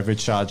from her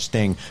overcharged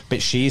thing,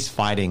 but she's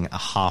fighting a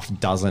half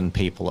dozen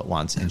people at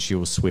once, and she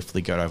will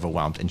swiftly get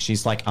overwhelmed. And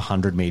she's like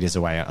 100 meters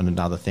away on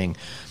another thing.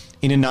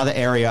 In another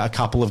area, a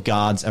couple of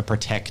guards are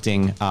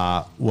protecting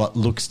what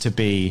looks to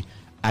be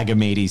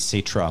Agamedes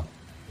Citra,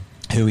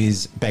 who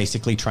is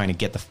basically trying to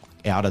get the fuck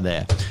out of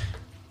there.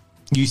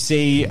 You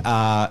see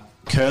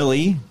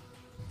Curly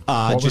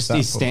just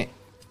is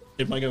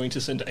Am I going to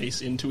send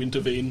Ace in to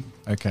intervene?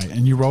 Okay,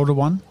 and you rolled a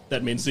 1?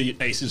 That means the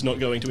Ace is not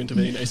going to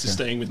intervene. Ace is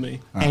staying with me.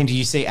 And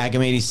you see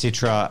Agamedes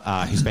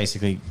Citra, who's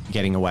basically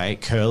getting away.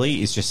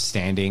 Curly is just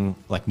standing,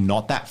 like,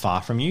 not that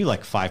far from you,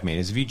 like 5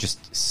 meters of you,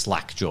 just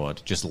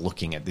slack-jawed, just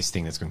looking at this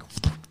thing that's going...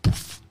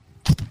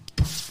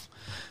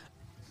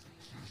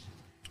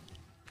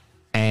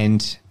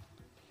 And...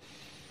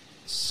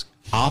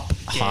 up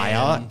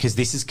higher, because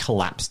this is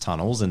collapsed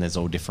tunnels and there's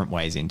all different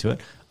ways into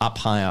it. Up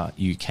higher,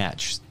 you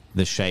catch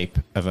the shape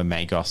of a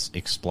Magos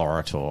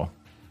Explorator,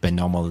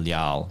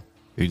 Benomolial,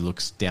 who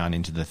looks down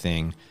into the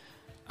thing,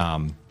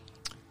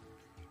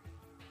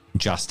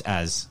 just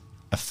as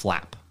a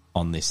flap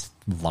on this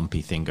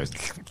lumpy thing goes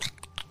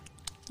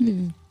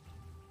and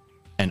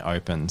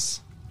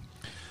opens,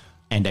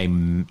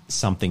 and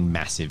something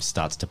massive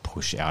starts to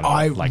push out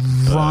of it, like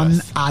run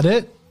birth. at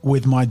it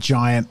with my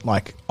giant,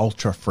 like,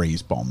 ultra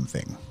freeze bomb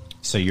thing.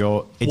 So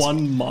it's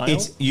 1 mile?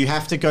 You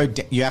have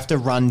to you have to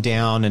run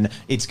down, and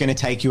it's going to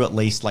take you at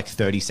least like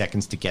 30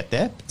 seconds to get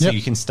there. So Yep.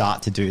 you can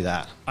start to do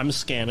that. I'm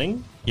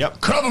scanning.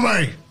 Yep. Cover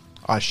me!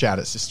 I shout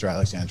at Sister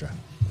Alexandra.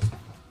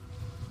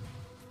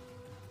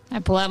 I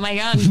pull out my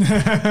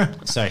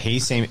gun. So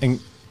he's seeing,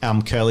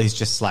 Curly's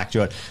just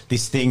slack-jawed.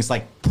 This thing's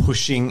like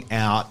pushing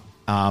out.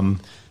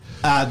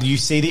 You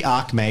see the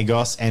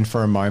Archmagos, and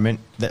for a moment,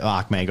 the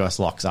Archmagos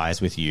locks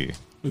eyes with you.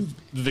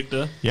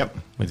 Victor. Yep,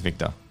 with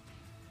Victor.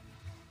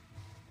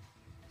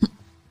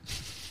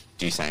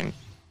 Do you say?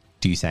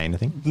 Do you say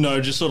anything?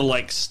 No, just sort of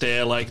like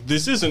stare like,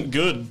 this isn't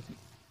good.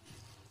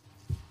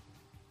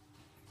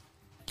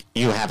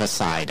 You have a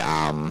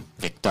sidearm,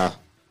 Victor.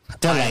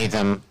 Delay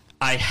them.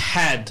 I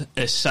had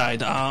a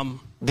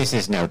sidearm. This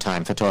is no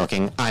time for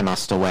talking. I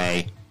must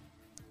away.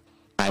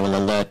 I will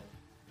alert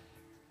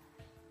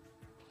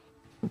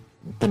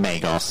the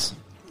Magos,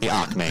 the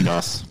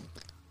Archmagos.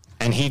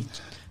 And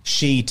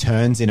She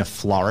turns in a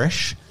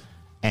flourish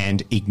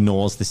and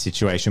ignores the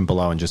situation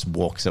below and just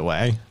walks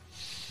away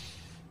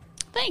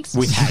Thanks.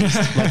 with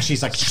haste. Like,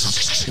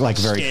 she's like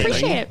very Scared. quickly.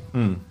 Appreciate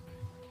it.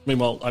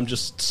 Meanwhile, I'm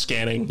just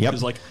scanning. Yep.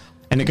 It's like,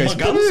 And it goes,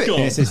 my gun's gone.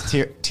 and it says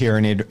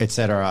Tyrannid,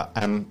 etc.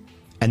 And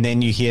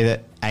then you hear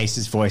that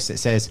Ace's voice that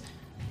says,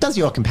 "Does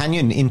your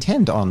companion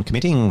intend on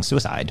committing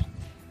suicide?"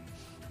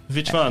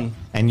 Which one?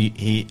 And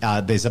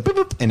there's a boop,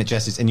 boop, and it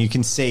gestures, and you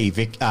can see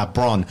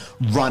Bronn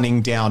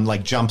running down,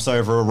 like jumps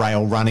over a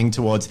rail, running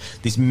towards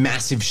this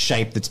massive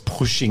shape that's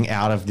pushing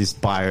out of this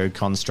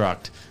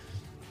bioconstruct.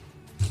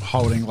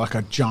 Holding, like,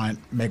 a giant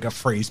mega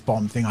freeze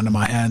bomb thing under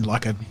my hand,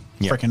 like a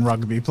Yep. freaking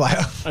rugby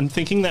player. I'm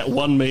thinking that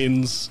 1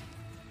 means,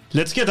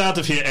 let's get out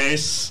of here,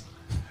 Ace.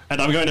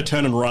 And I'm going to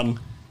turn and run.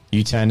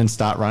 You turn and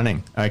start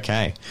running.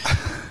 Okay.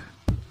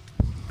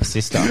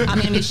 Sister. I'm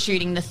going to be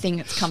shooting the thing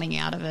that's coming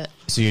out of it.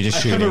 So you're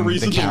just I have a shooting the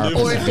reason to live. character.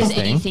 Or if there's thing.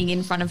 anything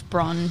in front of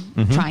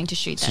Bronn trying to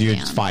shoot that So you're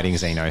down. fighting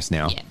Xenos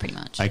now. Yeah, pretty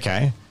much.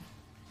 Okay.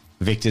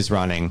 Victor's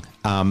running.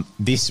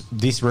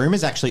 This room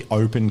is actually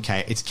open.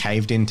 It's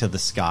caved into the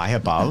sky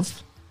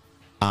above.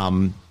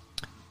 And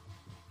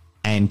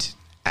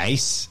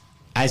Ace,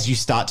 as you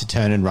start to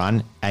turn and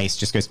run, Ace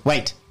just goes,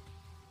 "Wait,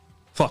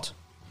 What?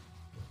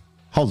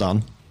 hold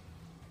on."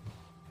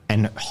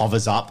 And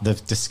hovers up. The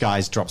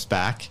disguise drops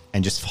back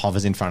and just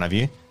hovers in front of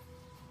you.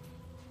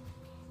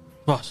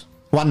 What?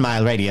 1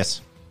 mile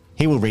radius.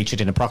 He will reach it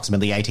in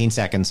approximately 18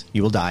 seconds.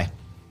 You will die.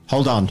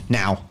 Hold on,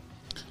 now.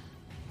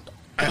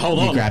 Hold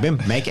You on. grab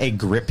him. Make a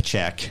grip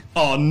check.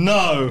 Oh,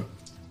 no.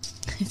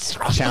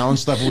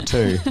 Challenge level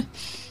 2.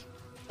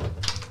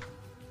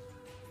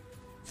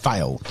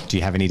 Fail. Do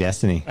you have any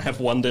destiny? I have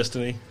 1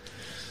 destiny.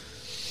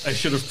 I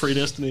should have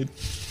predestinied.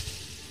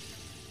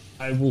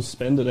 I will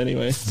spend it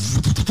anyway.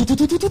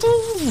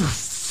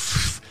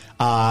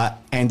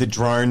 And the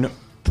drone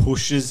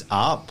pushes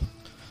up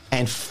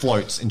and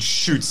floats and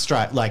shoots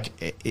straight, like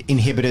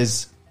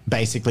inhibitors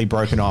basically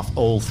broken off,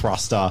 all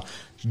thruster,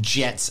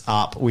 jets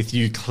up with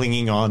you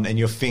clinging on, and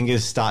your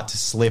fingers start to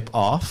slip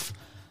off,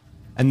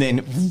 and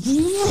then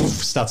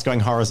starts going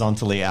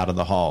horizontally out of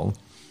the hole.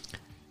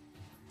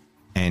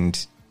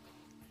 And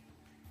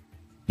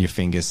your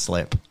fingers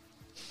slip.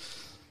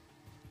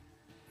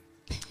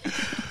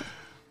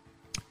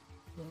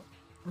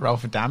 Roll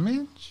for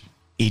damage?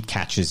 It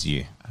catches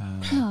you.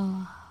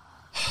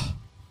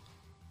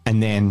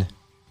 And then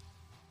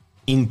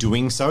in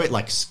doing so, it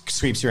like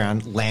sweeps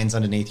around, lands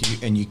underneath you,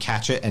 and you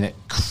catch it, and it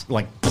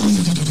like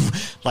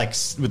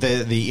with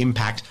the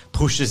impact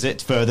pushes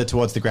it further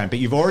towards the ground. But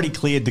you've already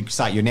cleared the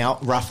site. You're now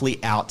roughly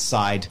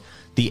outside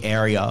the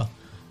area,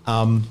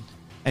 and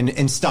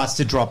starts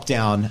to drop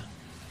down.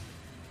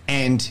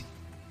 And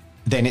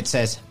then it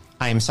says,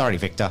 "I am sorry,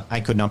 Victor.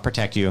 I could not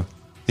protect you.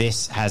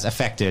 This has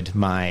affected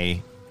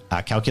my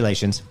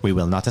calculations. We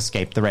will not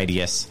escape the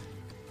radius."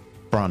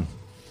 Bron.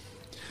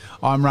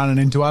 I'm running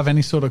in. Do I have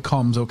any sort of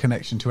comms or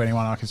connection to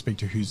anyone I can speak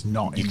to who's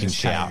not You in can this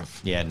shout.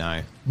 cave? Yeah,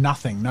 no,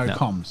 Nothing. No No.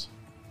 comms.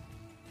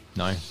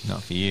 not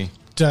for you.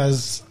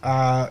 Does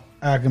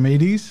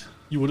Archimedes?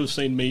 You would have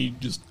seen me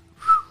just...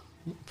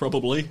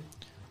 Probably.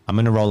 I'm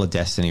going to roll a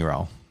destiny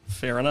roll.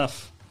 Fair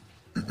enough.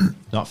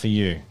 Not for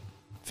you.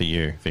 For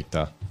you,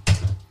 Victor.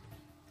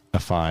 A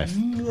 5.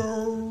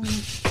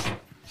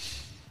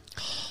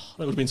 That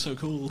would have been so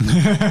cool.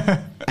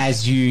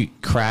 As you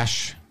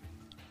crash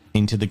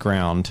into the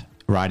ground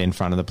right in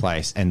front of the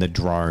place, and the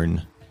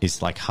drone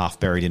is like half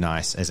buried in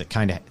ice, as it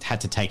kind of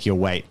had to take your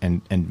weight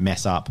and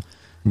mess up,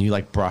 and you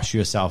like brush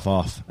yourself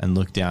off and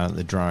look down at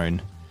the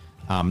drone.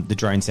 The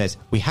drone says,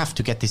 "We have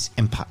to get this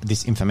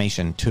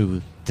information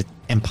to the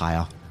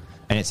Empire,"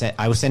 and it said,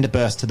 "I will send a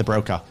burst to the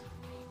broker."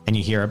 And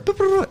you hear a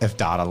boop of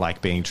data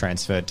like being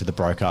transferred to the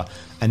broker,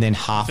 and then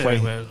Very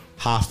well.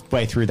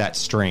 halfway through that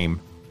stream,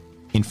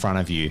 in front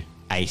of you,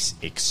 Ace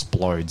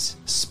explodes,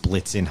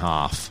 splits in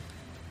half,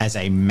 as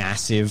a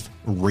massive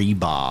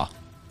rebar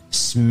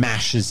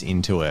smashes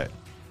into it,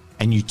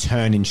 and you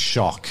turn in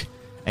shock,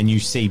 and you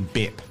see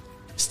Bip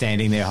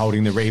standing there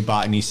holding the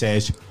rebar, and he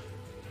says,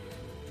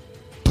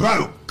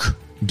 "Broke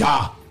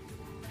the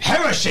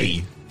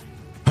heresy."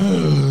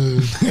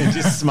 And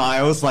just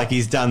smiles like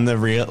he's done a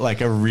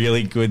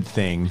really good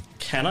thing.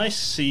 Can I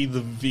see the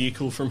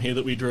vehicle from here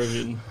that we drove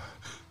in?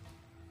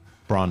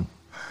 Bron.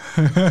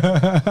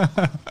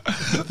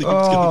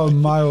 Oh,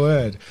 my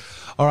word.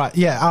 All right.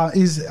 Yeah.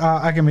 Is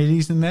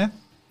Archimedes in there?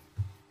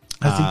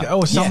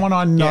 Someone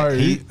I know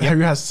who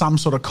has some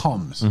sort of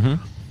comms.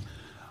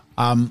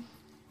 Mm-hmm.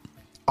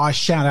 I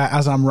shout out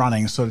as I'm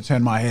running, sort of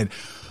turn my head.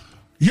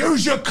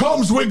 Use your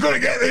comms. We're going to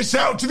get this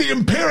out to the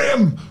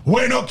Imperium.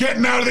 We're not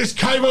getting out of this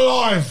cave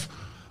alive.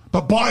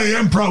 But by the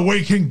Emperor,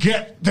 we can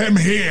get them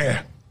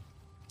here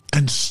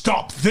and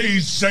stop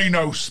these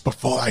Xenos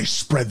before they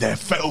spread their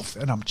filth.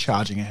 And I'm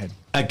charging ahead.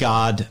 A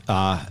guard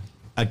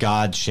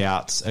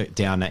shouts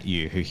down at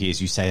you, who hears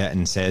you say that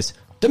and says,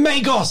 The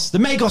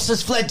Magos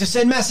has fled to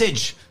send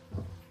message."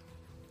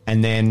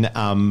 And then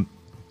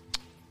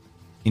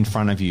in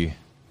front of you,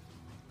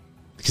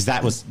 because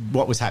that was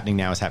what was happening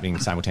now is happening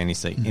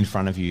simultaneously. In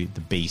front of you, the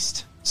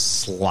beast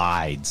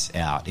slides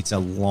out. It's a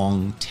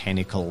long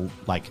tentacle,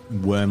 like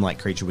worm-like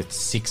creature with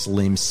 6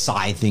 limbs,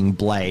 scything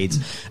blades.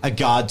 A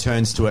guard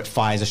turns to it,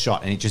 fires a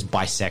shot, and it just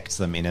bisects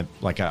them in a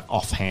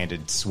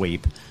offhanded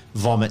sweep.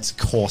 Vomits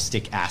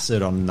caustic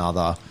acid on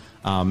another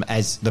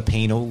as the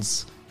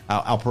penals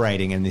are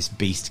operating, and this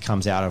beast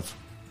comes out of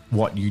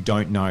what you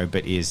don't know,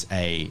 but is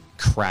a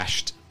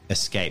crashed,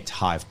 escaped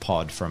hive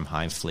pod from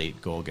Hive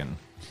Fleet Gorgon.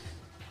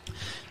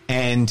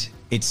 And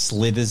it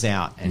slithers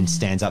out and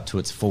stands up to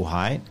its full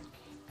height,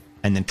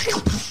 and then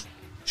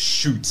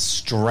shoots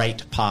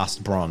straight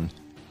past Bron,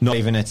 not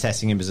even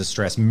assessing him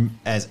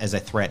as a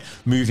threat,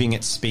 moving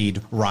at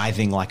speed,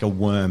 writhing like a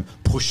worm,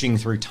 pushing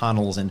through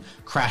tunnels and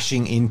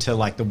crashing into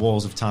like the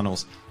walls of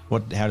tunnels.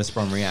 How does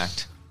Bron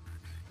react?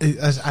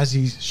 As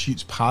he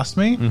shoots past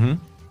me,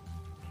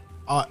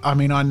 I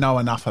mean, I know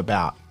enough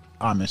about,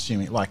 I'm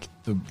assuming, like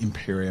the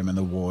Imperium and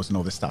the wars and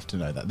all this stuff to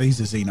know that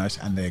these are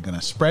Xenos and they're going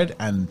to spread.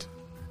 And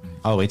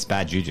oh, it's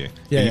bad juju.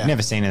 Yeah, You've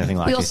never seen anything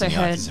like We this also in your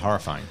life. heard This is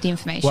horrifying. the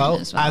information well,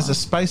 as well. as a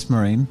space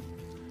marine,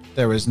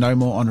 there is no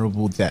more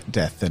honourable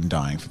death than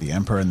dying for the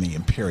Emperor and the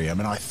Imperium.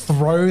 And I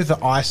throw the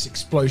ice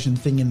explosion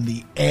thing in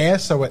the air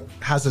so it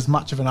has as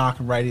much of an arc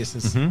and radius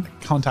as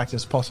contact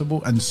as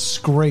possible, and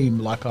scream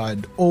like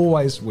I'd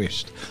always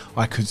wished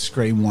I could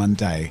scream one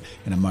day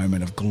in a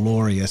moment of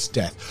glorious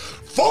death.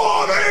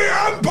 For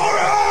the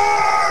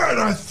Emperor! And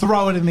I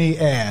throw it in the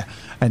air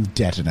and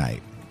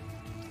detonate.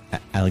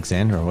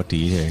 Alexandra, what do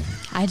you do?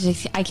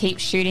 I keep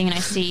shooting, and I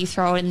see you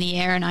throw it in the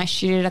air, and I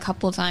shoot it a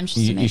couple of times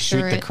just to You make shoot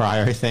sure the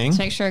cryo thing? to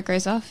make sure it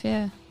goes off.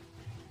 Yeah.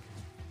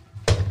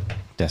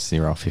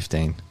 Destiny roll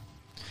 15.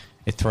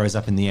 It throws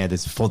up in the air.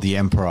 There's for the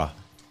Emperor.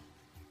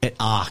 It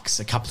arcs.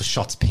 A couple of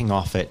shots ping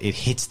off it. It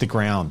hits the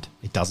ground.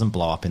 It doesn't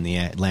blow up in the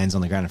air. It lands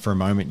on the ground. And for a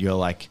moment, you're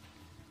like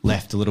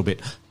left a little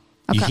bit.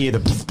 You hear the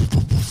poof, poof,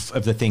 poof, poof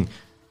of the thing.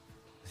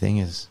 The thing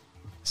is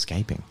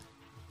escaping.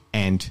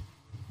 And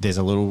there's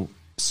a little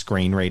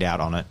screen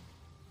readout on it.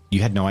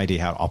 You had no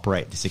idea how to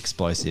operate this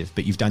explosive,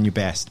 but you've done your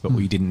best. But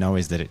what you didn't know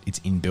is that it's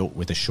inbuilt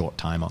with a short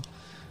timer.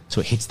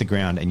 So it hits the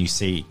ground and you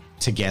see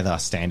together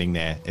standing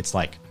there. It's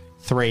like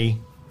 3,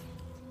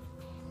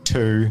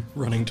 2,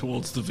 running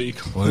towards the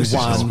vehicle. Well, this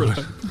is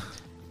 1.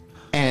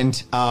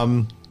 And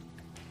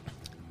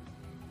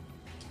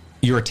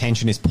your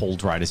attention is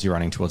pulled right as you're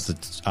running towards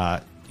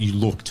the... you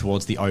look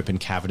towards the open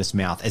cavernous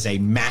mouth as a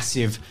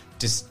massive,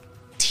 just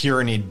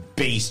tyrannid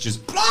beast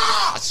just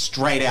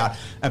straight out,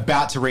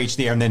 about to reach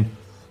the air, and then...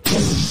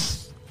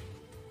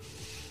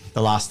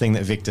 The last thing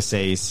that Victor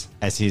sees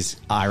as his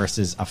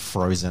irises are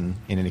frozen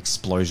in an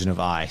explosion of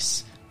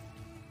ice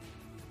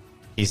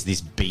is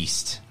this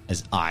beast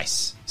as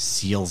ice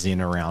seals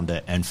in around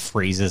it and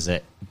freezes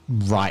it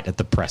right at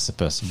the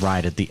precipice,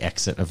 right at the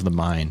exit of the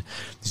mine.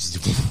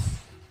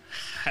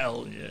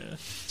 Hell yeah.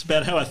 It's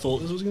about how I thought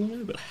this was going to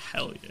be, but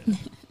hell yeah.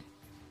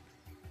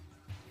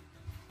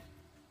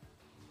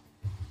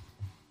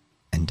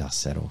 And dust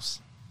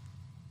settles.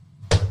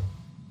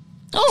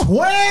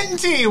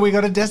 20! We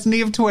got a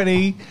Destiny of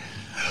 20.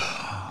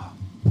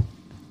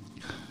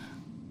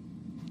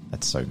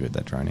 That's so good,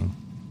 that droning.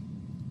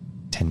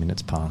 10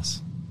 minutes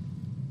pass.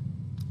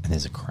 And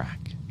there's a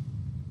crack.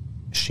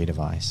 A sheet of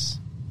ice.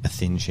 A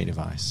thin sheet of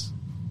ice.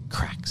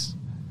 Cracks.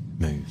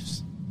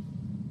 Moves.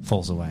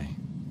 Falls away.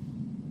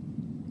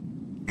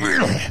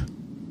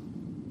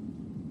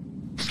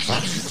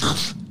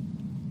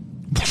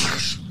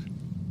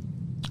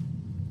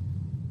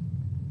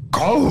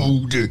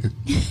 Cold.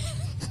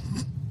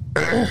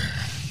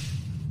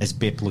 As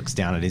Bip looks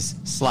down at his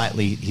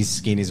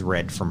skin is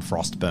red from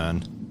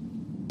frostburn,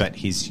 but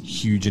he's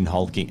huge and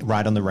hulking,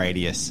 right on the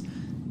radius.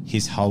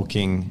 His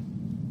hulking,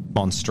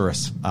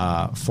 monstrous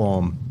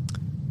form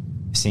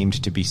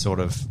seemed to be sort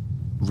of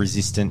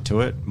resistant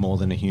to it more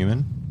than a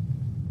human.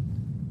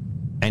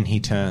 And he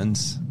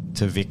turns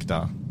to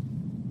Victor,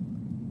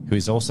 who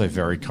is also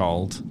very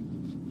cold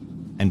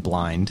and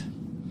blind,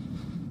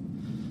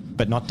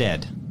 but not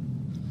dead.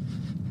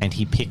 And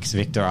he picks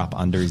Victor up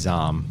under his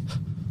arm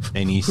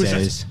and he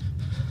says,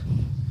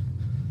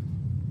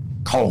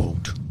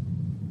 "Cold."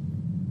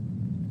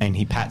 And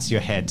he pats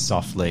your head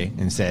softly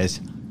and says,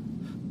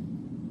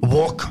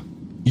 "Walk,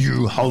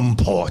 you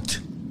homeport."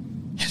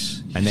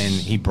 Yes. And then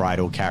he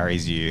bridle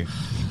carries you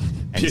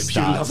and Bip,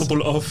 you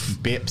lovable off.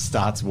 Bip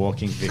starts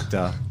walking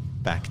Victor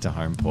back to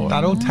homeport.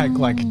 That'll take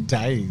like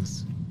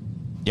days.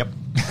 Yep.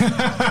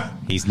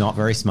 He's not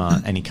very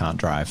smart and he can't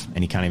drive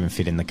and he can't even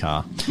fit in the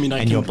car. I mean,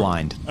 and you're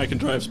blind. I can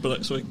drive,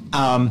 but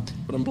I'm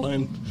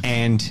blind.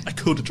 And I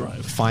could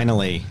drive.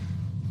 finally,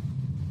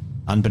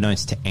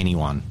 unbeknownst to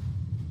anyone,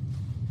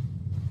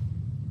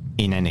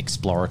 in an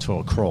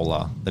Explorator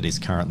crawler that is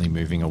currently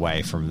moving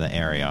away from the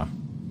area,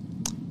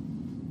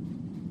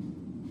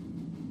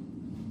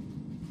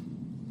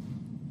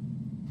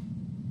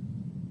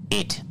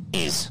 It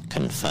is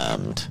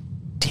confirmed.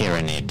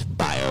 Tyrannid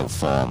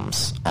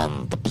bioforms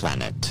on the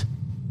planet.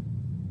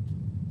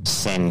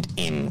 Send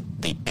in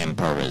the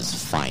Emperor's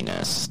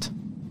finest.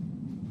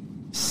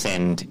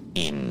 Send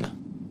in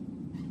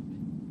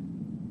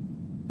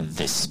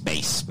the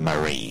Space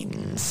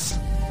Marines.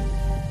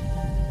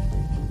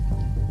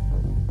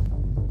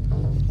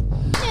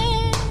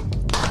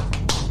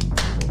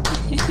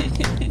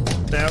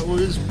 That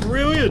was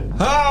brilliant.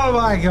 Oh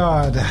my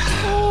god.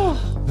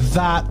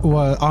 That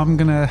was... I'm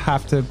going to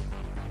have to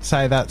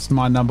say that's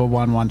my number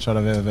one shot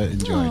I've ever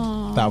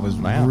enjoyed. That was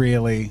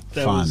really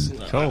That fun. was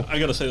Cool. I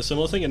got to say a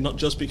similar thing, and not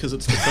just because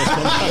it's the first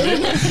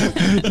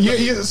one coming.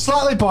 You're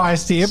slightly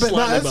biased here, but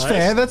Slightly that's biased.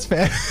 fair. That's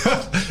fair.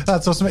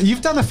 That's awesome.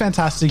 You've done a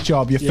fantastic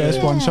job. Your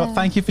first one shot.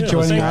 Thank you for Yeah,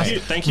 joining thank us. you.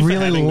 Thank you for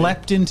really having me.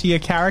 leapt into your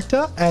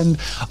character, and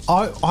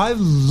I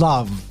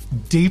love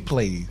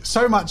deeply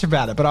so much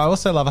about it. But I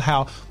also love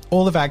how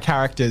all of our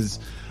characters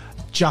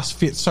just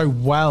fit so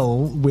well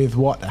with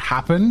what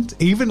happened.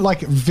 Even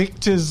like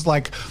Victor's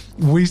like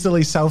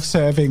weaselly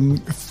self-serving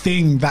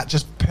thing that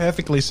just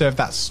perfectly served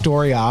that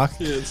story arc.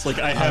 Yeah, it's like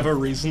I have a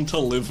reason to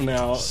live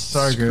now.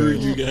 So Screw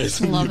good. you guys.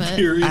 Love in your it.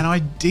 period. And I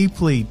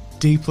deeply,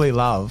 deeply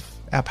love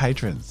our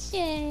patrons.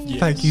 Yay. Yes.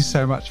 Thank you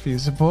so much for your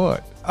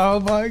support. Oh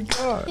my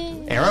god.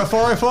 Error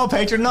 404,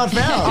 patron not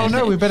found. Oh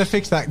no, we better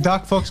fix that.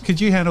 Dark Fox,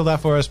 could you handle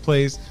that for us,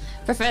 please?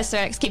 Professor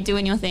X, keep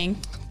doing your thing.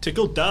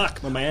 Tickle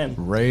Dark, my man.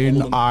 Rein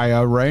them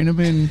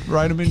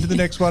into the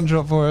next one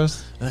shot for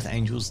us. Earth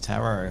Angels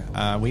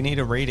Tarot. We need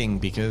a reading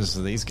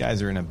because these guys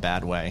are in a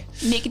bad way.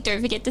 Nick, don't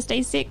forget to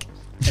stay sick.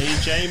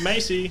 AJ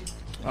Macy.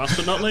 Last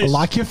but not least.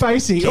 Like your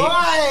facey.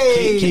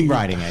 Oi! Keep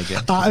writing,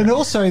 AJ. And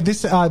also,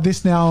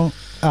 this now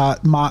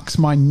marks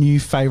my new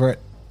favourite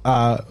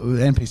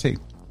NPC,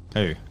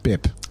 Who?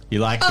 Bip. You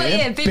like Oh Bip?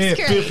 yeah, Bip's Bip.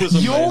 great. Bip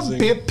was Your amazing.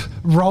 Bip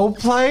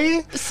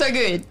roleplay So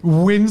good.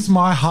 wins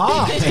my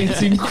heart.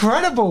 It's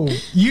incredible.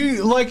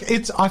 You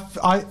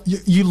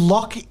you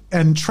lock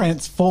and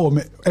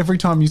transform every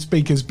time you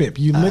speak as Bip.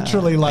 You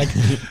literally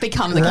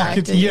Become the lock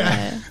character. it-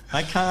 yeah.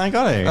 I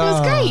got to. It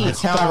was great.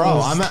 That's how I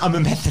roll. I'm a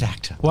method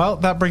actor. Well,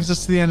 that brings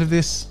us to the end of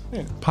this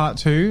part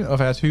 2 of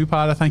our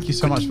 2-parter. Thank you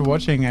so much for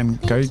watching,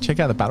 and go check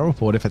out the battle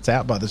report if it's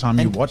out by the time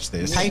you watch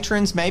this.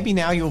 Patrons, maybe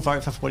now you'll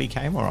vote for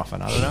 40k more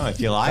often. I don't know if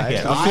you like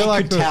it. I feel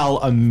like could tell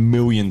a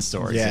million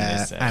stories in Yeah,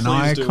 this. and Please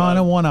I do kind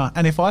of one. want to.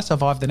 And if I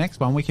survive the next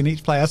one, we can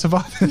each play our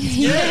survivors.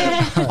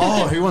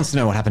 Oh, who wants to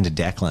know what happened to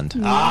Declan?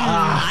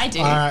 I do.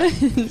 All right.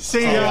 See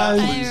you guys.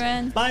 Bye,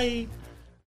 everyone. Bye.